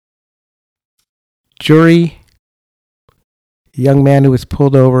witness? Jury, young man who was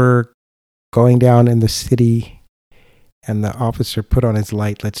pulled over going down in the city, and the officer put on his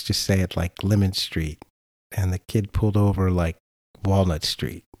light, let's just say it like Lemon Street, and the kid pulled over like Walnut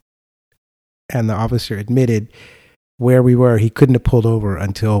Street. and the officer admitted where we were. He couldn't have pulled over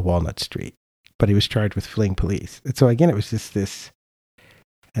until Walnut Street, but he was charged with fleeing police. And so again, it was just this.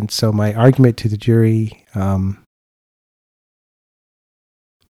 And so my argument to the jury, and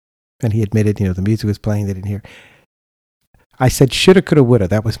he admitted, the music was playing, they didn't hear. I said, shoulda, coulda, woulda.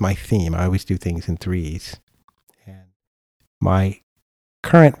 That was my theme. I always do things in threes. And my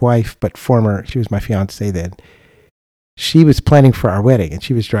current wife, but former, she was my fiance then, she was planning for our wedding, and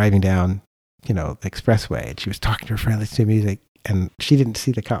she was driving down, the expressway, and she was talking to her friend, listening to music, and she didn't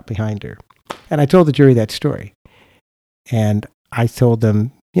see the cop behind her. And I told the jury that story. And I told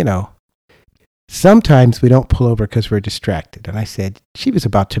them, sometimes we don't pull over because we're distracted. And I said, she was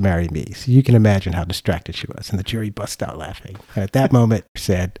about to marry me, so you can imagine how distracted she was. And the jury bust out laughing. And at that moment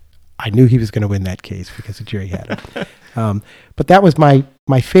said, I knew he was going to win that case because the jury had him. But that was my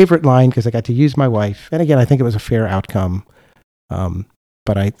favorite line because I got to use my wife. And again, I think it was a fair outcome.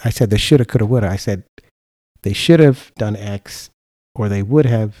 But I said they shoulda, coulda, woulda. I said they should have done X, or they would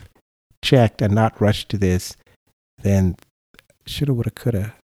have checked and not rushed to this. Then shoulda, woulda,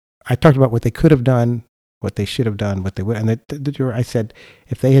 coulda. I talked about what they could have done, what they should have done, what they would. And the juror, I said,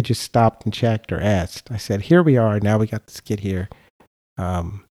 if they had just stopped and checked or asked, I said, here we are. Now we got this kid here.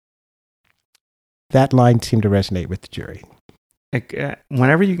 That line seemed to resonate with the jury.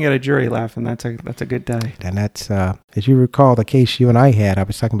 Whenever you can get a jury laughing, that's a good day. And that's, as you recall, the case you and I had. I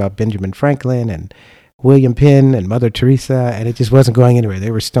was talking about Benjamin Franklin and William Penn and Mother Teresa, and it just wasn't going anywhere.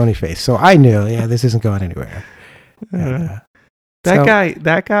 They were stony-faced. So I knew, this isn't going anywhere.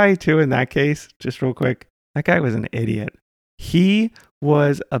 That guy too, in that case, just real quick, that guy was an idiot. He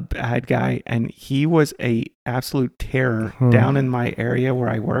was a bad guy, and he was a absolute terror down in my area where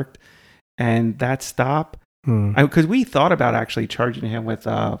I worked. And that stop, because we thought about actually charging him with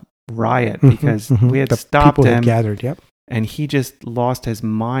riot because we had stopped him. Had gathered, yep. And he just lost his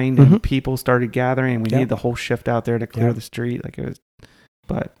mind, and people started gathering, and we needed the whole shift out there to clear the street.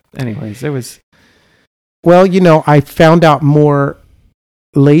 But anyways, it was. Well, I found out more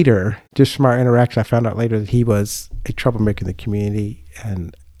later, just from our interaction. I found out later that he was a troublemaker in the community,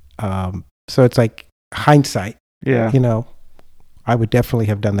 and so it's like hindsight. Yeah, I would definitely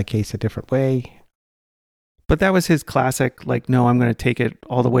have done the case a different way. But that was his classic, no, I'm going to take it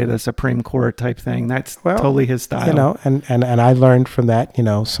all the way to the Supreme Court type thing. That's totally his style. And I learned from that,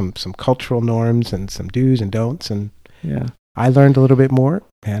 some cultural norms and some do's and don'ts. And I learned a little bit more,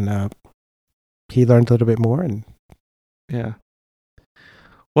 and he learned a little bit more. And yeah.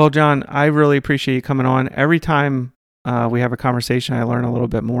 Well, John, I really appreciate you coming on. Every time we have a conversation, I learn a little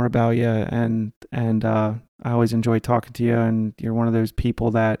bit more about you, and I always enjoy talking to you. And you're one of those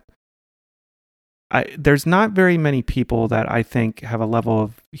people that there's not very many people that I think have a level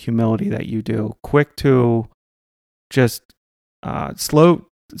of humility that you do. Quick to just slow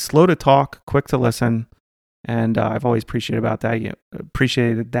to talk, quick to listen, and I've always appreciated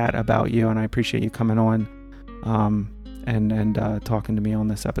that about you, and I appreciate you coming on and talking to me on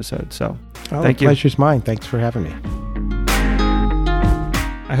this episode. So thank you. The pleasure's mine. Thanks for having me.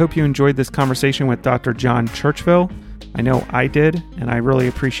 I hope you enjoyed this conversation with Dr. John Churchville. I know I did, and I really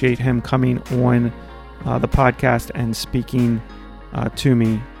appreciate him coming on the podcast and speaking to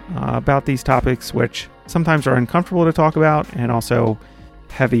me about these topics, which sometimes are uncomfortable to talk about and also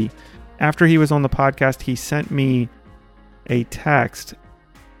heavy. After he was on the podcast, he sent me a text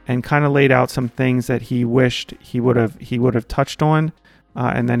and kind of laid out some things that he wished he would have touched on,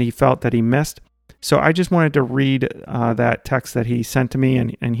 and then he felt that he missed. So I just wanted to read that text that he sent to me,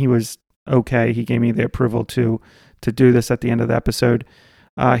 and he was okay. He gave me the approval to do this at the end of the episode.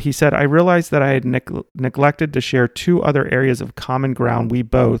 He said, I realized that I had neglected to share two other areas of common ground we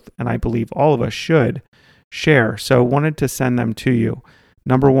both, and I believe all of us should, share, so wanted to send them to you.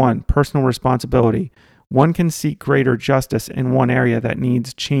 Number one, personal responsibility. One can seek greater justice in one area that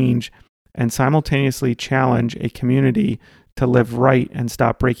needs change and simultaneously challenge a community to live right and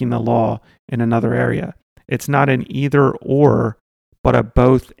stop breaking the law in another area. It's not an either or, but a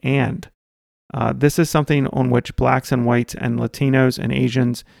both and. This is something on which blacks and whites and Latinos and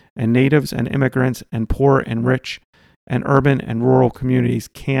Asians and natives and immigrants and poor and rich and urban and rural communities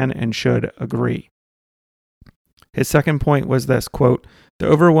can and should agree. His second point was this, quote, the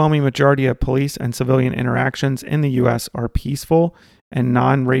overwhelming majority of police and civilian interactions in the U.S. are peaceful and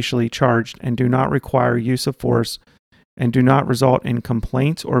non-racially charged and do not require use of force and do not result in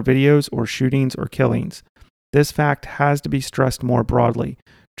complaints or videos or shootings or killings. This fact has to be stressed more broadly,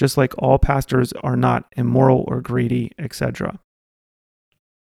 just like all pastors are not immoral or greedy, etc.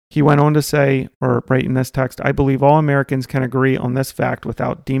 He went on to say, or write in this text, I believe all Americans can agree on this fact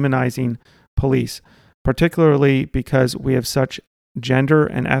without demonizing police, particularly because we have such gender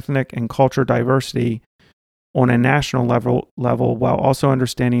and ethnic and culture diversity on a national level while also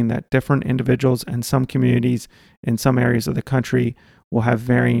understanding that different individuals and some communities in some areas of the country will have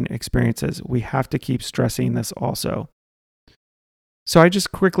varying experiences. We have to keep stressing this also. So I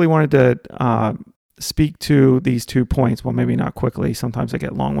just quickly wanted to speak to these 2 points. Well, maybe not quickly. Sometimes I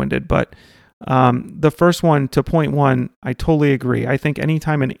get long-winded, but the first one, to point one, I totally agree. I think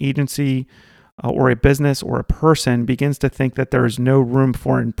anytime an agency or a business or a person begins to think that there is no room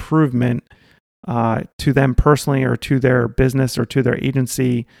for improvement to them personally or to their business or to their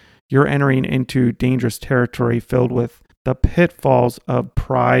agency, you're entering into dangerous territory filled with the pitfalls of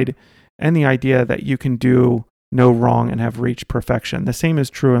pride and the idea that you can do no wrong and have reached perfection. The same is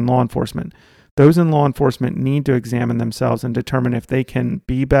true in law enforcement. Those in law enforcement need to examine themselves and determine if they can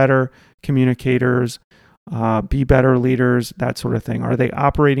be better communicators, be better leaders, that sort of thing. Are they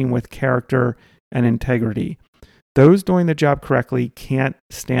operating with character and integrity? Those doing the job correctly can't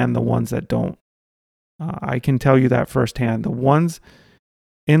stand the ones that don't. I can tell you that firsthand. The ones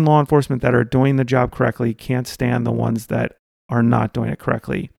in law enforcement that are doing the job correctly can't stand the ones that are not doing it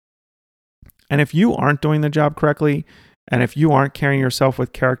correctly. And if you aren't doing the job correctly, and if you aren't carrying yourself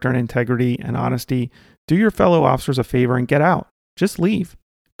with character and integrity and honesty, do your fellow officers a favor and get out. Just leave.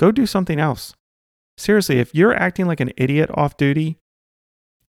 Go do something else. Seriously, if you're acting like an idiot off duty,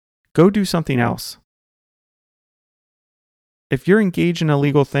 go do something else. If you're engaged in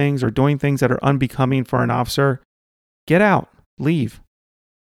illegal things or doing things that are unbecoming for an officer, get out, leave.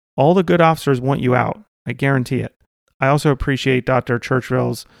 All the good officers want you out. I guarantee it. I also appreciate Dr.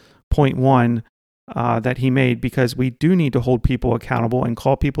 Churchville's point one that he made, because we do need to hold people accountable and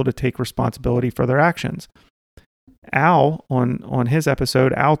call people to take responsibility for their actions. Al, on his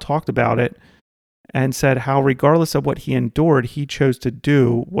episode, Al talked about it and said how regardless of what he endured, he chose to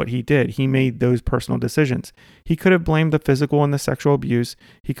do what he did. He made those personal decisions. He could have blamed the physical and the sexual abuse.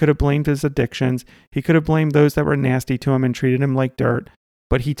 He could have blamed his addictions. He could have blamed those that were nasty to him and treated him like dirt,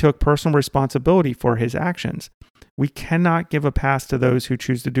 but he took personal responsibility for his actions. We cannot give a pass to those who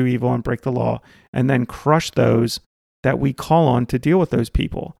choose to do evil and break the law and then crush those that we call on to deal with those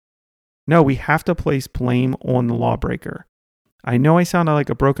people. No, we have to place blame on the lawbreaker. I know I sound like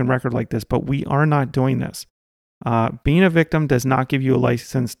a broken record like this, but we are not doing this. Being a victim does not give you a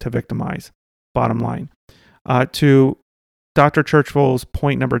license to victimize, bottom line. To Dr. Churchville's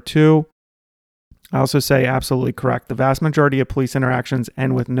point number 2, I also say absolutely correct. The vast majority of police interactions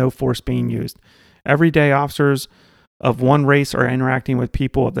end with no force being used. Every day, officers of one race are interacting with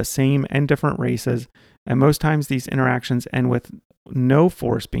people of the same and different races, and most times these interactions end with no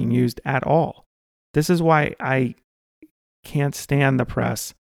force being used at all. This is why I can't stand the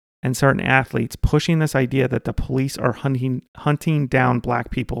press and certain athletes pushing this idea that the police are hunting down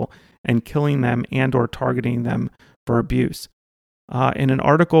black people and killing them and or targeting them for abuse. In an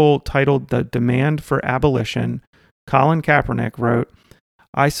article titled "The Demand for Abolition," Colin Kaepernick wrote,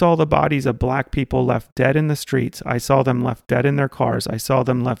 "I saw the bodies of black people left dead in the streets. I saw them left dead in their cars. I saw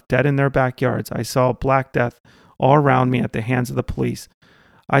them left dead in their backyards. I saw black death all around me at the hands of the police.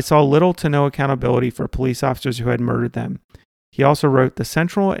 I saw little to no accountability for police officers who had murdered them." He also wrote, "The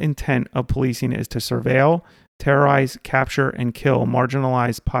central intent of policing is to surveil, terrorize, capture, and kill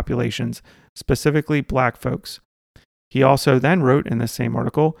marginalized populations, specifically black folks." He also then wrote in the same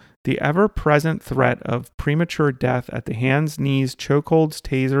article, "The ever-present threat of premature death at the hands, knees, chokeholds,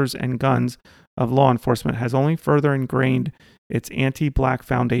 tasers, and guns of law enforcement has only further ingrained its anti-black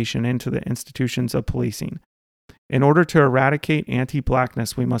foundation into the institutions of policing. In order to eradicate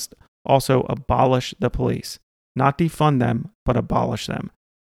anti-blackness, we must also abolish the police. Not defund them, but abolish them."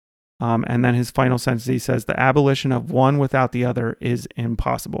 And then his final sentence, he says, "The abolition of one without the other is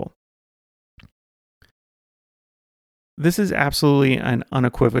impossible." This is absolutely and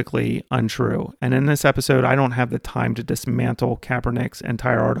unequivocally untrue. And in this episode, I don't have the time to dismantle Kaepernick's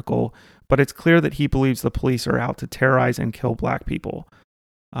entire article, but it's clear that he believes the police are out to terrorize and kill black people.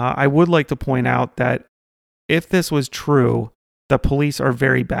 I would like to point out that if this was true, the police are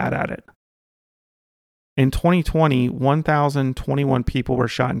very bad at it. In 2020, 1,021 people were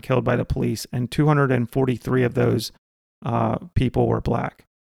shot and killed by the police, and 243 of those people were black.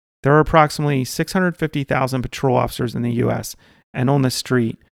 There are approximately 650,000 patrol officers in the U.S. and on the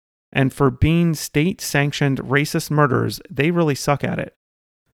street, and for being state-sanctioned racist murders, they really suck at it.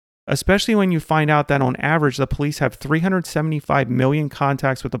 Especially when you find out that on average, the police have 375 million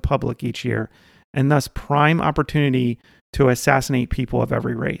contacts with the public each year, and thus prime opportunity to assassinate people of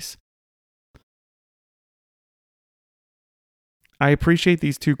every race. I appreciate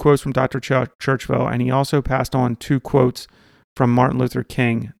these 2 quotes from Dr. Churchville, and he also passed on 2 quotes from Martin Luther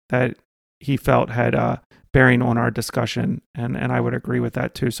King that he felt had bearing on our discussion, and I would agree with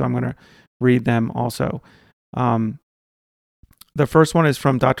that too. So I'm going to read them also. The first one is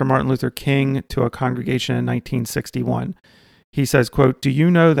from Dr. Martin Luther King to a congregation in 1961. He says, quote, "Do you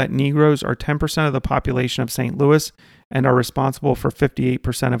know that Negroes are 10% of the population of St. Louis and are responsible for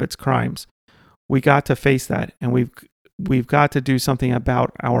 58% of its crimes? We got to face that, and we've got to do something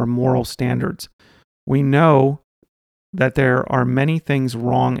about our moral standards. We know that there are many things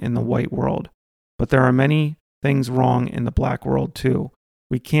wrong in the white world, but there are many things wrong in the black world too.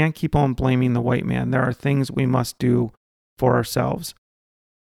 We can't keep on blaming the white man. There are things we must do for ourselves."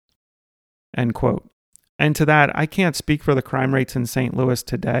 End quote. And to that, I can't speak for the crime rates in St. Louis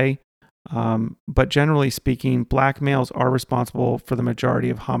today, but generally speaking, black males are responsible for the majority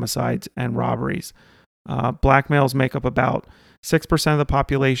of homicides and robberies. Black males make up about 6% of the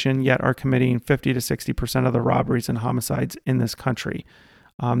population, yet are committing 50 to 60% of the robberies and homicides in this country.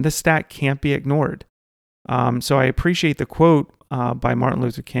 This stat can't be ignored. So I appreciate the quote by Martin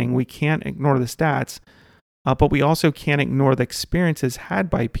Luther King. We can't ignore the stats, but we also can't ignore the experiences had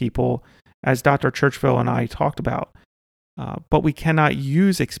by people, as Dr. Churchville and I talked about. But we cannot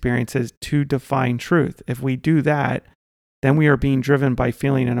use experiences to define truth. If we do that, then we are being driven by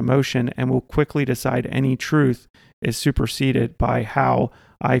feeling and emotion, and will quickly decide any truth is superseded by how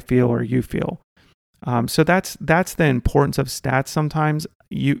I feel or you feel. So that's the importance of stats. Sometimes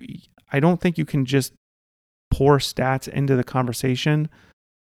I don't think you can just pour stats into the conversation,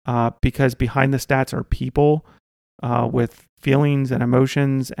 because behind the stats are people with feelings and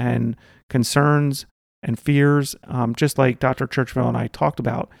emotions and concerns and fears, just like Dr. Churchville and I talked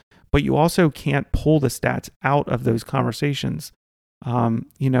about. But you also can't pull the stats out of those conversations. There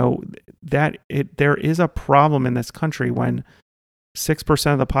is a problem in this country when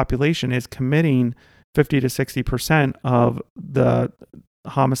 6% of the population is committing 50 to 60% of the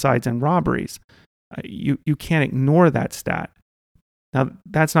homicides and robberies. You can't ignore that stat. Now,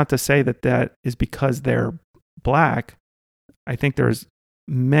 that's not to say that is because they're black. I think there's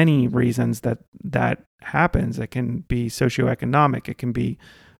many reasons that happens. It can be socioeconomic. It can be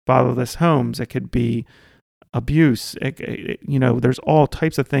fatherless homes. It could be abuse. There's all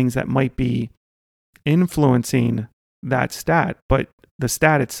types of things that might be influencing that stat, but the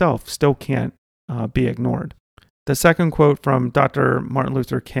stat itself still can't be ignored. The second quote from Dr. Martin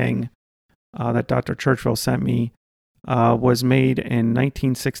Luther King that Dr. Churchville sent me was made in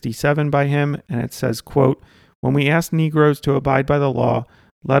 1967 by him, and it says, quote, "When we ask Negroes to abide by the law,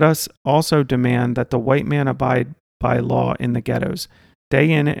 let us also demand that the white man abide by law in the ghettos.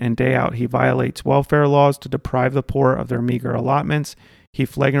 Day in and day out, he violates welfare laws to deprive the poor of their meager allotments. He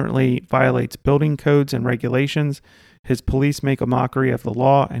flagrantly violates building codes and regulations. His police make a mockery of the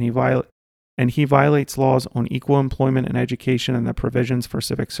law, and he violates laws on equal employment and education and the provisions for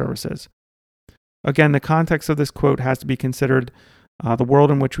civic services." Again, the context of this quote has to be considered. The world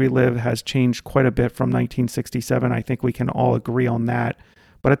in which we live has changed quite a bit from 1967. I think we can all agree on that.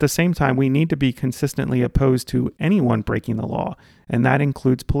 But at the same time, we need to be consistently opposed to anyone breaking the law, and that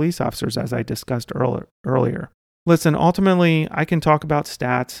includes police officers, as I discussed earlier. Listen, ultimately, I can talk about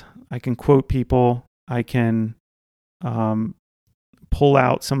stats. I can quote people. I can pull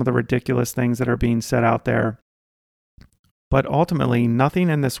out some of the ridiculous things that are being said out there. But ultimately, nothing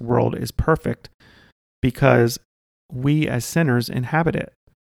in this world is perfect because we as sinners inhabit it.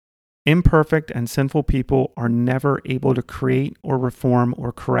 Imperfect and sinful people are never able to create or reform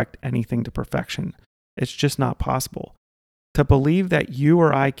or correct anything to perfection. It's just not possible. To believe that you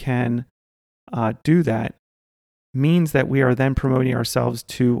or I can do that means that we are then promoting ourselves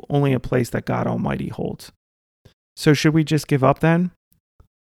to only a place that God Almighty holds. So should we just give up then?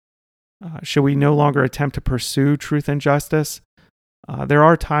 Should we no longer attempt to pursue truth and justice? There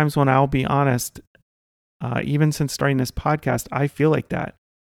are times when I'll be honest, even since starting this podcast, I feel like that.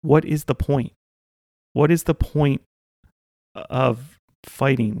 What is the point? What is the point of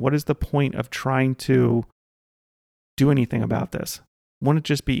fighting? What is the point of trying to do anything about this? Wouldn't it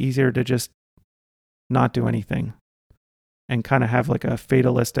just be easier to just not do anything and kind of have like a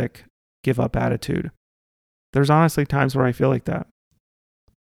fatalistic give up attitude? There's honestly times where I feel like that.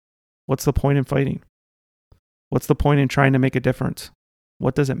 What's the point in fighting? What's the point in trying to make a difference?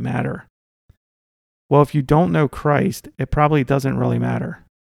 What does it matter? Well, if you don't know Christ, it probably doesn't really matter.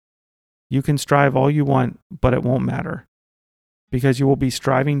 You can strive all you want, but it won't matter because you will be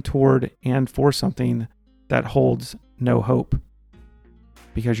striving toward and for something that holds no hope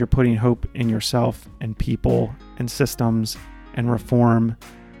because you're putting hope in yourself and people and systems and reform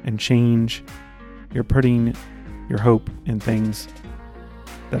and change. You're putting your hope in things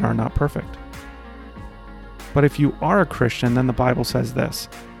that are not perfect. But if you are a Christian, then the Bible says this: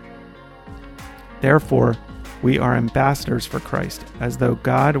 Therefore, we are ambassadors for Christ, as though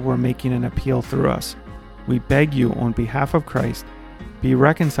God were making an appeal through us. We beg you on behalf of Christ, be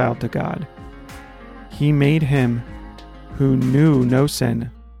reconciled to God. He made him who knew no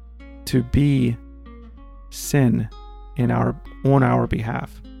sin to be sin on our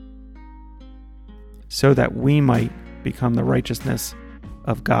behalf, so that we might become the righteousness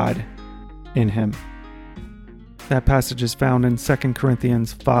of God in him. That passage is found in 2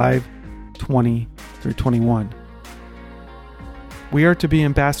 Corinthians 5:20 through 21. We are to be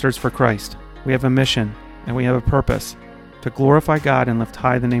ambassadors for Christ. We have a mission and we have a purpose to glorify God and lift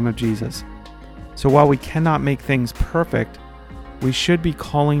high the name of Jesus. So while we cannot make things perfect, we should be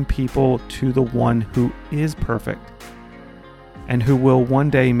calling people to the one who is perfect and who will one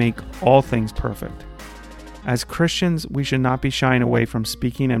day make all things perfect. As Christians, we should not be shying away from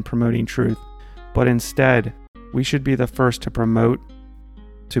speaking and promoting truth, but instead, we should be the first to promote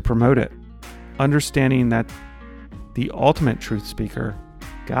it, understanding that the ultimate truth speaker,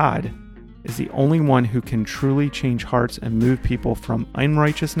 God, is the only one who can truly change hearts and move people from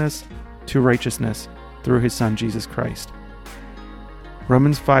unrighteousness to righteousness through his Son, Jesus Christ.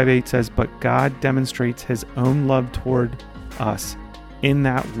 Romans 5:8 says, "But God demonstrates his own love toward us, in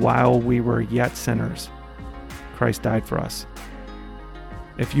that while we were yet sinners, Christ died for us."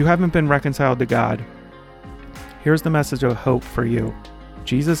 If you haven't been reconciled to God, here's the message of hope for you.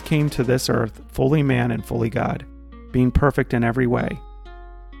 Jesus came to this earth fully man and fully God, being perfect in every way.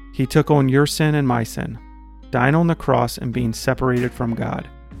 He took on your sin and my sin, dying on the cross and being separated from God,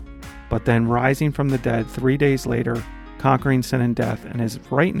 but then rising from the dead 3 days later, conquering sin and death, and is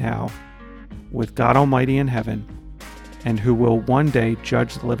right now with God Almighty in heaven, and who will one day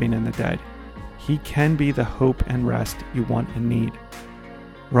judge the living and the dead. He can be the hope and rest you want and need.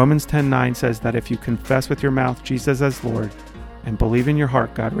 Romans 10:9 says that if you confess with your mouth Jesus as Lord and believe in your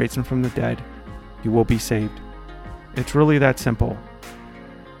heart God raised him from the dead, you will be saved. It's really that simple.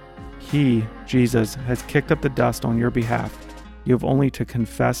 He, Jesus, has kicked up the dust on your behalf. You have only to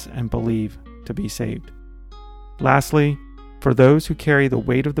confess and believe to be saved. Lastly, for those who carry the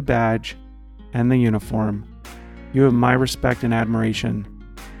weight of the badge and the uniform, you have my respect and admiration,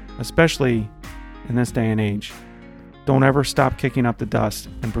 especially in this day and age. Don't ever stop kicking up the dust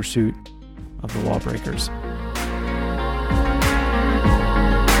in pursuit of the lawbreakers.